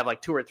at least to have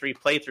like 2 or 3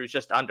 playthroughs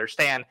just to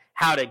understand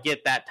how to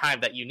get that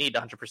time that you need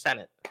to 100%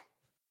 it.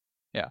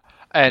 Yeah,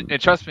 and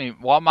trust me,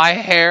 while my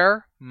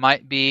hair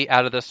might be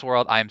out of this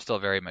world, I am still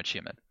very much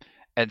human.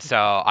 And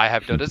so I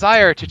have no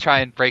desire to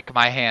try and break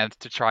my hands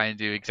to try and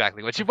do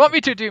exactly what you want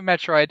me to do,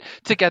 Metroid,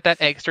 to get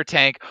that extra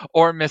tank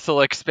or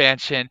missile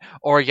expansion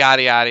or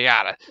yada yada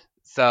yada.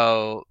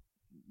 So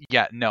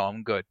yeah, no,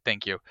 I'm good,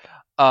 thank you.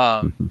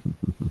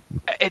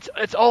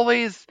 It's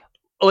always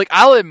like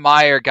I'll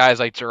admire guys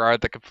like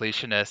Gerard the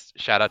Completionist,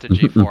 shout out to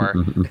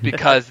G4,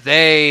 because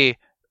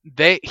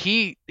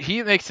he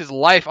makes his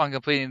life on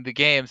completing the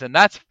games, and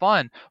that's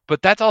fun,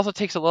 but that also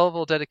takes a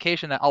level of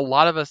dedication that a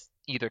lot of us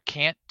either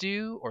can't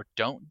do or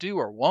don't do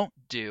or won't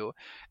do.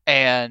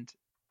 And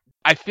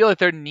I feel like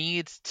there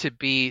needs to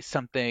be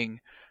something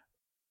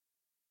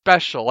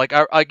special. Like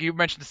you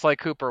mentioned the Sly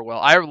Cooper, Will.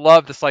 I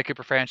love the Sly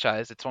Cooper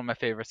franchise. It's one of my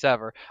favorites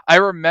ever. I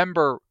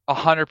remember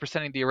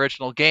 100%ing the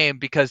original game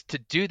because to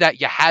do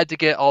that, you had to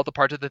get all the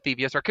parts of the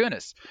Thievius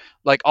Arcanus,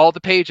 like all the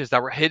pages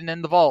that were hidden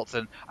in the vaults.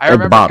 And I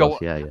remember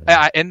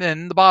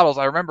in the bottles.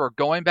 I remember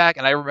going back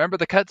and I remember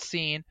the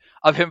cutscene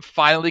of him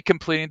finally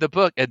completing the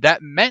book, and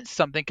that meant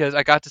something because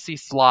I got to see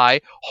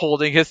Sly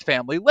holding his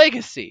family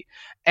legacy,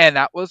 and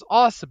that was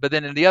awesome. But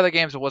then in the other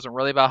games, it wasn't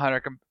really about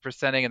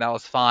 100%ing, and that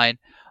was fine.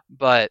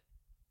 But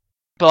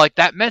like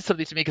that meant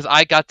something to me because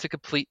I got to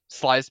complete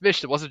Sly's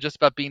mission. It wasn't just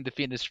about being the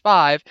Fiendish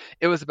 5.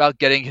 It was about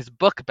getting his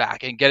book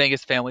back and getting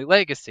his family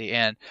legacy.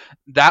 And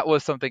that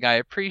was something I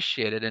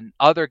appreciated. In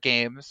other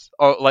games,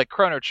 like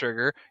Chrono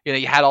Trigger,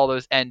 you had all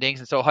those endings.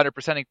 And so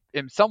 100%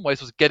 in some ways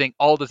was getting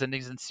all those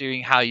endings and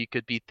seeing how you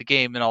could beat the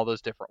game in all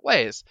those different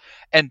ways.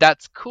 And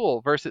that's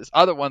cool versus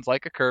other ones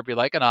like a Kirby,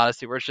 like an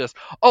Odyssey, where it's just,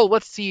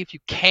 let's see if you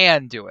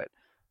can do it.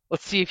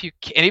 Let's see if you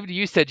can. And even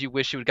you said you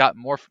wish you would got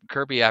more from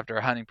Kirby after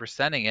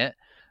 100%ing it.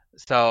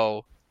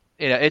 So,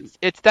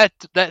 it's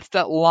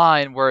that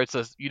line where it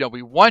says,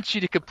 we want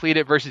you to complete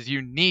it versus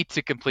you need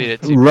to complete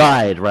it.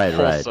 Right.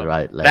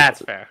 Like,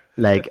 that's fair.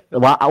 Like,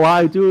 while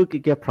I do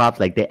get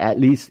props, like they at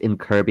least in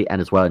Kirby and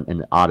as well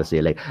in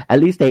Odyssey, like at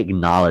least they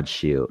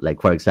acknowledge you.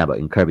 Like for example,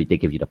 in Kirby they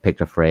give you the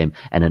picture frame,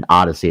 and in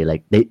Odyssey,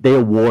 like they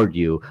award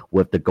you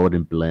with the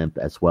golden blimp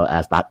as well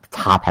as that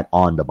top hat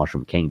on the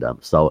Mushroom Kingdom.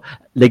 So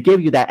they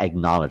give you that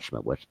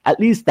acknowledgement, which at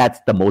least that's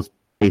the most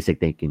basic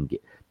they can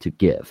get to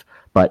give.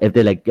 But if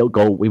they like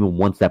go even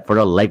one step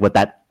further, like with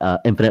that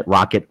infinite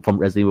rocket from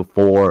Resident Evil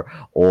 4,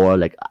 or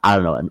like I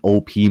don't know, an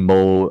OP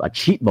mode, a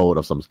cheat mode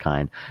of some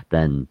kind,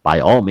 then by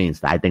all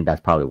means, I think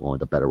that's probably one of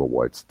the better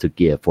rewards to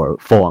give for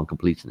full-on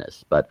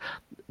completionists. But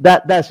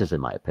that's just in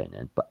my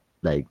opinion. But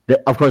like,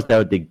 of course,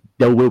 there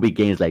will be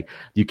games like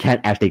you can't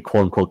actually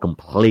quote unquote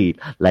complete.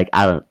 Like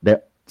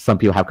some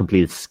people have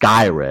completed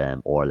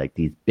Skyrim or like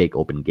these big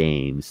open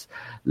games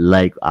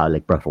like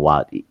Breath of the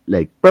Wild.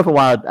 Like Breath of the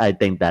Wild, I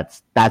think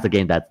that's a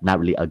game that's not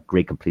really a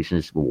great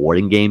completionist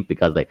rewarding game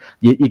because like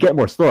you get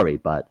more story,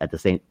 but at the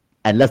same,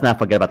 and let's not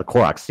forget about the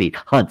Korok Seed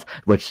Hunt,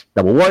 which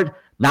the reward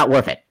not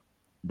worth it.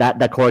 That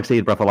Korok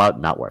Seed Breath of the Wild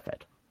not worth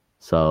it.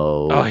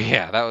 So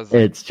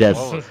it's just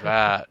what was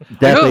that?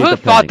 Who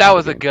thought that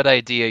was a good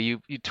idea?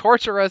 You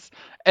torture us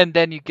and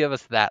then you give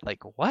us that.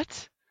 Like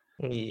what?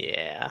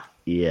 Yeah.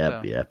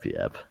 Yep.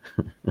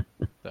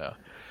 So,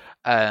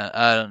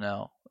 I don't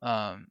know.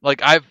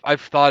 Like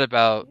I've thought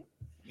about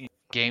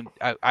game.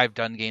 I've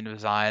done game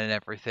design and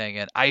everything,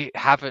 and I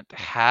haven't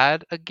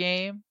had a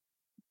game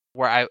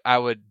where I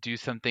would do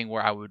something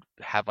where I would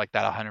have like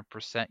that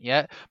 100%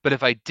 yet. But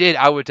if I did,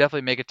 I would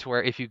definitely make it to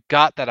where if you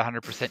got that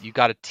 100%, you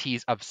got a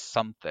tease of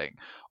something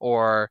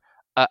or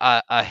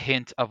a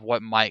hint of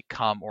what might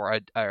come, or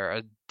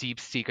a deep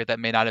secret that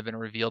may not have been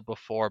revealed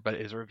before but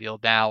is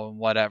revealed now and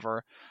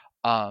whatever.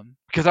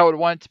 Because I would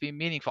want it to be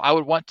meaningful. I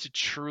would want to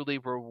truly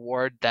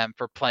reward them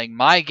for playing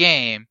my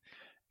game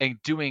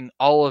and doing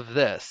all of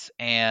this.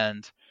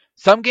 And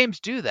some games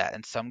do that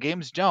and some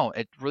games don't.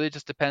 It really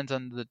just depends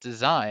on the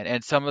design.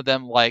 And some of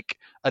them, like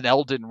an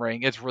Elden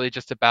Ring, it's really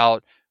just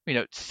about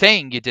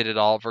saying you did it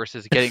all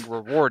versus getting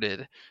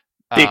rewarded.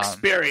 The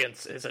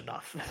experience is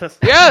enough.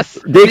 Yes,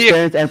 the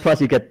experience, and plus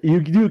you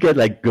do get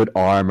like good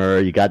armor.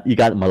 You got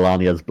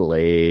Melania's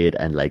blade,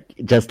 and like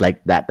just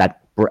like that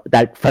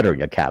feather in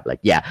your cap. Like,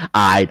 yeah,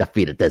 I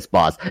defeated this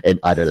boss, and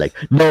other like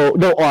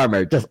no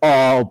armor, just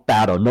all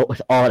battle, no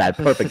all that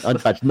perfect,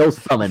 untouched, no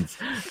summons,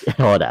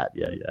 all that.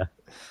 Yeah.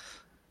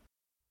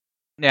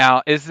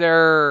 Now, is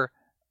there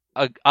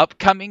an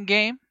upcoming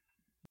game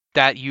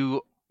that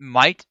you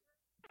might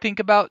think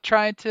about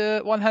trying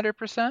to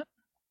 100%?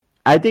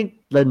 I think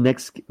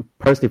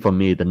personally for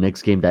me, the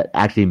next game that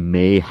actually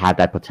may have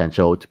that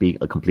potential to be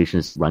a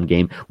completionist run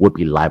game would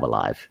be Live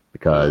Alive.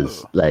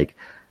 Because, like,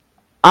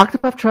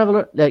 Octopath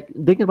Traveler, like,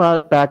 thinking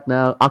about it back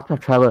now,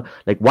 Octopath Traveler,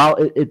 like, while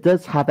it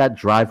does have that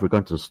drive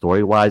regarding to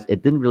story-wise,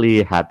 it didn't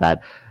really have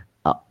that,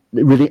 it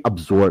really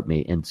absorbed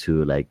me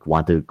into, like,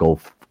 want to go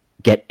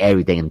get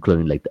everything,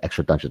 including like the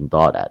extra dungeons and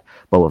all that.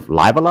 But with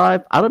Live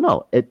Alive, I don't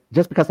know. It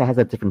just because it has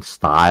a different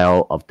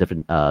style of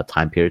different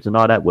time periods and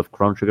all that with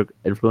Chrono Trigger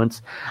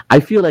influence, I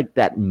feel like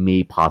that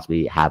may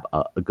possibly have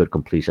a good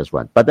completionist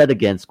run. But then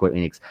again, Square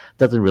Enix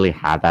doesn't really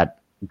have that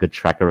good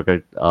track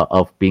record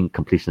of being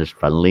completionist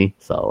friendly,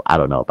 so I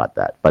don't know about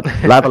that. But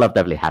Live Alive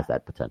definitely has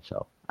that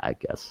potential, I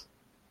guess.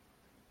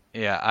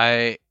 Yeah,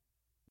 I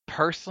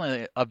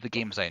personally, of the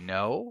games I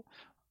know,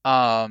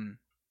 I'm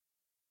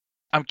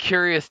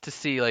curious to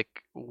see like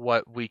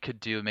what we could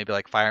do, maybe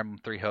like Fire Emblem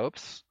Three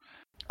Hopes.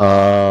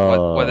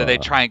 Whether they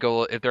try and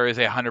go, if there is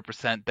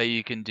 100% that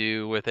you can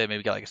do with it,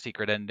 maybe get like a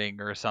secret ending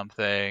or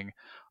something.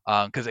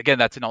 Because again,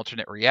 that's an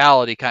alternate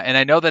reality and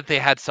I know that they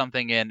had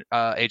something in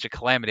Age of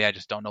Calamity. I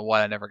just don't know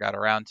why I never got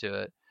around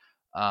to it.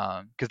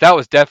 Because that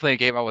was definitely a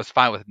game I was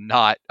fine with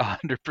not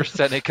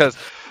 100% because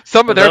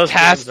some of their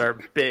tasks are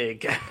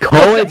big.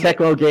 Koei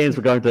Tecmo games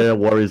regarding to the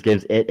Warriors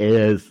games, it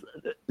is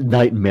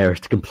nightmares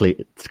to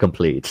complete,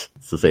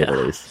 to say the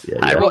least.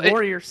 Yeah.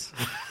 Warriors.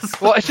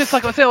 Well, it's just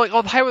like I say, like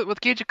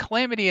with Age of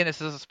Calamity, and this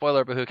is a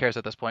spoiler, but who cares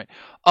at this point?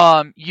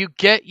 You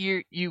get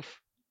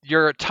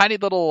your tiny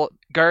little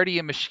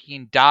guardian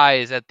machine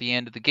dies at the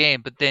end of the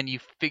game, but then you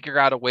figure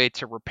out a way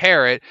to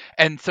repair it,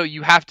 and so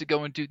you have to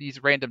go and do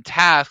these random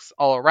tasks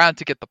all around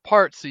to get the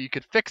parts so you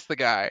could fix the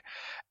guy.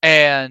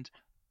 And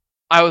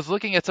I was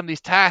looking at some of these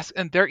tasks,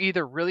 and they're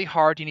either really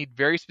hard, you need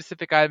very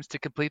specific items to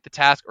complete the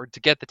task or to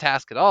get the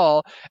task at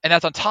all, and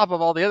that's on top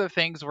of all the other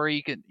things where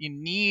you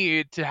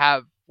need to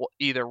have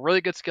either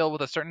really good skill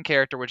with a certain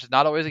character, which is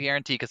not always a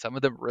guarantee because some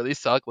of them really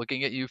suck,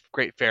 looking at you,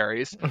 great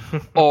fairies,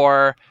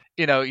 or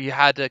you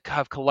had to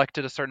have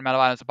collected a certain amount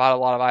of items, bought a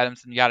lot of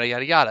items, and yada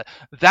yada yada.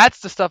 That's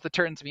the stuff that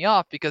turns me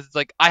off because it's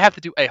like I have to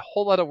do a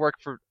whole lot of work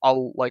for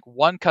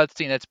one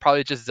cutscene that's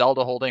probably just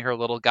Zelda holding her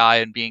little guy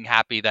and being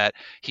happy that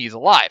he's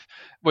alive,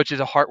 which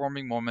is a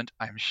heartwarming moment,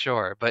 I'm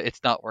sure, but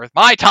it's not worth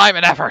my time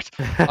and effort.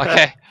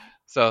 Okay,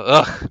 so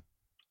ugh.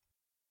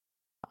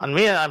 On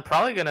me, I'm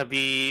probably going to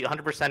be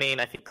 100%ing,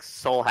 I think,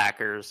 Soul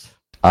Hackers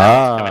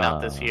coming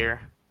out this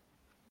year.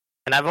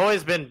 And I've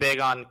always been big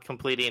on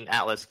completing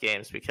Atlas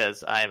games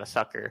because I am a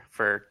sucker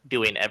for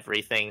doing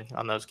everything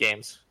on those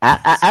games.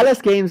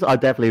 Atlas games are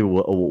definitely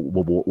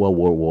well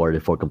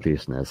rewarded for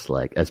completionists,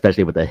 like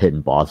especially with the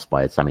hidden boss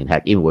fights. I mean,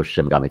 heck, even with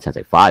Shin Megami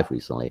Tensei 5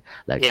 recently,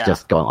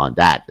 just going on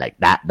that,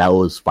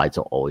 those fights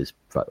are always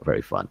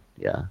very fun.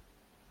 Yeah.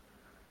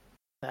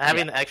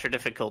 Having the extra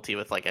difficulty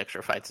with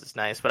extra fights is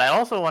nice, but I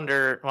also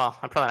wonder. Well,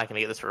 I'm probably not going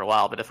to get this for a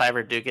while, but if I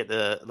ever do get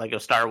the Lego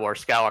Star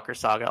Wars Skywalker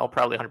Saga, I'll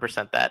probably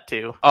 100% that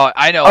too. Oh,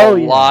 I know a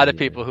lot of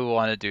people who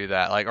want to do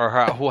that,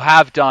 or who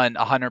have done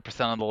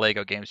 100% of the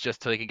Lego games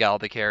just so they can get all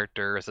the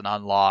characters and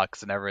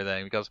unlocks and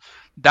everything, because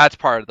that's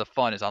part of the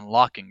fun is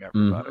unlocking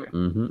everybody.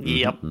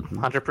 Yep,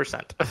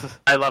 100%.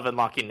 I love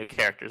unlocking new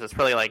characters. It's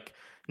probably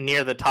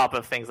near the top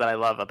of things that I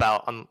love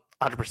about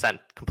 100%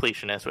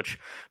 completionist, which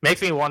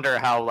makes me wonder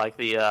how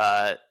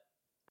the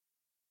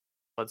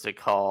what's it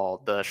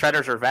called, the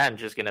Shredder's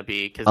Revenge is going to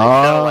be, because they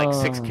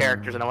show 6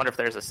 characters, and I wonder if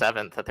there's a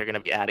 7th that they're going to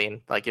be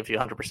adding, if you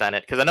 100%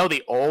 it, because I know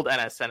the old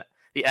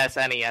the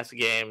SNES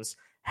games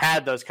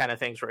had those kind of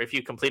things where if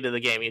you completed the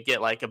game you'd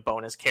get a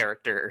bonus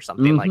character or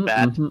something like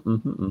that.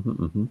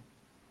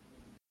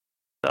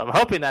 So I'm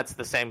hoping that's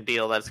the same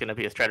deal that's going to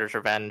be with Shredder's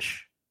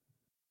Revenge.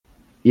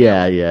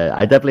 Yeah.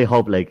 I definitely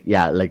hope,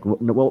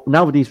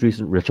 now with these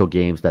recent retro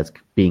games that's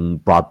being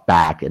brought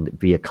back and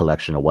via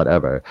collection or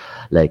whatever,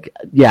 I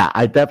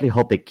definitely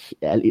hope they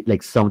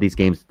some of these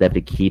games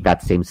definitely keep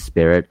that same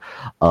spirit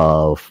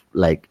of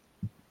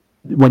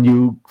when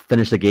you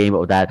finish the game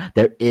or that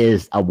there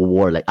is a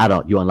reward.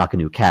 You unlock a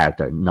new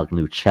character, unlock a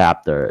new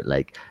chapter.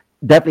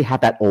 Definitely have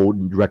that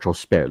old retro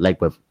spirit.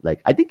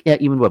 I think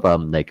even with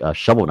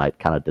Shovel Knight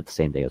kind of did the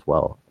same thing as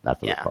well.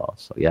 That's what I recall.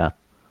 So yeah.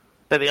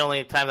 But the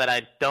only time that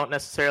I don't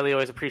necessarily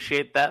always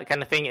appreciate that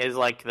kind of thing is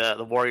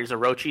the Warriors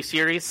Orochi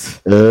series.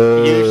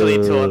 Usually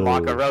to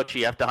unlock Orochi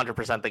you have to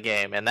 100% the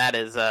game, and that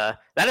is a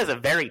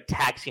very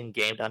taxing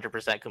game to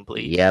 100%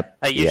 complete. Yep.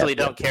 I usually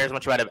don't care as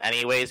much about it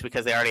anyways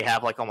because they already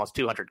have almost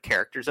 200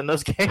 characters in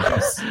those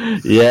games.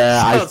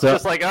 Yeah, so it's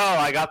just I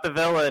got the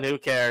villain, who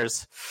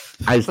cares?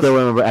 I still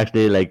remember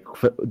actually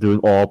doing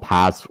all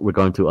paths. We're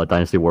going to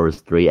Dynasty Warriors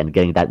 3 and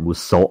getting that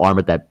Musou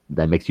armor that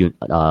makes you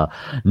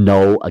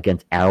no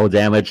against arrow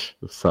damage.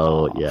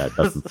 So yeah,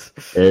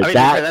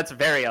 that's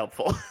very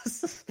helpful.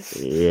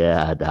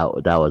 Yeah, that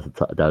was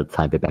a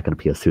time back in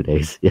the PS2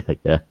 days.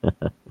 Yeah.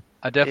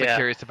 I'm definitely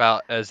curious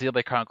about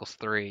Xenoblade Chronicles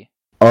 3.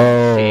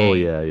 Oh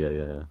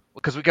yeah.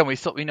 Because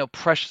we know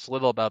precious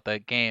little about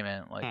that game,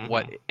 and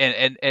what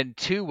and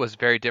 2 was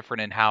very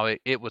different in how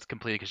it was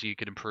completed because you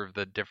could improve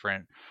the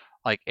different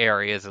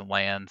areas and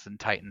lands and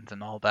titans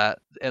and all that,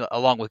 and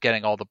along with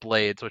getting all the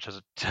blades, which was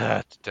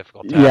a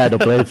difficult task. Yeah, the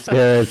blade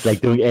skills,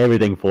 doing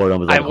everything for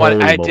them.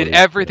 I did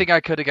everything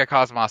I could to get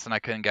Cosmos, and I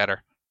couldn't get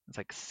her.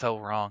 It's so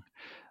wrong.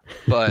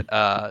 But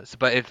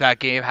if that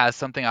game has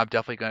something, I'm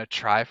definitely going to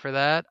try for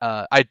that.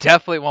 I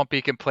definitely won't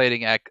be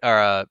completing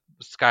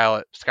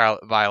Scarlet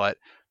Violet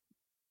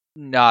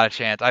Not a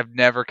chance. I've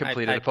never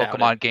completed a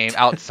Pokemon game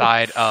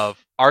outside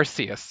of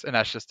Arceus, and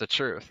that's just the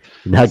truth.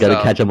 Now I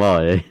gotta catch them all,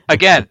 eh?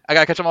 Again, I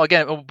gotta catch them all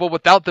again, but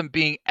without them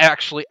being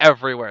actually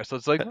everywhere. So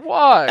it's like,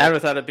 why? And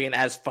without it being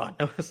as fun.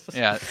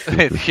 Yeah,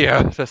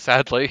 so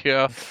sadly,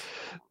 yeah.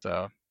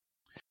 So,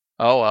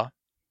 oh well.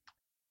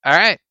 All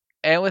right.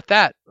 And with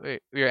that, we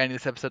are ending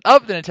this episode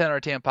of the Nintendo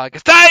Entertainment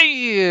Podcast.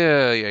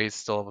 Yeah, he's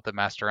still with the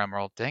Master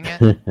Emerald. Dang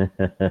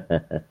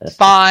it.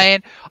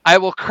 Fine. I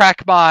will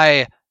crack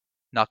my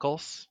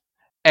knuckles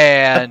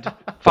and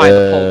find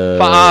the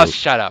pull. Oh,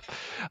 shut up.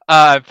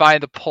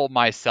 Find the pull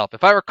myself.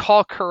 If I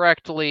recall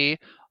correctly,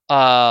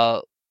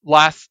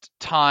 last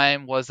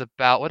time was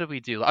about, what did we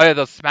do? Oh, yeah,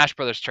 those Smash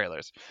Brothers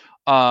trailers.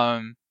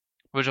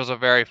 Which was a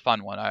very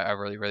fun one. I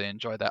really, really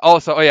enjoyed that.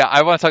 Also, oh yeah,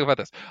 I want to talk about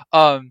this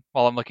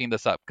while I'm looking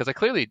this up, because I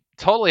clearly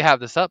totally have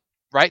this up.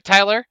 Right,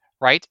 Tyler?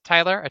 Right,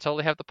 Tyler? I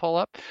totally have the poll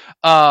up.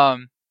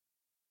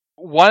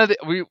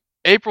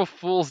 April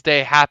Fool's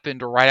Day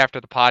happened right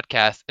after the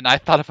podcast, and I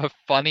thought of a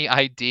funny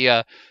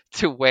idea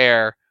to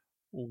where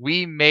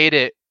we made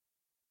it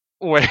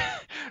where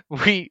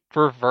we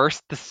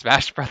reversed the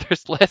Smash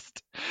Brothers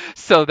list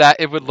so that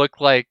it would look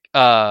like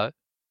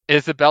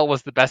Isabelle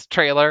was the best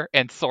trailer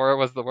and Sora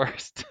was the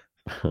worst.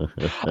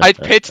 I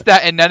pitched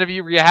that and none of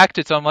you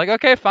reacted, so I'm like,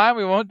 okay, fine,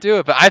 we won't do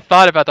it. But I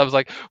thought about that. I was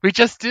like, we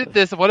just did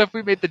this. What if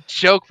we made the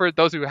joke for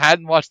those who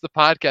hadn't watched the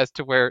podcast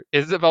to where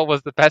Isabelle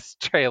was the best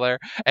trailer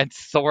and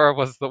Sora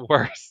was the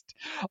worst?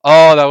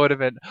 Oh, that would have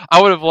been.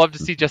 I would have loved to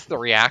see just the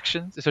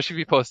reactions, especially if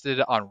we posted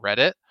it on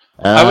Reddit.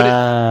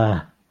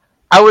 I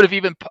would have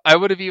even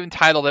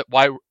titled it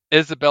 "Why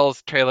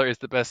Isabelle's trailer is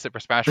the best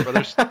Super Smash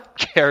Brothers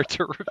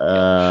character review."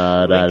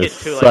 That is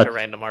to like a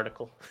random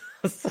article.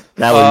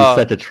 That would be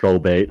such a troll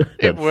bait.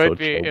 It would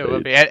be.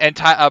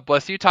 And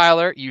bless you,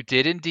 Tyler. You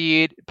did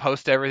indeed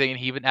post everything, and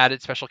he even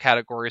added special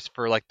categories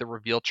for like the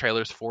reveal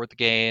trailers for the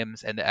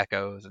games and the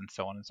echoes and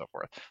so on and so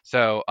forth.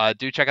 So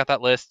do check out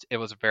that list. It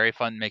was very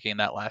fun making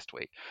that last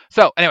week.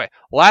 So anyway,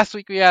 last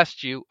week we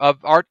asked you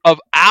of our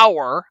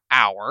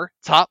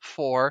top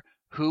 4,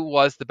 who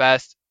was the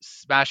best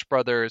Smash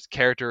Brothers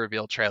character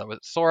reveal trailer? Was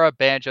it Sora,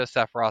 Banjo,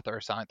 Sephiroth,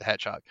 or Sonic the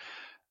Hedgehog?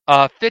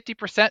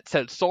 50%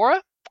 said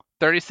Sora.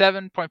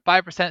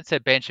 37.5%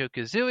 said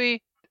Banjo-Kazooie,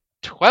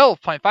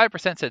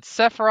 12.5% said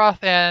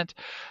Sephiroth, and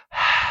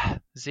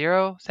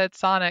 0 said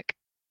Sonic.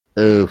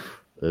 Oof.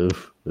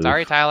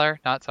 Sorry, Tyler.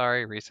 Not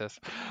sorry, Reese's.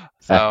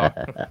 So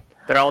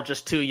they're all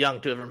just too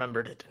young to have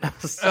remembered it.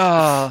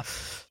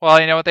 Well,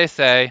 you know what they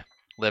say: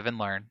 live and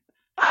learn.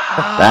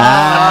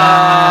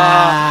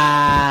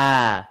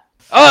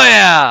 Oh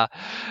yeah!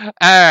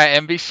 Alright,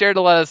 and be sure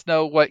to let us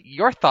know what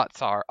your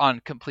thoughts are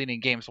on completing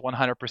games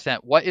 100%.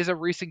 What is a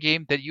recent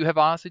game that you have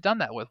honestly done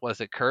that with?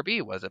 Was it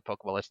Kirby? Was it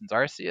Pokemon Legends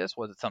Arceus?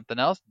 Was it something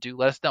else? Do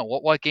let us know.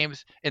 What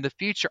games in the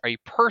future are you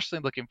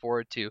personally looking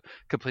forward to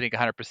completing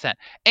 100%?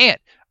 And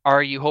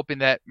are you hoping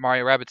that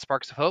Mario & Rabbids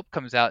Sparks of Hope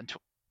comes out in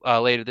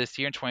later this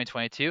year in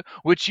 2022?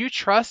 Would you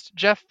trust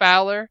Jeff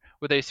Fowler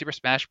with a Super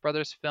Smash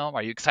Brothers film?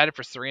 Are you excited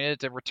for Serena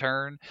to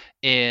return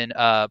in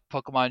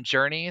Pokemon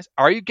Journeys?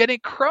 Are you getting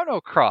Chrono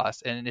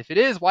Cross? And if it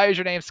is, why is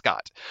your name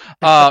Scott?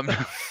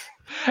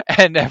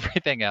 And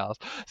everything else.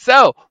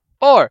 So,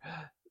 for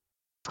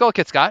Skull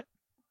Kid Scott,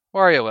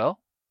 Wario Will,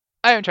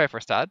 I am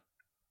Triforce Todd.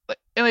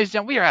 And ladies and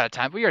gentlemen, we are out of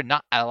time. We are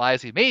not out of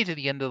lives. We made it to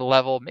the end of the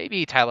level.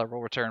 Maybe Tyler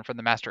will return from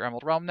the Master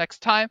Emerald Realm next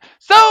time.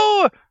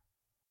 So,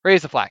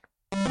 raise the flag.